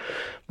here.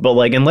 But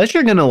like, unless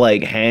you're gonna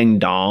like hang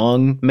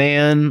dong,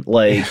 man,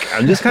 like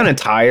I'm just kind of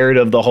tired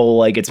of the whole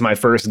like it's my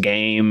first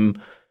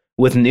game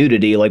with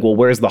nudity. Like, well,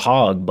 where's the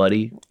hog,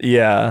 buddy?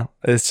 Yeah,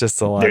 it's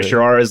just a lot. There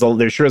sure is a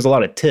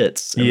lot of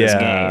tits in this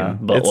game,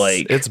 but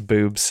it's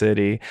boob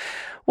city.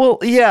 Well,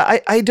 yeah,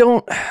 I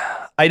don't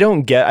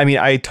get. I mean,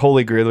 I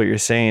totally agree with what you're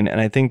saying, and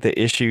I think the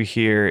issue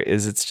here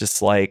is it's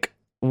just like,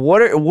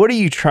 what are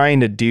you trying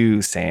to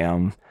do,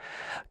 Sam?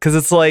 Because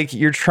it's like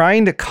you're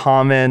trying to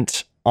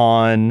comment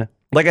on.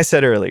 Like I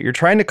said earlier, you're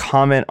trying to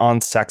comment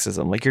on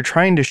sexism. Like you're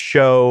trying to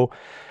show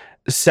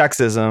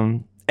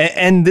sexism,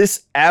 And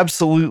this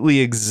absolutely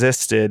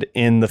existed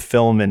in the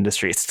film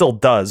industry. It still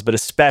does, but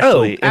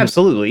especially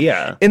absolutely,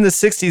 in the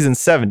 60s and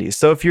 70s.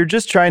 So if you're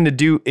just trying to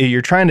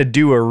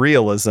do a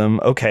realism,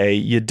 okay,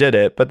 you did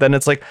it. But then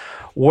it's like,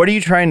 what are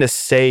you trying to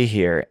say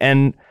here?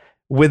 And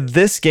with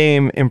this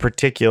game in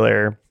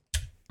particular,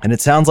 and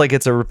it sounds like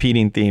it's a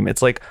repeating theme,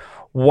 it's like,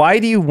 why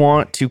do you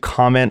want to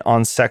comment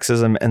on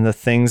sexism and the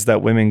things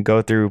that women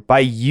go through by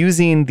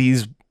using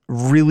these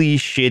really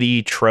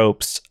shitty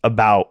tropes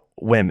about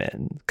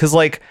women? Because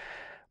like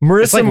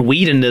Marissa, it's like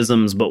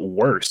Whedonisms but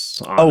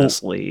worse,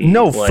 honestly.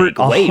 No, like, for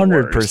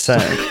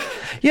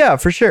 100%. Yeah,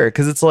 for sure.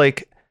 Because it's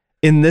like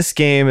in this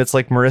game, it's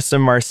like Marissa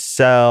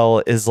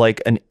Marcel is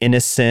like an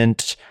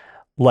innocent,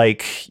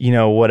 like, you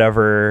know,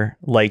 whatever,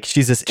 like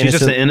she's just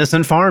an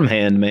innocent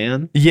farmhand,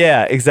 man.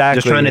 Yeah,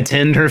 exactly. Just trying to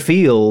tend her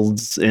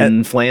fields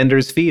in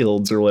Flanders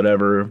Fields or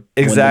whatever.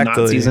 Exactly. When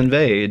the Nazis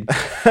invade.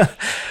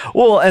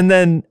 Well, and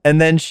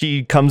then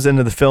she comes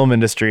into the film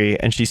industry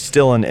and she's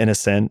still an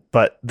innocent,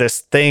 but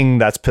this thing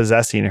that's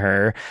possessing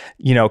her,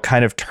 you know,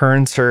 kind of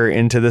turns her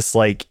into this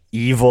like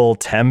evil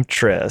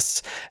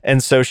temptress.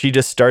 And so she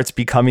just starts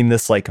becoming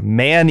this like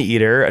man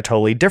eater, a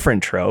totally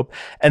different trope.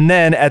 And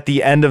then at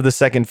the end of the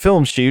second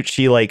film shoot,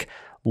 she like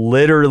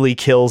literally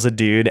kills a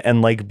dude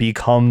and like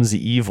becomes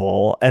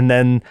evil. And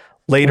then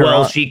later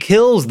on, she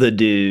kills the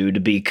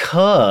dude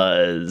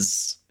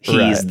because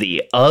he's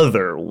the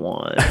other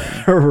one.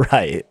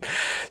 Right.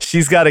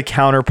 She's got a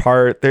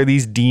counterpart. They're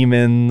these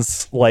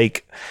demons,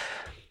 like,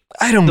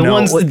 I don't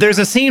know. There's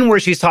a scene where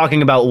she's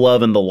talking about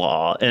love and the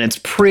law, and it's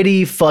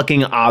pretty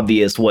fucking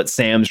obvious what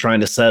Sam's trying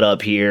to set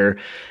up here.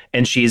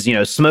 And she's, you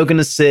know, smoking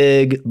a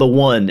cig. The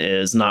one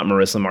is, not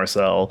Marissa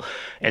Marcel.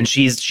 And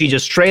she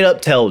just straight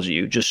up tells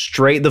you, just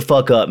straight the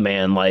fuck up,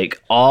 man.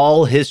 Like,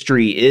 all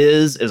history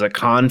is a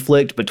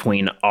conflict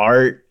between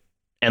art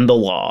and the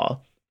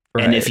law.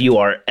 Right. And if you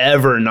are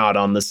ever not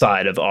on the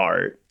side of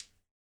art,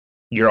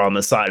 you're on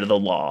the side of the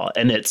law.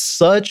 And it's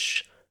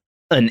such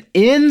an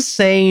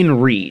insane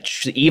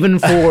reach, even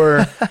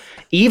for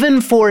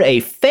a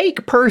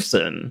fake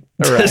person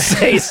to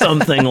say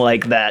something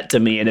like that to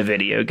me in a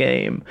video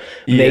game.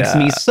 Makes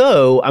me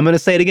so, I'm going to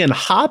say it again,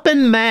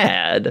 hopping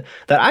mad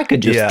that I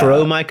could just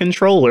throw my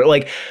controller.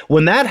 Like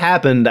when that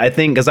happened, I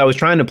think, because I was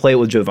trying to play it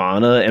with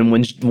Giovanna, and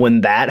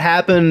when that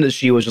happened,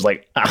 she was just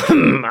like,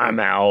 I'm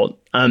out.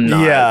 I'm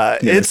not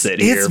gonna sit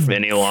here for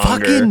any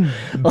longer. Fucking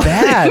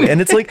bad.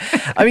 And it's like,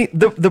 I mean,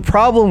 the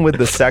problem with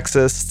the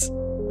sexist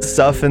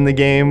stuff in the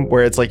game,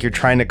 where it's like you're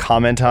trying to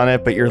comment on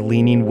it, but you're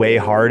leaning way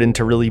hard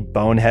into really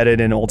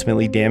boneheaded and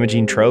ultimately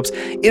damaging tropes,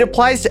 it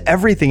applies to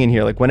everything in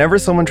here. Like whenever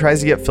someone tries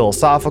to get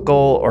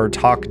philosophical or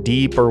talk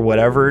deep or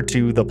whatever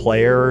to the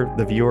player,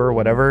 the viewer,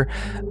 whatever,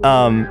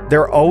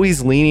 they're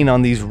always leaning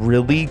on these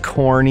really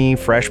corny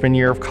freshman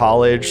year of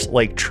college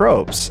like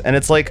tropes. And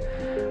it's like,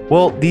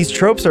 well, these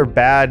tropes are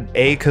bad,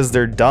 A, because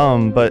they're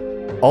dumb, but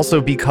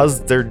also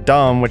because they're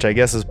dumb, which I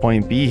guess is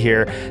point B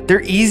here,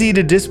 they're easy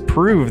to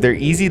disprove. They're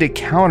easy to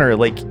counter.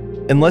 Like,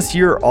 unless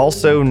you're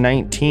also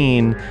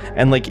 19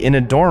 and like in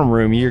a dorm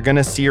room, you're going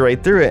to see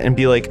right through it and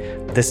be like,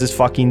 this is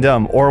fucking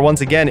dumb. Or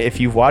once again, if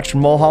you've watched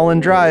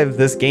Mulholland Drive,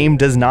 this game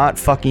does not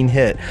fucking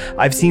hit.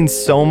 I've seen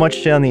so much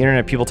shit on the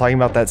internet, people talking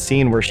about that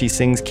scene where she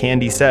sings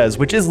Candy Says,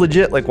 which is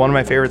legit like one of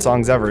my favorite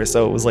songs ever.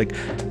 So it was like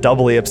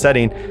doubly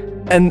upsetting.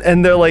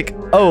 And they're like,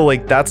 oh,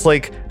 like that's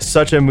like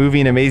such a movie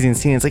and amazing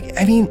scene. It's like,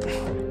 I mean,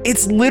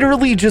 it's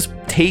literally just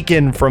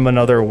taken from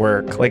another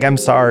work. Like, I'm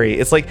sorry.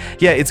 It's like,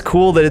 yeah, it's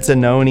cool that it's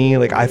Anoni.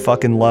 Like, I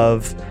fucking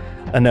love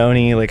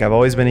Anoni. Like, I've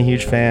always been a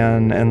huge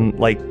fan. And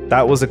like,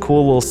 that was a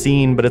cool little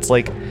scene, but it's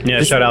like,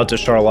 yeah, shout out to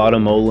Charlotta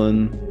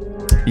Mullen.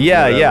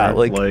 Yeah, yeah.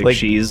 Like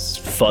she's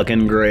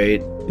fucking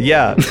great.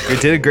 Yeah, it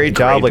did a great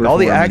job. Like all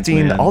the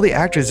acting, man. All the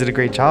actors did a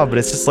great job, but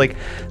it's just like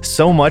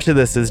so much of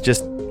this is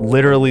just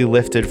literally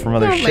lifted from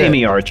other shit.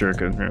 Amy Archer,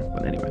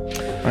 but anyway.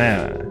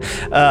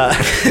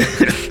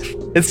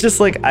 It's just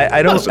like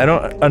I don't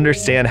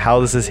understand how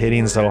this is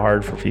hitting so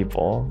hard for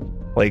people.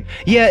 Like,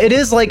 yeah, it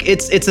is like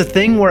it's a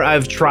thing where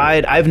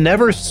I've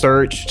never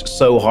searched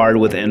so hard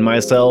within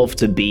myself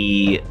to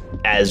be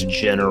as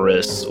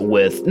generous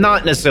with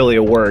not necessarily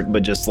a work,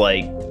 but just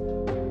like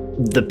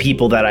the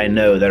people that I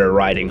know that are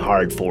riding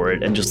hard for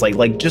it, and just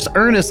like just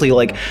earnestly,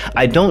 like,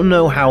 I don't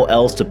know how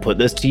else to put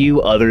this to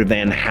you other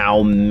than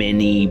how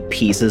many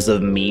pieces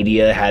of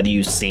media had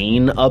you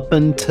seen up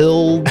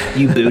until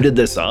you booted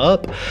this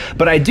up.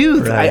 But I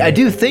do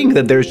think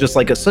that there's just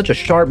like such a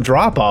sharp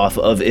drop off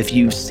of, if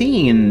you've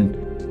seen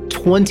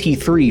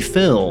 23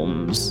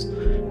 films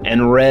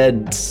and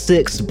read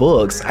 6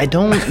 books, I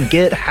don't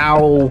get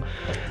how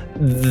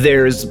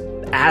there's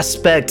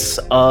aspects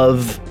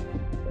of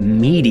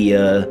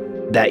media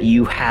that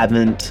you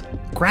haven't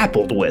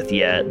grappled with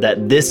yet,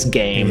 that this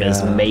game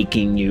is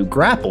making you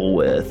grapple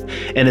with.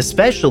 And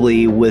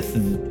especially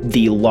with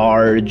the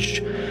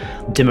large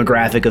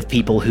demographic of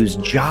people whose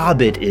job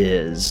it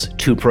is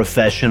to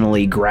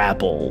professionally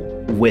grapple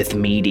with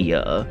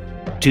media,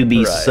 to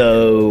be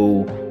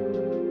so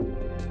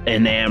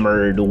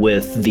enamored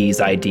with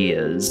these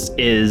ideas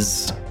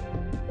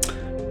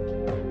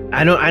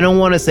I don't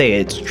want to say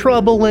it's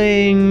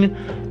troubling.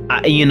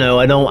 I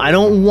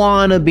don't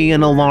want to be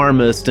an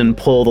alarmist and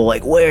pull the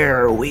like,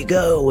 where are we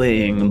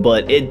going?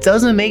 But it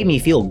doesn't make me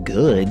feel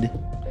good.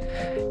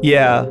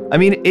 Yeah, I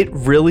mean, it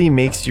really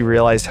makes you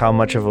realize how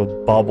much of a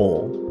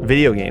bubble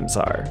video games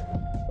are.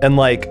 And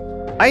like,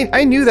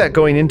 I knew that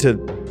going into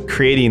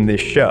creating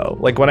this show.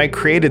 Like when I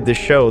created this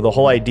show, the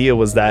whole idea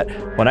was that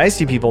when I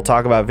see people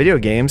talk about video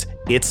games,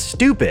 it's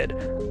stupid.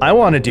 I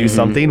want to do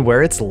something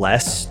where it's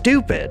less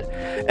stupid.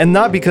 And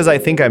not because I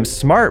think I'm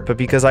smart, but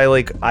because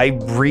I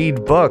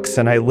read books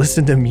and I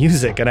listen to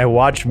music and I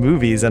watch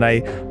movies and I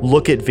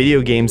look at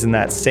video games in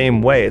that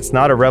same way. It's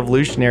not a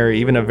revolutionary,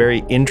 even a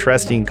very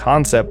interesting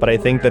concept, but I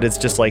think that it's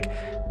just like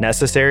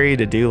necessary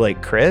to do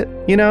like crit,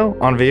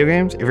 on video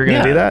games if you're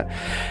going to do that.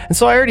 And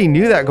so I already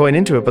knew that going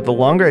into it, but the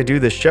longer I do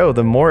this show,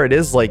 the more it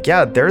is like,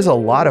 yeah, there's a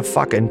lot of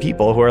fucking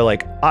people who are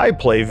like, I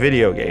play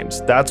video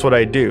games. That's what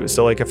I do.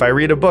 So like if I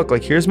read a book,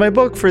 like here's my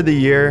book for the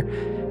year.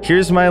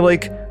 Here's my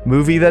like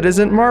movie that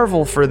isn't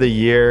Marvel for the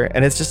year.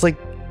 And it's just like,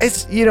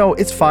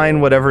 it's fine,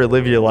 whatever,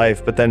 live your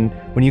life. But then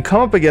when you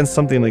come up against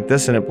something like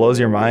this and it blows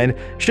your mind,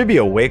 it should be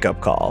a wake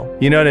up call.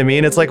 You know what I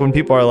mean? It's like when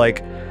people are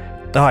like,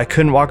 oh, I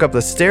couldn't walk up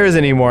the stairs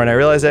anymore and I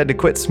realized I had to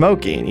quit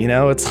smoking.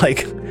 It's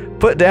like,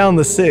 put down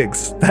the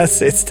cigs.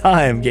 It's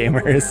time,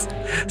 gamers.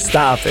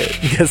 Stop it.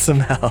 Get some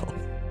help.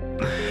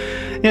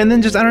 Yeah, and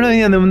then just, I don't know,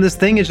 and then when this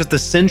thing is just the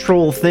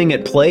central thing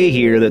at play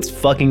here that's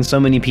fucking so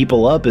many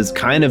people up is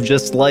kind of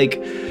just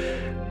like,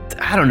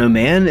 I don't know,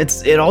 man.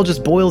 It all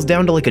just boils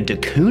down to like a de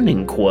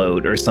Kooning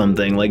quote or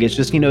something. Like, it's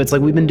just, it's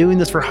like we've been doing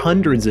this for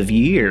hundreds of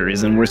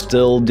years and we're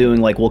still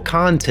doing like, well,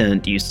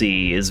 content, you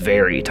see, is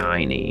very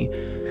tiny.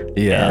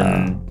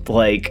 Yeah. And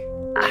like,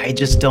 I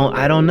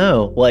don't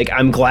know. Like,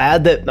 I'm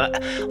glad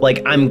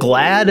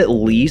at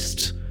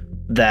least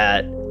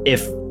that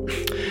if,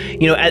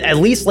 at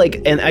least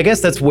like, and I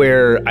guess that's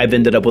where I've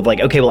ended up with like,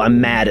 okay, well,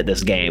 I'm mad at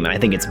this game and I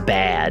think it's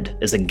bad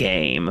as a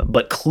game,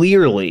 but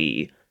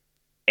clearly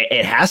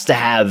it has to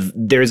have,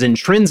 there's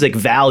intrinsic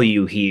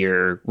value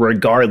here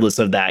regardless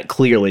of that,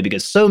 clearly,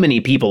 because so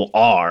many people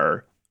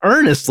are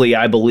earnestly,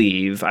 I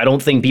believe. I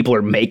don't think people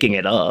are making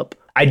it up.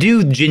 I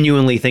do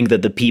genuinely think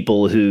that the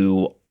people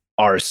who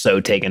are so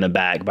taken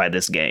aback by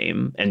this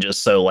game and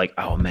just so like,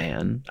 oh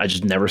man, I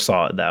just never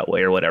saw it that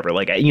way or whatever.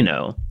 Like,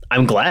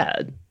 I'm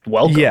glad.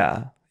 Welcome.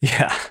 Yeah.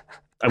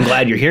 I'm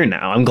glad you're here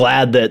now. I'm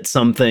glad that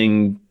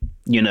something,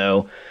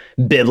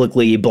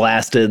 biblically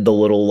blasted the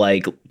little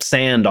like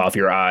sand off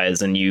your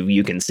eyes and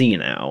you can see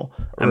now.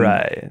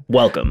 Right.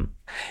 Welcome.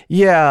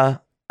 Yeah.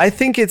 I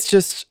think it's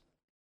just,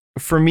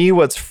 for me,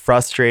 what's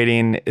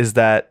frustrating is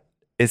that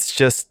it's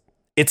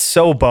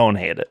so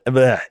boneheaded.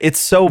 It's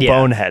so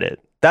boneheaded.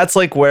 That's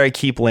like where I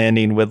keep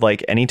landing with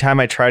like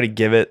anytime I try to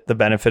give it the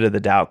benefit of the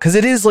doubt. Because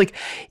it is like,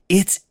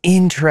 it's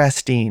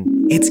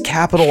interesting. It's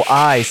capital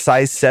I,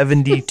 size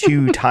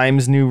 72,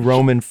 Times New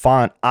Roman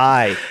font,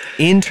 I.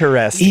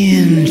 Interesting.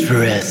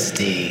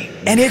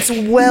 And it's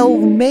well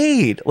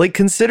made. Like,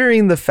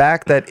 considering the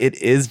fact that it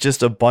is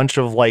just a bunch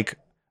of like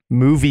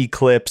movie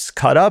clips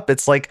cut up,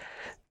 it's like,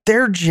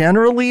 they're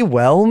generally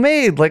well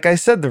made. Like I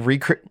said, the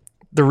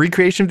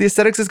recreation of the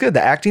aesthetics is good.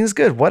 The acting is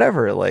good.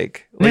 Whatever.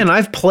 Like man,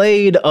 I've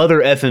played other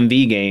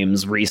FMV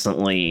games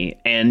recently,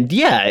 and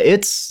yeah,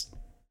 it's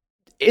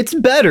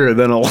better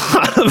than a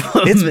lot of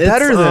them. It's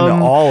better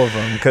than all of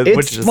them.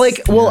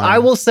 I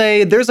will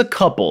say there's a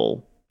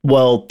couple.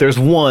 Well, there's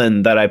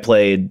one that I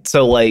played.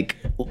 So like,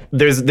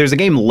 there's a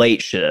game,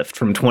 Late Shift,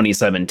 from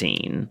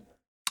 2017.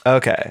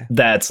 Okay.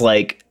 That's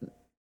like,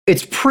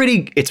 it's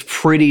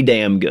pretty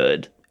damn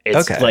good.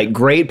 It's like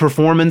great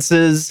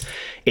performances.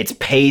 It's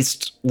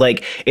paced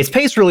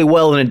really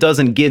well, and it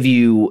doesn't give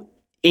you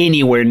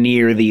anywhere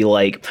near the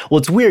like, well,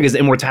 it's weird because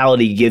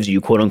Immortality gives you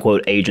quote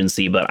unquote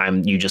agency, but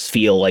you just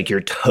feel like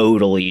you're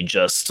totally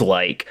just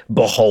like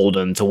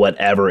beholden to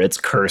whatever its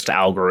cursed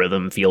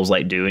algorithm feels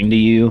like doing to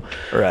you.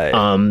 Right.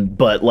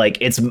 But like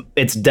it's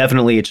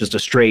just a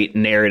straight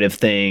narrative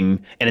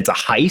thing, and it's a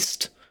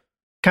heist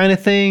kind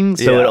of thing.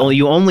 So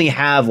you only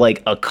have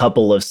like a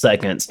couple of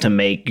seconds to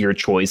make your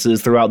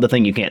choices throughout the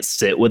thing. You can't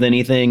sit with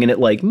anything, and it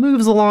like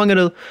moves along at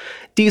a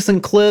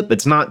decent clip.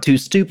 It's not too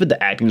stupid.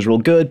 The acting's real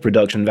good.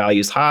 Production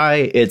value's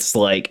high. It's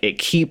like, it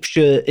keeps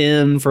you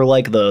in for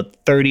like the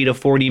 30 to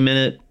 40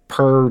 minute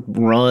per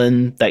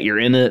run that you're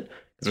in it.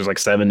 There's like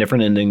 7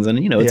 different endings, and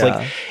it's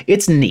like,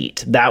 it's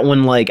neat. That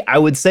one, like, I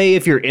would say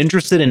if you're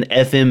interested in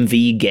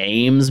FMV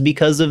games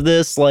because of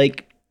this,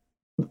 like,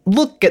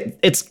 look at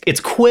it's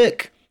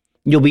quick.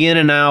 You'll be in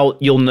and out.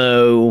 You'll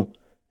know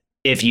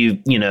if you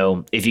got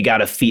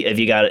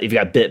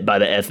bit by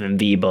the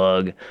FMV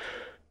bug.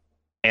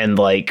 And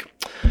like,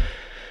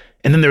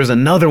 and then there was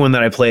another one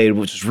that I played,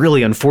 which is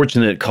really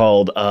unfortunate,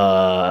 called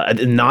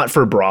Not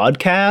for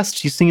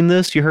Broadcast. You seen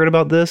this? You heard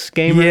about this,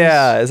 gamers?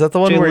 Yeah, is that the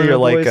one where you're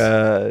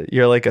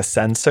like a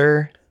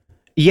censor?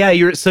 Yeah,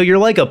 you're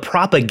like a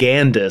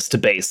propagandist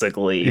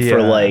basically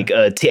for like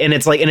and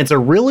it's a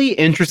really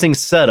interesting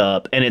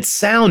setup, and it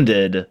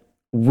sounded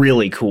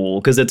really cool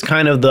because it's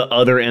kind of the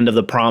other end of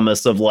the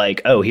promise of like,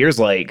 oh, here's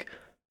like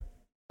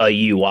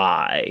a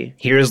UI.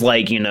 Here's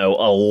like, you know,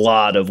 a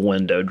lot of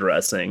window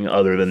dressing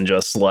other than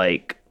just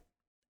like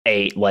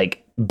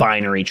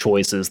binary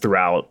choices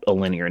throughout a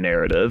linear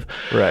narrative.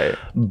 Right.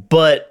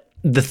 But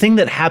the thing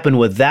that happened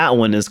with that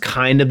one is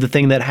kind of the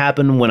thing that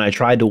happened when I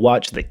tried to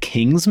watch the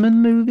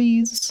Kingsman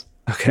movies.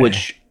 Okay.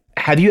 Which,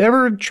 have you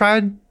ever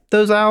tried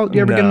those out?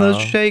 You ever given those a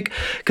No. shake?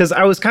 Because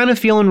I was kind of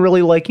feeling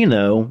really like, you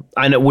know,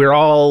 I know we're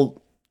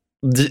all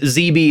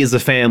ZB is a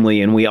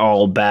family, and we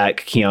all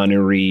back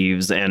Keanu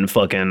Reeves and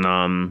fucking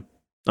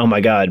oh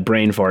my god,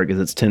 brain fart because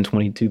it's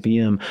 10:22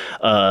 p.m.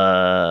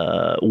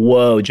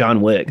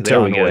 John Wick. There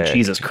John we go. Wick.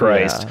 Jesus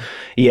Christ.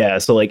 Yeah.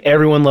 So like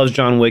everyone loves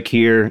John Wick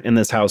here in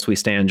this house. We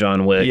stand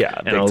John Wick. Yeah,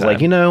 and big I was time. like,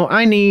 you know,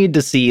 I need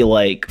to see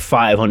like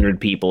 500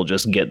 people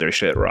just get their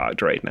shit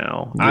rocked right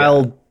now.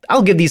 Yeah.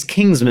 I'll give these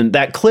Kingsman,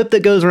 that clip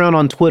that goes around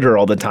on Twitter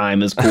all the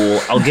time is cool.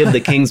 I'll give the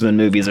Kingsman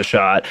movies a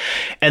shot.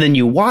 And then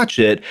you watch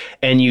it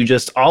and you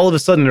just all of a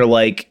sudden are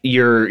like,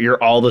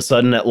 you're all of a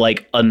sudden at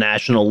like a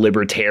national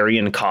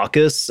libertarian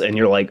caucus. And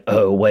you're like,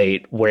 oh,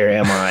 wait, where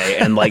am I?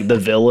 And like the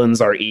villains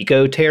are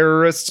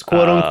eco-terrorists,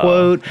 quote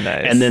unquote.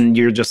 Nice. And then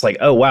you're just like,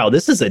 oh, wow,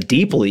 this is a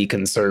deeply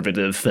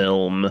conservative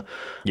film.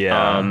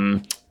 Yeah.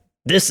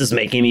 This is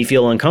making me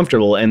feel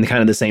uncomfortable. And kind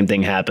of the same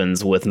thing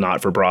happens with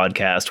Not for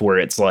Broadcast, where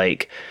it's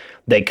like,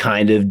 they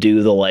kind of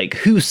do the like,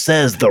 who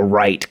says the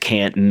right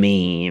can't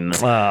meme?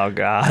 Oh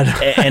God.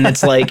 And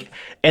it's like,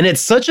 and it's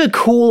such a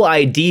cool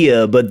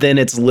idea, but then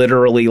it's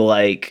literally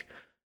like,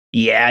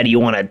 yeah, do you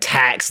want to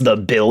tax the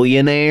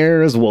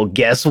billionaires? Well,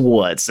 guess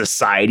what?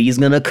 Society's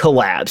going to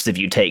collapse if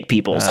you take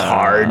people's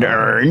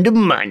hard-earned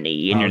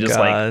money. And Oh, you're just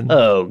God. like,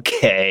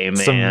 okay,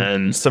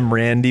 man. Some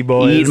Randy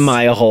boys. Eat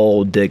my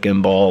whole dick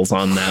and balls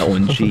on that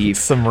one, Chief.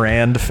 Some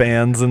Rand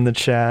fans in the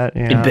chat.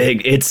 Yeah.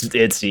 Big, it's a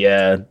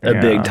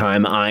big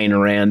time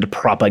Ayn Rand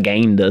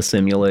propaganda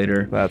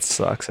simulator. That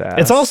sucks ass.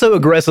 It's also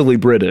aggressively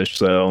British,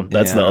 so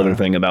that's the Yeah. other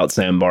thing about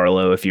Sam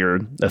Barlow. If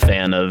you're a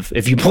fan of,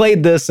 if you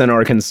played this and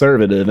are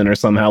conservative and are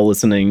somehow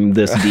listening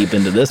this deep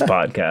into this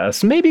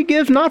podcast, maybe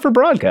give Not for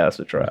Broadcast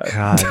a try.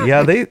 God,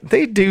 yeah,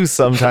 they do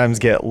sometimes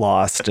get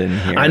lost in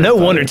here. I know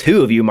but one or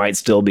two of you might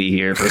still be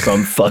here for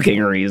some fucking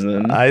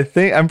reason.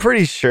 I'm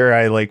pretty sure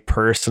I like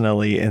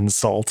personally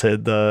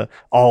insulted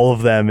all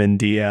of them in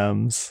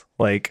DMs.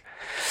 Like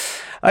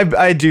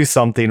I do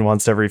something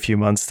once every few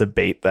months to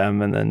bait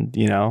them and then,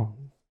 you know,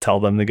 tell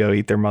them to go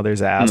eat their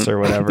mother's ass or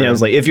whatever. Yeah, I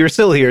was like, if you're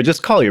still here,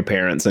 just call your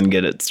parents and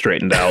get it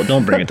straightened out.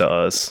 Don't bring it to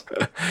us.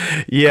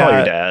 Yeah, Call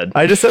your dad.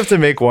 I just have to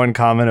make one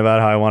comment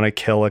about how I want to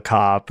kill a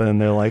cop,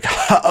 and they're like,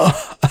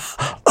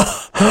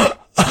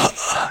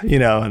 you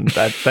know, and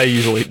that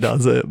usually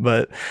does it.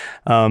 But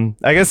I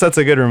guess that's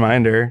a good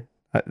reminder.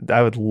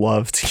 I would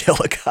love to kill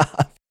a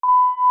cop.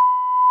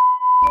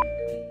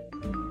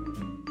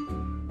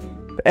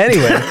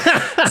 Anyway,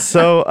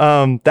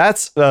 so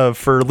that's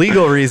for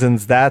legal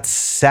reasons. That's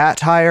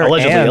satire.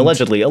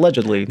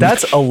 Allegedly.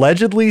 That's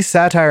allegedly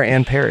satire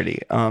and parody.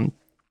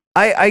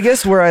 I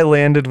guess where I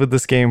landed with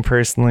this game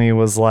personally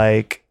was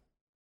like,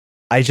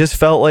 I just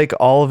felt like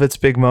all of its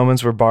big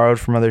moments were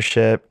borrowed from other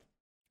shit.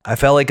 I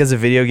felt like as a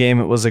video game,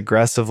 it was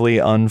aggressively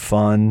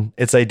unfun.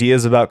 Its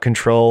ideas about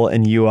control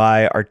and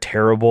UI are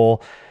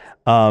terrible.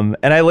 And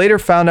I later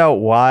found out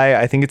why.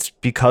 I think it's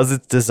because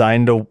it's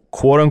designed to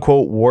quote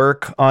unquote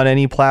work on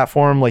any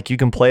platform. Like you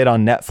can play it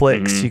on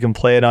Netflix, you can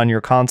play it on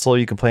your console,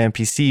 you can play on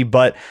PC.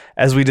 But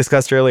as we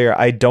discussed earlier,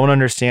 I don't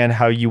understand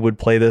how you would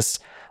play this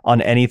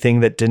on anything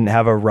that didn't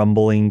have a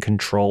rumbling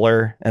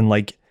controller and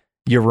like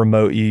your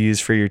remote you use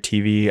for your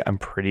TV. I'm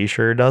pretty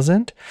sure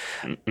doesn't.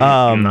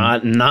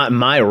 Not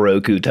my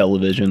Roku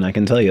television, I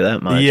can tell you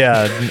that much.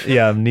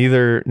 Yeah,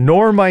 neither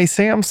nor my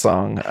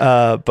Samsung.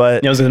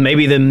 But You know, so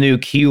maybe the new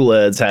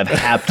QLEDs have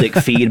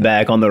haptic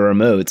feedback on the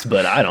remotes,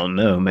 but I don't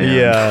know, man.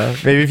 yeah,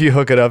 maybe if you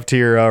hook it up to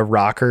your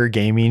rocker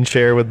gaming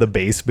chair with the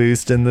bass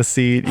boost in the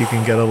seat, you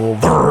can get a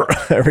little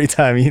every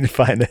time you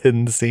find a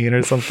hidden scene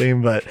or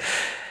something. But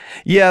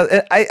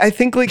yeah, I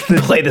think like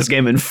Play this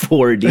game in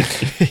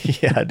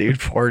 4D. yeah, dude,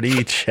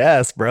 4D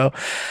chess, bro.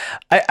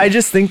 I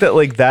just think that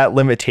like that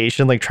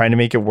limitation, like trying to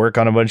make it work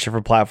on a bunch of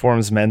different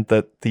platforms meant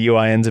that the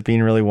UI ends up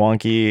being really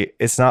wonky.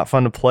 It's not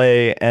fun to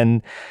play.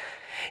 And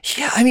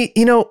yeah, I mean,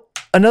 you know,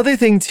 another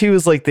thing too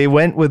is like they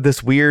went with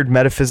this weird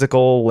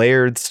metaphysical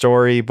layered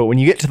story, but when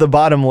you get to the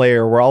bottom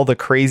layer where all the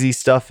crazy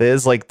stuff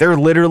is, like they're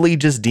literally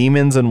just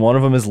demons, and one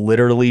of them is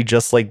literally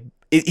just like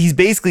he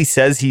basically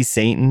says he's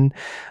Satan.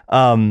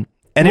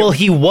 And well,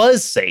 he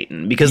was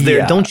Satan because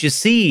they're, don't you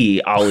see,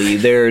 Ollie?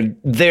 They're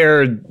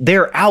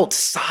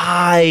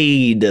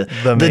outside.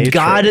 The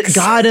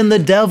God and the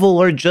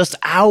devil are just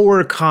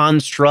our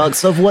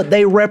constructs of what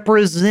they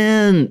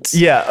represent.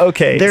 Yeah,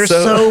 okay. They're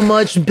so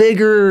much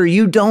bigger.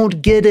 You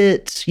don't get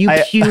it, you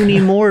puny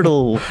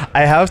mortal.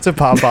 I have to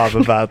pop off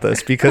about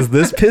this because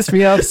this pissed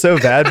me off so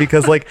bad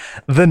because like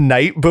the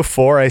night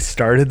before I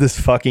started this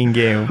fucking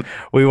game,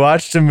 we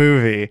watched a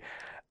movie.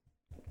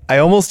 I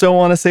almost don't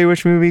want to say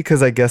which movie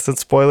because I guess it's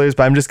spoilers,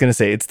 but I'm just gonna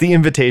say it's The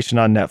Invitation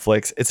on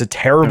Netflix. It's a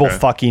terrible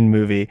fucking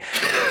movie.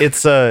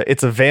 It's a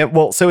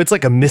so it's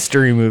like a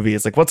mystery movie.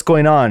 It's like, what's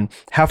going on?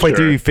 Halfway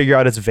through, you figure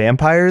out it's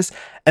vampires,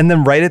 and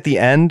then right at the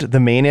end, the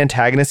main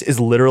antagonist is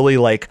literally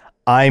like,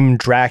 "I'm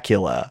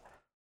Dracula."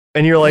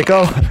 And you're like,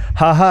 oh,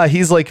 haha,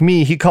 he's like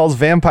me. He calls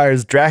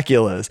vampires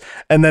Draculas.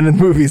 And then the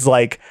movie's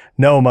like,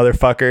 no,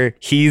 motherfucker,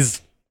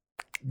 he's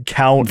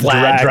Count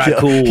Vlad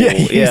Dracul. Yeah,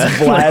 he's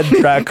Vlad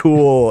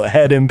Dracul,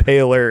 head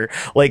impaler.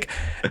 Like,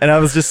 and I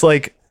was just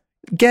like,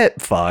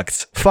 get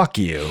fucked. Fuck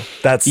you.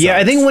 That's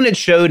I think when it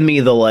showed me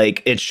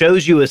it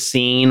shows you a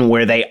scene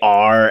where they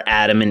are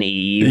Adam and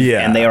Eve,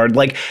 and they are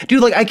like,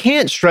 dude, like I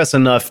can't stress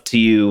enough to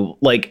you,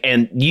 like,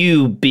 and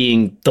you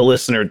being the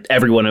listener,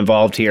 everyone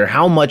involved here,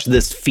 how much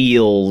this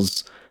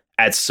feels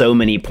at so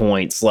many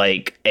points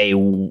like a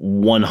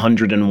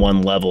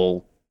 101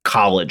 level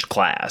college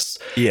class.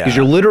 Yeah, because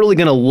you're literally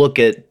gonna look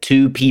at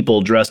two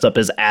people dressed up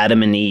as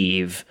Adam and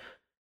Eve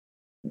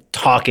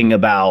talking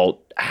about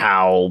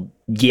how,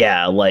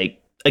 like,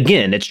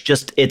 again,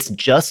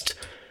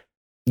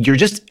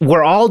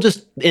 we're all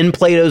just in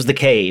Plato's The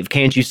Cave,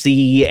 can't you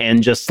see?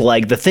 And just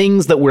like the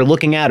things that we're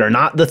looking at are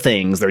not the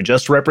things, they're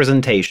just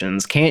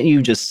representations. Can't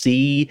you just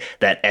see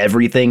that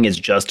everything is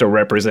just a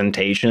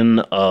representation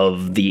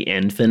of the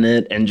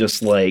infinite? And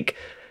just like,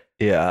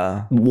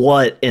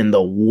 what in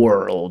the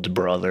world,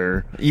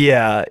 brother?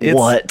 Yeah.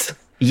 What?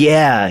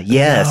 Yeah,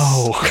 yes.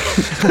 No.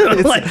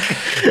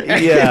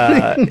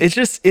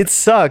 It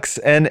sucks.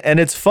 And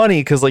it's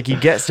funny because like you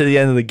get to the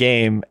end of the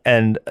game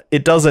and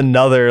it does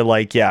another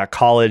like,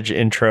 college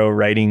intro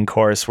writing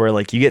course where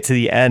like you get to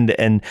the end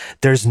and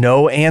there's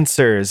no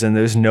answers and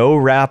there's no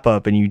wrap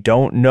up and you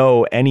don't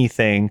know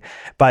anything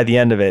by the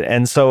end of it.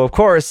 And so of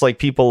course, like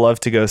people love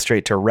to go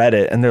straight to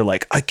Reddit and they're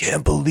like, I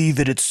can't believe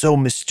it. It's so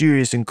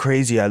mysterious and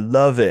crazy. I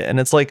love it. And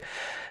it's like,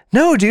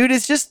 no, dude,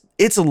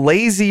 it's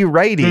lazy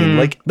writing.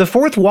 Like the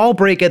fourth wall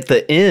break at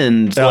the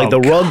end, like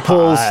the rug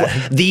pulls,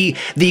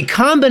 the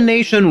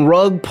combination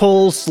rug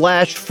pull /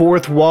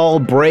 fourth wall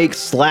break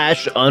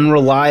 /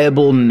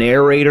 unreliable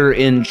narrator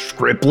in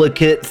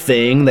triplicate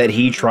thing that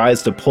he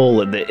tries to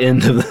pull at the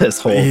end of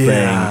this whole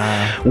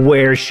thing,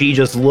 where she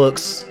just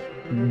looks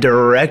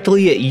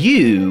directly at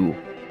you,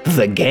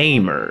 the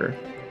gamer,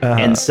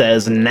 and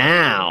says,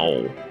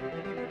 now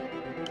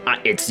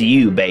it's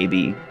you,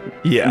 baby.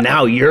 Yeah.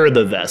 Now you're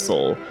the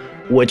vessel.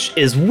 Which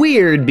is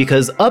weird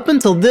because up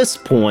until this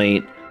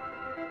point,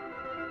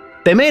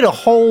 they made the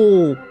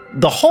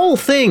whole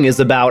thing is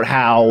about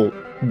how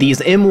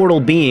these immortal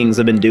beings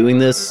have been doing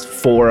this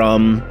for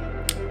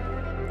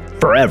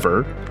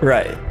forever.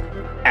 Right.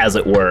 As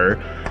it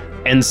were.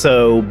 And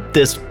so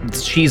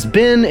she's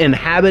been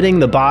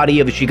inhabiting the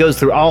body of, she goes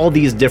through all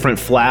these different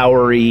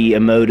flowery,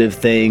 emotive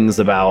things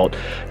about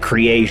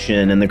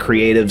creation and the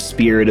creative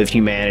spirit of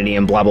humanity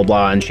and blah, blah,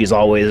 blah. And she's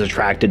always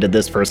attracted to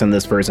this person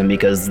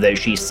because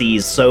she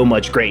sees so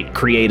much great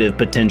creative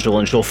potential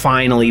and she'll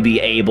finally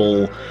be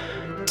able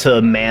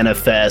to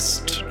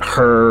manifest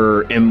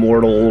her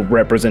immortal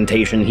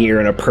representation here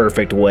in a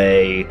perfect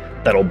way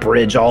that'll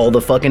bridge all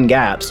the fucking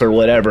gaps or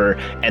whatever.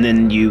 And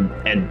then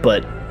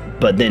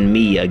but then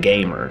me, a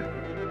gamer,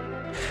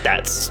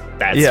 that's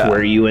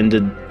where you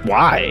ended.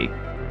 Why?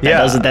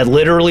 That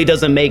literally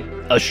doesn't make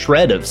a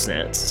shred of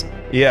sense.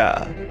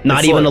 Yeah.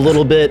 Not even a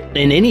little bit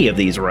in any of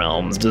these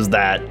realms does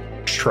that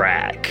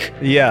track.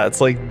 Yeah,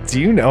 it's like, do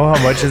you know how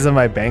much is in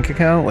my bank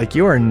account? Like,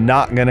 you are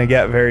not gonna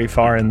get very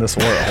far in this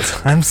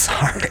world. I'm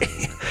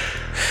sorry.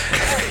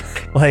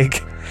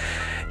 Like,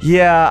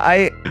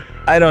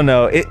 I don't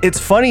know. It's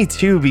funny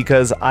too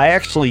because I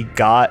actually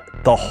got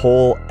the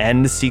whole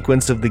end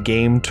sequence of the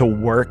game to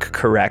work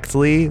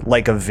correctly,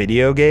 like a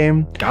video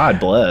game. God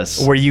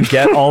bless. Where you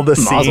get all the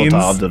scenes.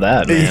 Mazel tov to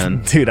that,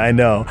 man. Dude, I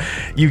know.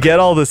 You get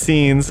all the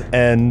scenes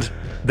and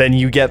then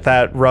you get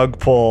that rug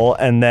pull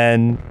and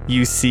then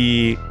you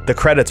see the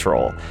credits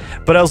roll.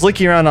 But I was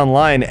looking around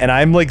online and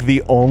I'm like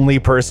the only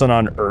person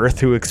on earth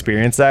who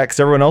experienced that because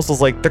everyone else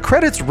was like, the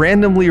credits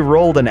randomly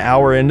rolled an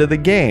hour into the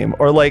game,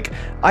 or like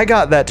I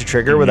got that to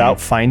trigger without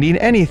finding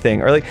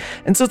anything, or like,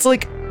 and so it's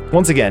like,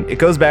 once again, it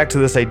goes back to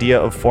this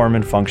idea of form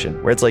and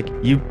function where it's like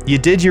you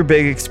did your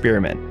big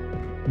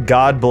experiment.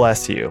 God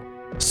bless you.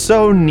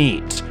 So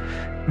neat.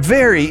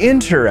 Very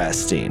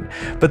interesting.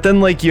 But then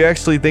like you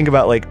actually think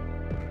about like,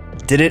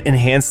 did it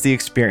enhance the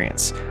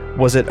experience?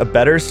 Was it a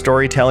better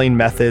storytelling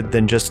method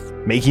than just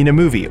making a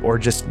movie or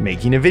just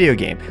making a video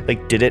game?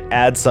 Like, did it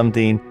add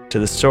something to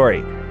the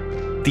story?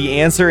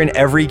 The answer in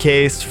every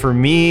case for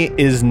me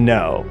is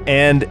no.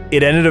 And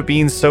it ended up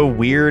being so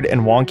weird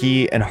and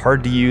wonky and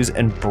hard to use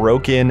and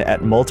broken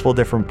at multiple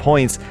different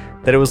points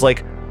that it was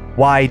like,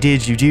 why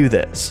did you do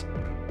this?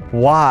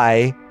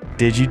 Why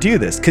did you do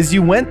this? Because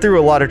you went through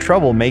a lot of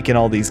trouble making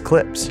all these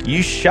clips.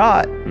 You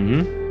shot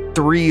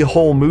 3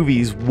 whole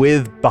movies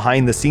with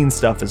behind the scenes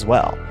stuff as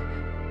well.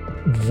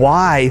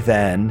 Why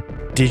then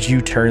did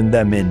you turn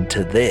them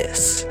into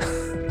this?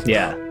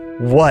 Yeah.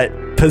 What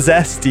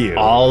possessed you?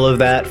 All of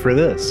that for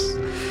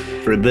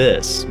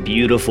this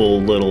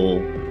beautiful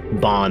little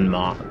bon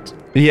mot.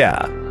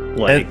 Yeah.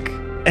 Like,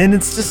 and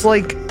it's just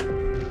like,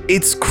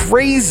 it's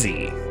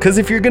crazy. Because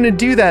if you're going to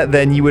do that,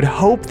 then you would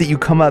hope that you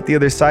come out the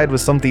other side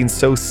with something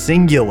so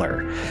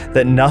singular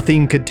that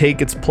nothing could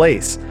take its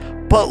place.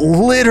 But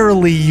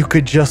literally, you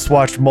could just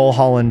watch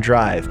Mulholland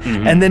Drive.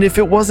 Mm-hmm. And then if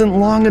it wasn't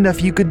long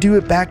enough, you could do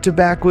it back to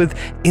back with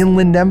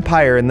Inland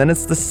Empire. And then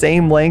it's the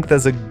same length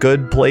as a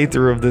good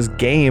playthrough of this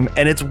game.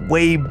 And it's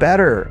way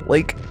better.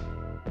 Like,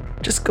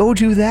 just go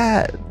do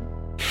that.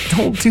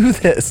 Don't do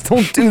this.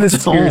 Don't do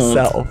this to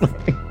yourself.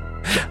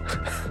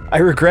 I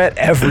regret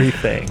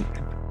everything.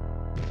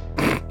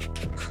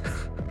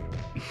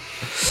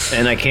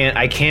 And I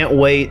can't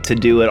wait to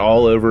do it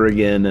all over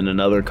again in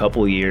another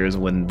couple years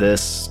when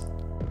this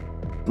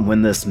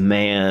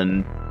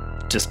man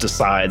just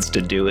decides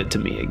to do it to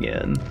me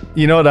again.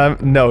 You know what I'm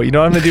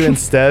gonna do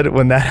instead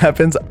when that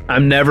happens?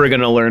 I'm never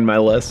gonna learn my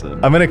lesson.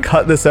 I'm gonna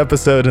cut this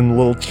episode in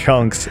little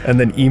chunks and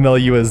then email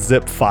you a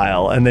zip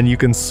file, and then you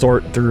can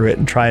sort through it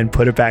and try and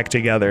put it back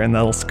together, and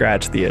that'll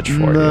scratch the itch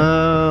for you.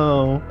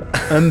 No,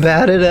 I'm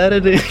bad at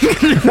editing.